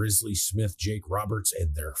about Grizzly Smith, Jake Roberts,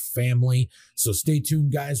 and their family. So stay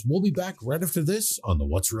tuned, guys. We'll be back right after this on the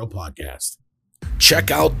What's Real podcast. Check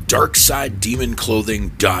out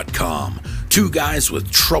DarksideDemonClothing.com. 2 guys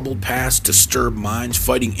with troubled pasts, disturbed minds,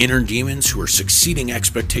 fighting inner demons who are succeeding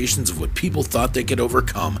expectations of what people thought they could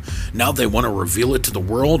overcome. Now they want to reveal it to the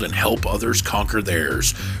world and help others conquer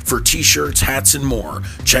theirs. For t-shirts, hats, and more,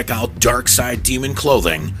 check out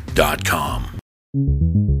DarksideDemonClothing.com.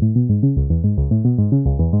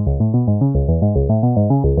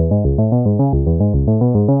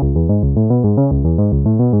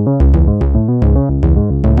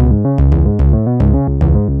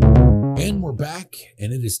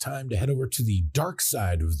 And it is time to head over to the dark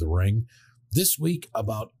side of the ring this week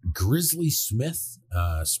about Grizzly Smith,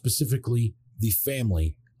 specifically the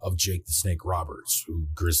family of Jake the Snake Roberts, who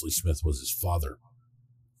Grizzly Smith was his father.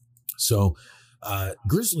 So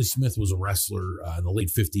Grizzly Smith was a wrestler in the late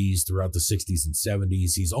 50s throughout the 60s and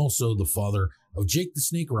 70s. He's also the father of Jake the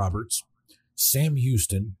Snake Roberts, Sam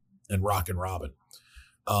Houston, and Rockin' Robin.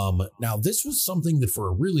 Now, this was something that for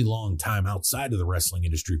a really long time outside of the wrestling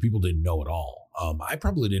industry, people didn't know at all. I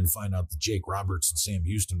probably didn't find out that Jake Roberts and Sam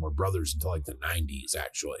Houston were brothers until like the 90s,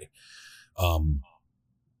 actually. And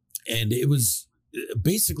it was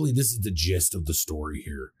basically, this is the gist of the story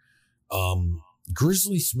here.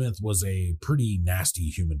 Grizzly Smith was a pretty nasty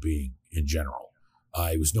human being in general.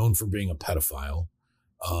 He was known for being a pedophile.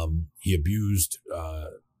 He abused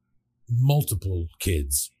multiple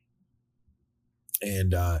kids.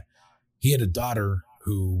 And he had a daughter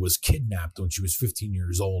who was kidnapped when she was 15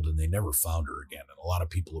 years old, and they never found her again. And a lot of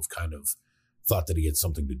people have kind of thought that he had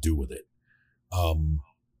something to do with it.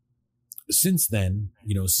 Since then,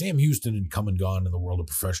 Sam Houston had come and gone in the world of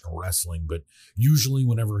professional wrestling, but usually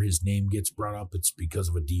whenever his name gets brought up, it's because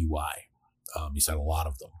of a DUI. He's had a lot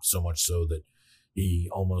of them, so much so that he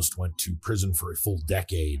almost went to prison for a full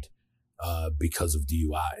decade because of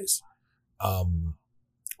DUIs.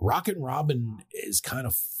 Rockin' Robin is kind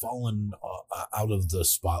of fallen out of the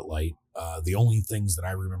spotlight. The only things that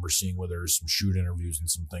I remember seeing were there some shoot interviews and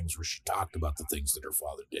some things where she talked about the things that her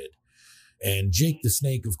father did. And Jake the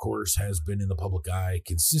Snake, of course, has been in the public eye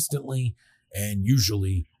consistently and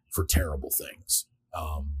usually for terrible things.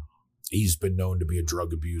 He's been known to be a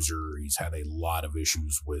drug abuser. He's had a lot of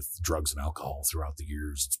issues with drugs and alcohol throughout the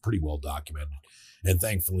years. It's pretty well documented. And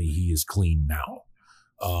thankfully, he is clean now.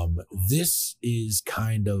 This is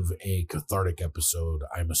kind of a cathartic episode,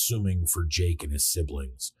 I'm assuming, for Jake and his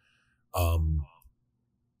siblings,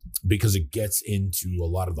 because it gets into a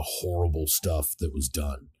lot of the horrible stuff that was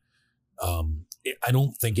done. I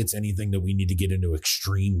don't think it's anything that we need to get into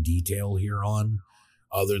extreme detail here on.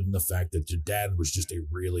 other than the fact that their dad was just a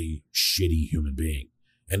really shitty human being.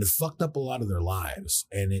 And it fucked up a lot of their lives.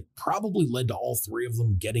 And it probably led to all three of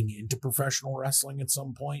them getting into professional wrestling at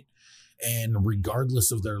some point. And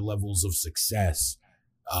regardless of their levels of success,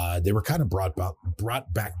 they were kind of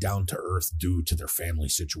brought back down to earth due to their family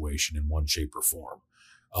situation in one shape or form.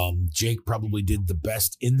 Jake probably did the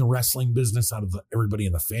best in the wrestling business out of everybody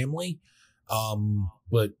in the family.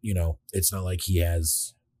 But, you know, it's not like he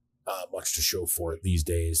has much to show for it these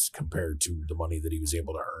days compared to the money that he was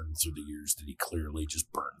able to earn through the years that he clearly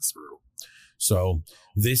just burned through. So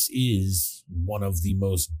this is one of the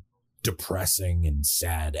most depressing and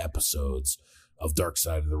sad episodes of Dark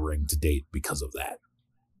Side of the Ring to date because of that.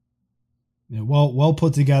 Yeah, well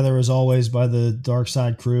put together as always by the Dark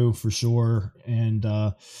Side crew for sure. And,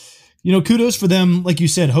 you know, kudos for them. Like you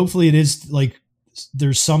said, hopefully it is like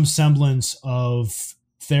there's some semblance of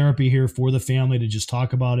therapy here for the family to just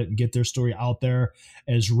talk about it and get their story out there.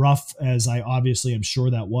 As rough as I obviously am sure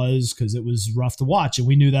that was, because it was rough to watch. And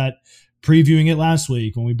we knew that previewing it last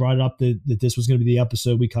week when we brought it up that this was going to be the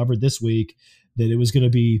episode we covered this week, that it was going to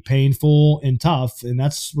be painful and tough. And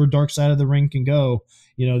that's where Dark Side of the Ring can go.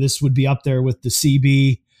 You know, this would be up there with the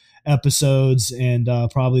CB episodes and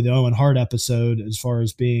probably the Owen Hart episode as far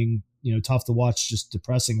as being, you know, tough to watch, just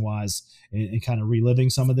depressing wise, and kind of reliving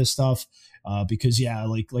some of this stuff. Because yeah,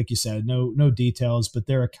 like you said, no details, but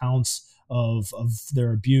their accounts of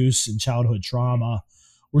their abuse and childhood trauma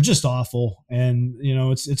were just awful. And, you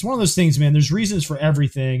know, it's one of those things, man, there's reasons for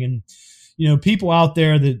everything. And, you know, people out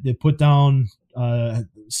there that put down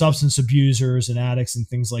substance abusers and addicts and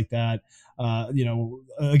things like that, you know,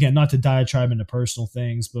 again, not to diatribe into personal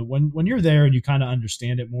things, but when you're there and you kind of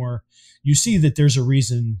understand it more, you see that there's a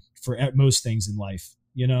reason for most things in life,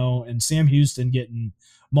 you know. And Sam Houston getting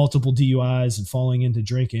multiple DUIs and falling into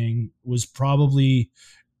drinking was probably,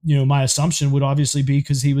 you know, my assumption would obviously be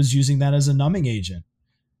because he was using that as a numbing agent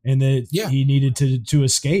and that he needed to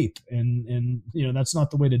escape. And, you know, that's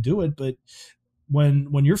not the way to do it. But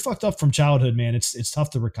when you're fucked up from childhood, man, it's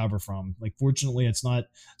tough to recover from. Like, fortunately, it's not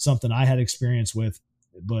something I had experience with,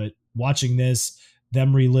 but watching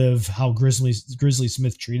them relive how Grizzly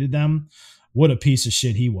Smith treated them, what a piece of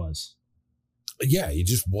shit he was. Yeah, he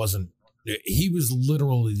just wasn't. He was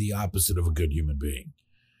literally the opposite of a good human being.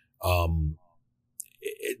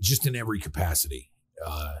 Just in every capacity.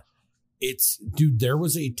 Dude, there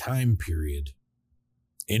was a time period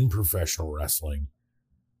in professional wrestling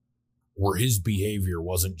where his behavior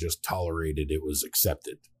wasn't just tolerated, it was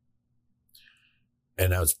accepted.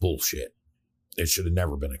 And that's bullshit. It should have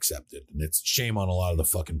never been accepted. And it's shame on a lot of the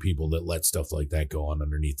fucking people that let stuff like that go on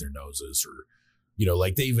underneath their noses. Or, you know,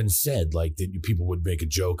 like they even said, like, that people would make a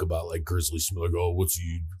joke about like Grizzly Smith, like, oh, what's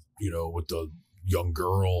he, you know, with the young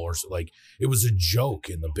girl, or so. Like, it was a joke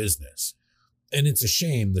in the business. And it's a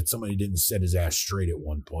shame that somebody didn't set his ass straight at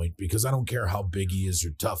one point, because I don't care how big he is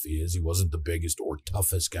or tough he is. He wasn't the biggest or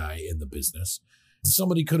toughest guy in the business.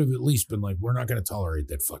 Somebody could have at least been like, we're not going to tolerate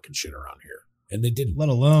that fucking shit around here. And they didn't. Let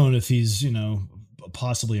alone if he's, you know,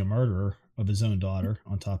 possibly a murderer of his own daughter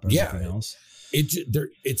on top of everything else.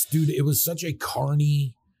 Dude, it was such a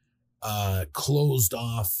carny, closed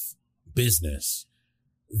off business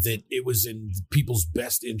that it was in people's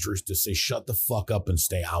best interest to say, shut the fuck up and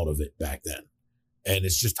stay out of it back then. And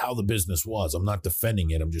it's just how the business was. I'm not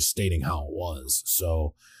defending it. I'm just stating how it was.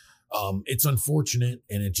 So it's unfortunate,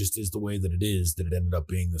 and it just is the way that it is, that it ended up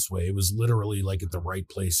being this way. It was literally like at the right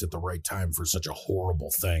place at the right time for such a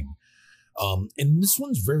horrible thing. And this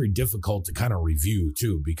one's very difficult to kind of review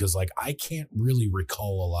too, because like I can't really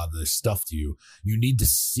recall a lot of this stuff to you. You need to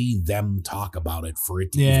see them talk about it for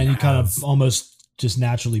it to and you kind of almost just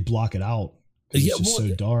naturally block it out. It's just so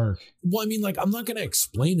dark. Well, I mean, like, I'm not going to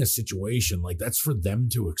explain a situation. Like, that's for them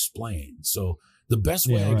to explain. So the best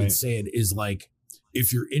way I could say it is, like,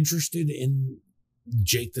 if you're interested in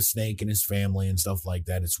Jake the Snake and his family and stuff like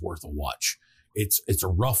that, it's worth a watch. It's a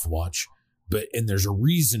rough watch, and there's a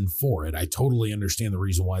reason for it. I totally understand the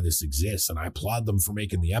reason why this exists, and I applaud them for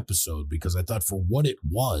making the episode, because I thought for what it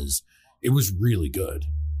was really good.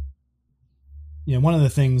 Yeah, one of the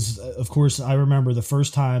things, of course, I remember the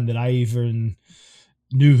first time that I even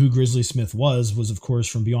knew who Grizzly Smith was, of course,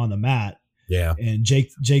 from Beyond the Mat. Yeah. And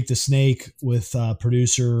Jake the Snake with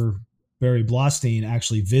producer Barry Blostein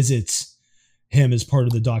actually visits him as part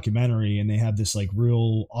of the documentary, and they have this like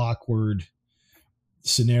real awkward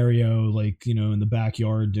scenario, like, you know, in the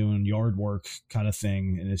backyard doing yard work kind of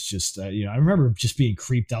thing. And it's just, you know, I remember just being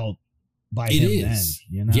creeped out by him then,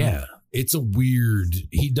 you know? Yeah. It's a weird,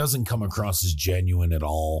 he doesn't come across as genuine at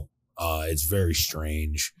all. It's very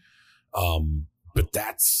strange. But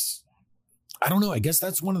I don't know. I guess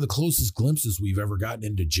that's one of the closest glimpses we've ever gotten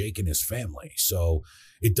into Jake and his family. So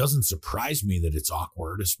it doesn't surprise me that it's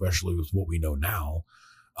awkward, especially with what we know now.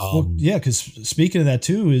 Well, yeah, because speaking of that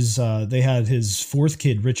too, is they had his fourth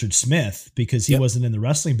kid, Richard Smith, because he wasn't in the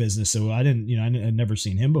wrestling business. So I didn't, I'd never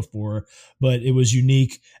seen him before, but it was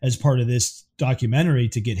unique as part of this documentary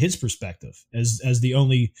to get his perspective as the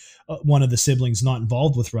only one of the siblings not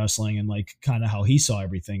involved with wrestling, and like kind of how he saw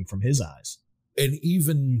everything from his eyes. And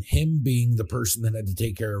even him being the person that had to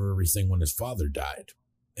take care of everything when his father died.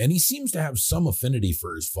 And he seems to have some affinity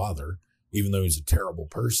for his father, even though he's a terrible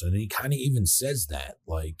person. And he kind of even says that,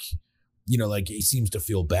 like he seems to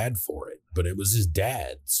feel bad for it, but it was his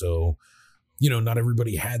dad. So, not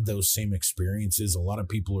everybody had those same experiences. A lot of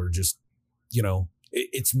people are just,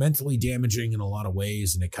 it's mentally damaging in a lot of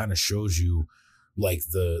ways. And it kind of shows you like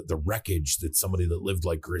the wreckage that somebody that lived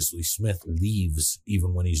like Grizzly Smith leaves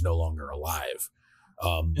even when he's no longer alive.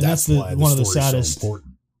 That's why one of the saddest, so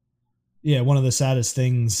important. Yeah, one of the saddest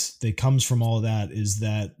things that comes from all of that is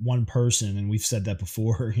that one person, and we've said that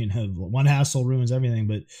before, one hassle ruins everything,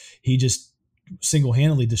 but he just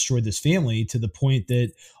single-handedly destroyed this family to the point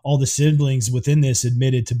that all the siblings within this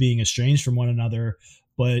admitted to being estranged from one another,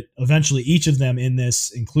 but eventually each of them in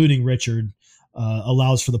this, including Richard,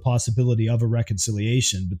 allows for the possibility of a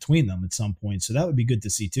reconciliation between them at some point. So that would be good to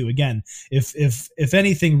see too. Again, if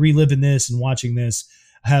anything, reliving this and watching this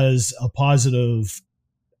has a positive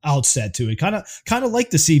outset to it, kind of like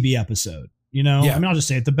the CB episode, Yeah. I mean, I'll just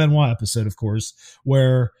say it, the Benoit episode, of course,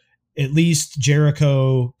 where at least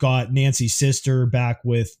Jericho got Nancy's sister back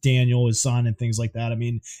with Daniel, his son, and things like that. I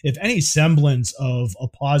mean, if any semblance of a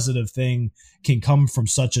positive thing can come from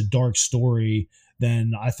such a dark story,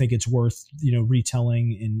 then I think it's worth,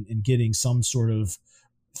 retelling and getting some sort of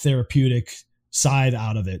therapeutic side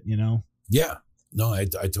out of it, Yeah, no, I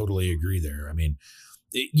totally agree there. I mean,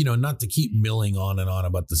 not to keep milling on and on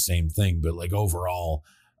about the same thing, but like overall,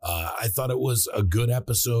 I thought it was a good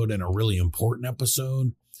episode and a really important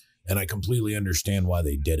episode. And I completely understand why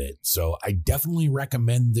they did it. So I definitely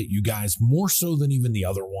recommend that you guys, more so than even the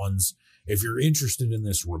other ones, if you're interested in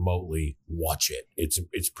this remotely, watch it.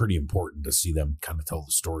 It's pretty important to see them kind of tell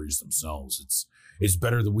the stories themselves. It's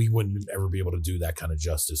better that we wouldn't ever be able to do that kind of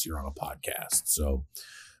justice here on a podcast. So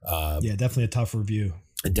yeah, definitely a tough review.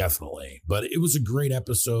 Definitely. But it was a great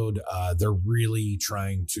episode. They're really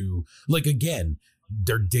trying to, again,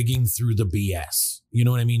 they're digging through the BS. You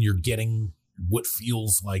know what I mean? You're getting what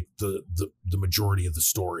feels like the majority of the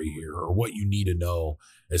story here, or what you need to know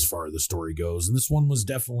as far as the story goes. And this one was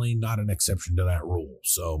definitely not an exception to that rule.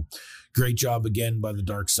 So great job again by the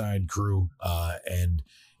Dark Side crew. And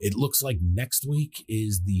it looks like next week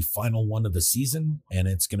is the final one of the season, and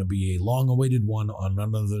it's going to be a long awaited one on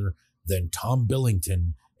none other than Tom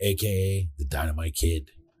Billington, aka the Dynamite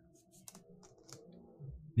Kid.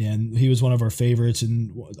 Yeah, and he was one of our favorites.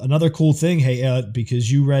 And another cool thing, hey, because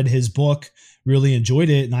you read his book, really enjoyed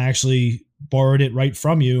it, and I actually borrowed it right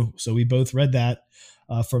from you. So we both read that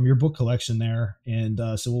from your book collection there, and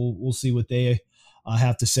so we'll see what they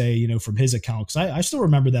have to say, from his account. Because I still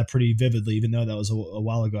remember that pretty vividly, even though that was a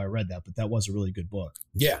while ago I read that. But that was a really good book.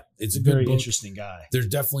 Yeah, it's a very good book. Interesting guy. There's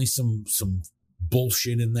definitely some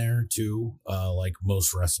bullshit in there too, like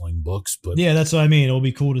most wrestling books, but yeah, that's what I mean. It'll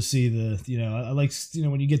be cool to see I like,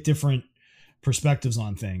 when you get different perspectives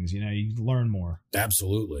on things, you learn more.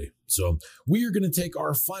 Absolutely. So we are going to take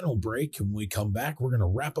our final break, and when we come back, we're going to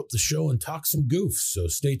wrap up the show and talk some goofs. So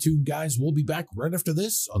stay tuned, guys. We'll be back right after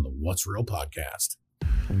this on the What's Real podcast.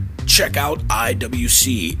 Check out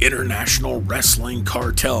IWC International Wrestling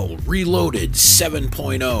Cartel Reloaded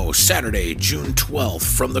 7.0 Saturday, June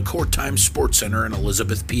 12th from the Court Time Sports Center in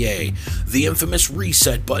Elizabeth, PA. The infamous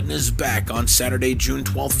reset button is back on Saturday, June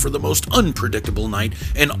 12th for the most unpredictable night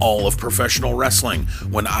in all of professional wrestling.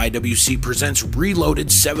 When IWC presents Reloaded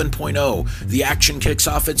 7.0, the action kicks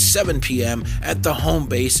off at 7 p.m. at the home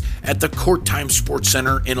base at the Court Time Sports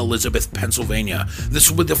Center in Elizabeth, Pennsylvania. This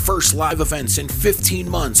will be the first live events in 15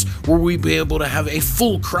 months where we'll be able to have a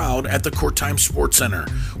full crowd at the Court Time Sports Center.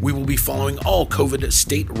 We will be following all COVID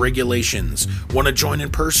state regulations. Want to join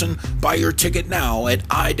in person? Buy your ticket now at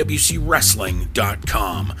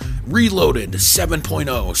iwcwrestling.com. Reloaded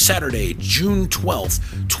 7.0 Saturday, June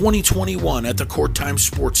 12th, 2021 at the Court Time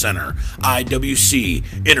Sports Center.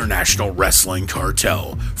 IWC International Wrestling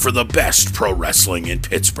Cartel for the best pro wrestling in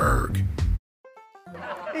Pittsburgh.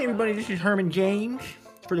 Hey everybody, this is Herman James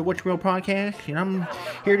for the What's Real podcast, and I'm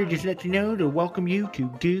here to just let you know to welcome you to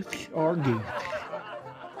Goofs or Goofs.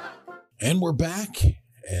 And we're back,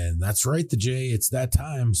 and that's right, the J. It's that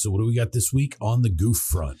time. So what do we got this week on the goof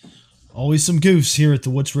front? Always some goofs here at the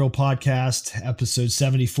What's Real podcast, episode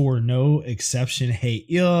 74. No exception. Hey,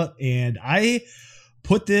 yeah. And I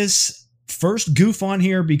put this first goof on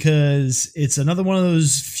here because it's another one of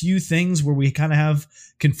those few things where we kind of have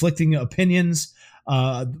conflicting opinions.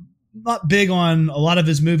 Not big on a lot of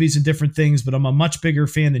his movies and different things, but I'm a much bigger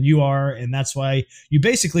fan than you are. And that's why you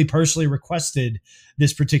basically personally requested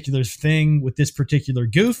this particular thing with this particular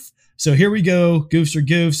goof. So here we go. Goofs or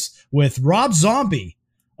goofs with Rob Zombie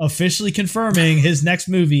officially confirming his next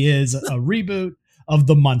movie is a reboot of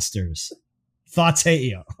The Munsters. Thoughts, hey,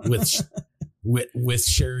 yo. with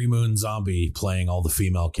Sherry Moon Zombie playing all the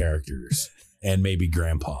female characters and maybe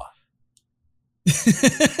Grandpa.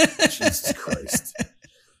 Jesus Christ.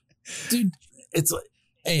 Dude, it's like,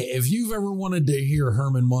 hey, if you've ever wanted to hear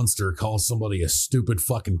Herman Munster call somebody a stupid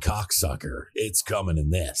fucking cocksucker, it's coming in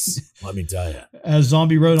this. Let me tell you. As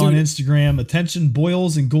Zombie wrote on Instagram, attention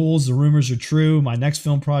boils and ghouls, the rumors are true. My next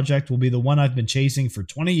film project will be the one I've been chasing for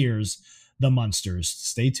 20 years, The Munsters.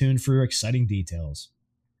 Stay tuned for exciting details.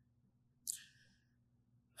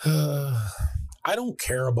 I don't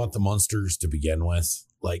care about The Munsters to begin with.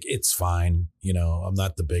 Like, it's fine. You know, I'm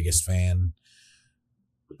not the biggest fan.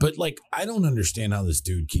 But, like, I don't understand how this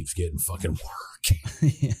dude keeps getting fucking work.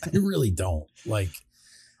 Yeah. I really don't. Like,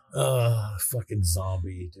 fucking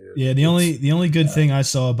Zombie, dude. Yeah, the only good thing I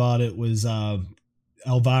saw about it was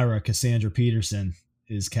Elvira Cassandra Peterson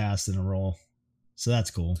is cast in a role. So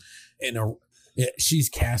that's cool. And she's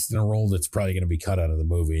cast in a role that's probably going to be cut out of the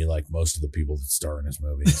movie, like most of the people that star in his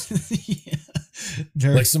movies. Yeah.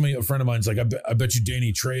 Like a friend of mine's like, I bet you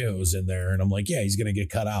Danny Trejo's in there. And I'm like, yeah, he's going to get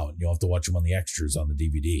cut out. You'll have to watch him on the extras on the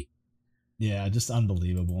DVD. Yeah, just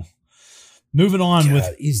unbelievable. Moving on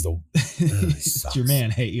with he's it's your man.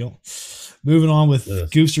 Hey, yo. Moving on with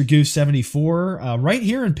Goofs or Goose 74, right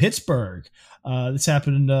here in Pittsburgh. This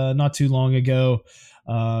happened not too long ago.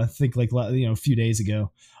 I think a few days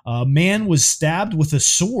ago. A man was stabbed with a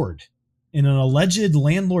sword in an alleged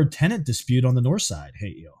landlord-tenant dispute on the north side.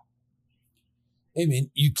 Hey, yo. Hey, man,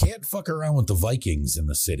 you can't fuck around with the Vikings in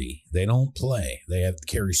the city. They don't play. They have to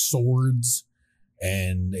carry swords,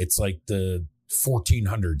 and it's like the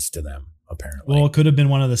 1400s to them, apparently. Well, it could have been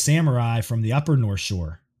one of the samurai from the upper North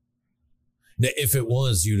Shore. If it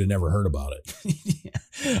was, you'd have never heard about it.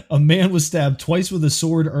 Yeah. A man was stabbed twice with a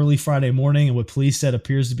sword early Friday morning in what police said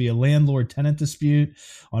appears to be a landlord-tenant dispute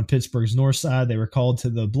on Pittsburgh's north side. They were called to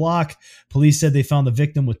the block. Police said they found the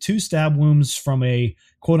victim with 2 stab wounds from a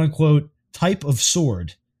quote-unquote type of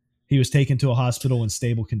sword. He was taken to a hospital in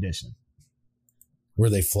stable condition. Were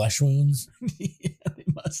they flesh wounds? Yeah, they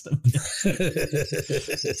must have been.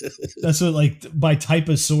 That's what, like, by type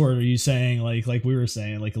of sword, are you saying, like we were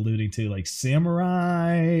saying, like alluding to like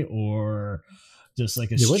samurai or just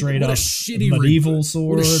like a straight up medieval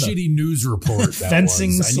sword? What a shitty news report that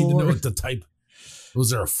fencing was. sword. I need to know what the type.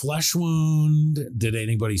 Was there a flesh wound? Did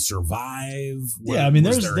anybody survive? Yeah, I mean,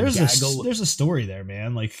 there's a story there,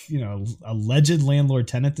 man. Like, you know, alleged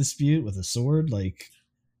landlord-tenant dispute with a sword. Like,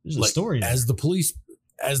 there's a story there. As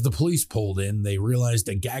the police pulled in, they realized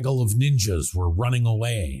a gaggle of ninjas were running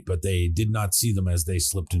away, but they did not see them as they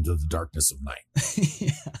slipped into the darkness of night.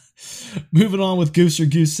 Yeah. Moving on with Goose or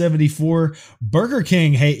Goose 74, Burger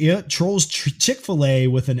King trolls Chick-fil-A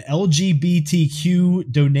with an LGBTQ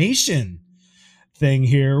donation thing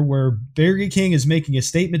here, where Burger King is making a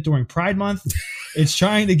statement during Pride Month. It's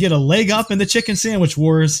trying to get a leg up in the chicken sandwich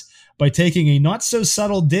wars by taking a not so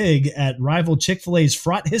subtle dig at rival Chick-fil-A's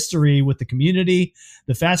fraught history with the community.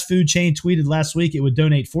 The fast food chain tweeted last week it would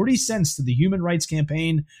donate 40 cents to the human rights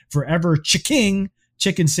campaign Forever Chicken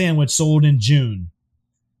chicken sandwich sold in June.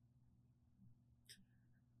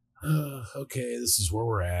 Okay, this is where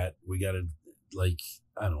we're at. We got to,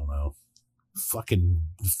 I don't know, fucking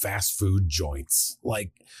fast food joints.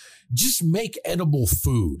 Like, just make edible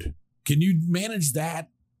food. Can you manage that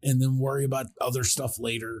and then worry about other stuff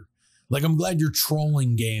later? Like, I'm glad your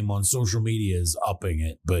trolling game on social media is upping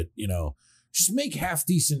it, but, you know, just make half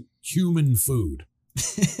decent human food.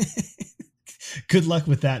 Good luck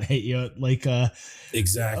with that, hate you. Like,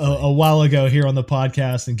 exactly. A while ago here on the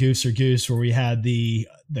podcast and Goose or Goose, where we had the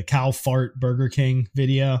cow fart Burger King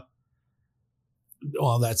video.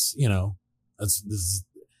 Well, that's, you know, this is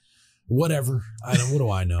whatever. What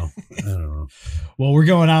do I know? I don't know. Well, we're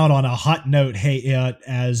going out on a hot note,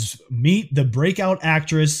 as meet the breakout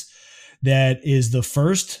actress that is the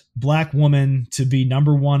first black woman to be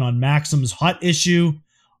 #1 on Maxim's Hot Issue.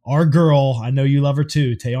 Our girl, I know you love her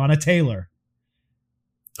too, Teyana Taylor.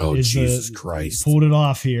 Oh, Jesus Christ. Pulled it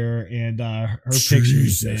off here, and her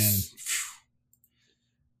pictures, man.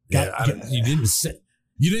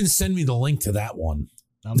 You didn't send me the link to that one.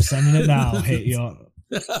 I'm sending it now. Hey, yo.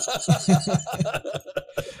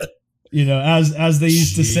 You know, as they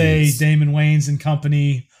used to say, Damon Wayans and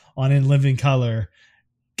company on In Living Color,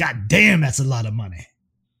 God damn, that's a lot of money.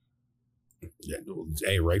 Yeah,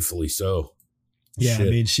 hey, rightfully so. Yeah, Shit. I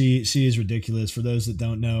mean, she is ridiculous. For those that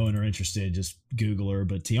don't know and are interested, just Google her.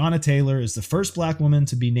 But Tiana Taylor is the first Black woman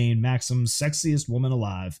to be named Maxim's Sexiest Woman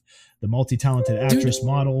Alive. The multi-talented actress,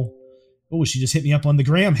 model. Oh, she just hit me up on the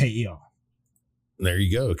gram. Hey, y'all. There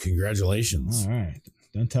you go. Congratulations. All right.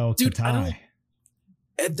 Don't tell Katai.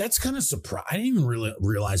 That's kind of surprising. I didn't even really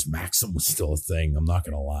realize Maxim was still a thing. I'm not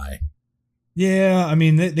going to lie. Yeah, I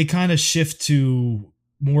mean, they kind of shift to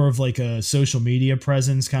more of like a social media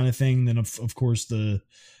presence kind of thing than, of course, the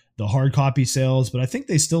hard copy sales. But I think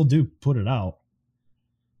they still do put it out.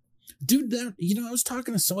 Dude, I was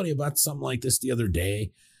talking to somebody about something like this the other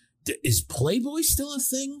day. Is Playboy still a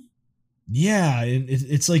thing? Yeah,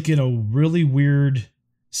 it's like in a really weird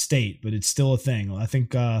state, but it's still a thing. I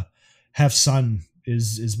think Hef Sun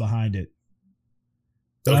is behind it.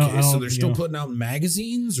 Okay, so they're still putting out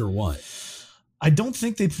magazines or what? I don't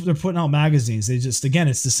think they're putting out magazines. They just, again,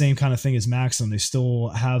 it's the same kind of thing as Maxim. They still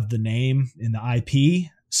have the name and the IP,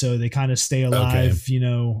 so they kind of stay alive,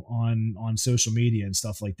 on social media and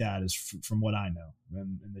stuff like that, is from what I know.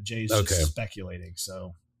 And the Jay's just speculating,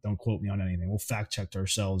 so don't quote me on anything. We'll fact check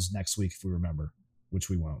ourselves next week if we remember, which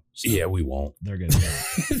we won't. So yeah, we won't. They're good.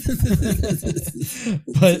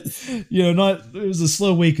 But it was a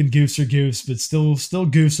slow week in Goofs or Goofs, but still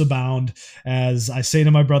goofs abound. As I say to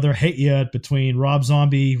my brother, hate ya, between Rob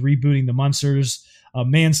Zombie rebooting the Munsters, a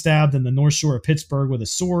man stabbed in the North Shore of Pittsburgh with a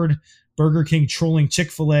sword, Burger King trolling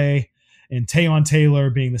Chick-fil-A, and Tayon Taylor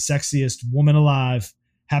being the sexiest woman alive.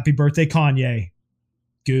 Happy birthday, Kanye.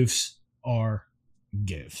 Goofs are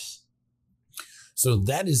gifts. So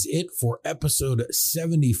that is it for episode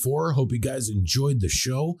 74. Hope you guys enjoyed the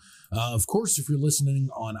show. Of course, if you're listening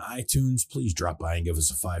on iTunes, please drop by and give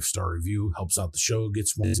us a 5-star review. Helps out the show,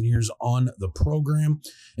 gets more ears on the program.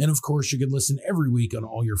 And of course, you can listen every week on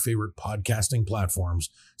all your favorite podcasting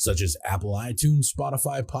platforms, such as Apple iTunes,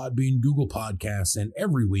 Spotify, Podbean, Google Podcasts, and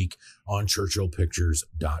every week on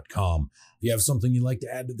ChurchillPictures.com. If you have something you'd like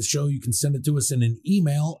to add to the show, you can send it to us in an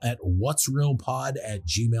email at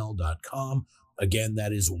whatsrealpod@gmail.com. Again,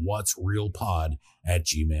 that is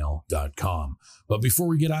whatsrealpod@gmail.com. But before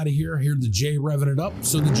we get out of here, hear the Jay revving it up.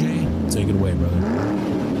 So the Jay, take it away, brother.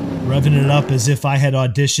 Revving it up as if I had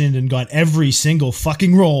auditioned and got every single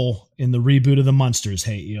fucking role in the reboot of the Munsters.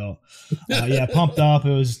 Hey, yo. Yeah, pumped up.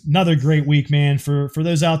 It was another great week, man. For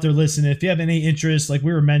those out there listening, if you have any interest, like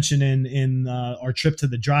we were mentioning in our trip to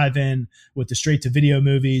the drive-in with the straight-to-video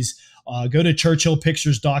movies, go to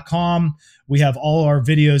churchillpictures.com. We have all our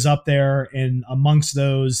videos up there, and amongst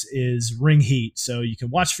those is Ring Heat. So you can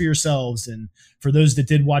watch for yourselves. And for those that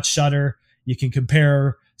did watch Shudder, you can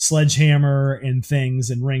compare Sledgehammer and things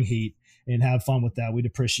and Ring Heat and have fun with that. We'd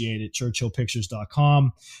appreciate it.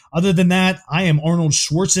 churchillpictures.com. Other than that, I am Arnold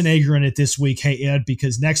Schwarzenegger in it this week. Hey, Ed,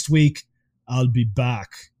 because next week I'll be back.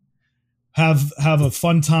 Have a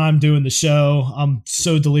fun time doing the show. I'm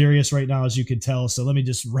so delirious right now, as you can tell. So let me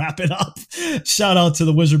just wrap it up. Shout out to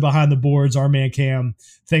the wizard behind the boards, our man Cam.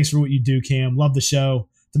 Thanks for what you do, Cam. Love the show.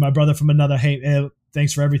 To my brother from another, hey,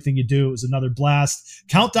 thanks for everything you do. It was another blast.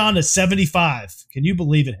 Countdown to 75. Can you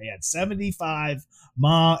believe it? Hey, I had 75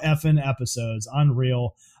 effing episodes.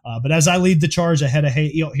 Unreal. But as I lead the charge ahead of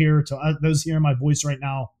here to those hearing my voice right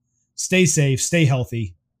now, stay safe, stay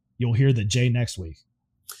healthy. You'll hear the Jay next week.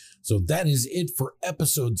 So that is it for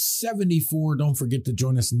episode 74. Don't forget to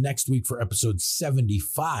join us next week for episode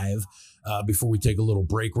 75. Before we take a little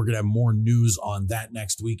break, we're going to have more news on that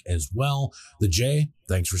next week as well. The Jay,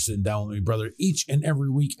 thanks for sitting down with me, brother, each and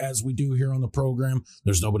every week as we do here on the program.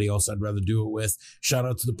 There's nobody else I'd rather do it with. Shout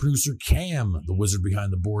out to the producer, Cam, the wizard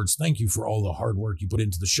behind the boards. Thank you for all the hard work you put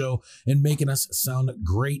into the show and making us sound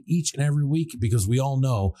great each and every week, because we all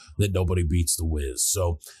know that nobody beats the Wiz.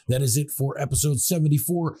 So that is it for episode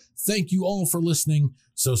 74. Thank you all for listening.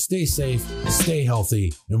 So stay safe, stay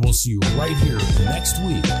healthy, and we'll see you right here next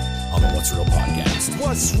week on the What's Real podcast.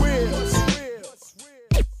 What's real?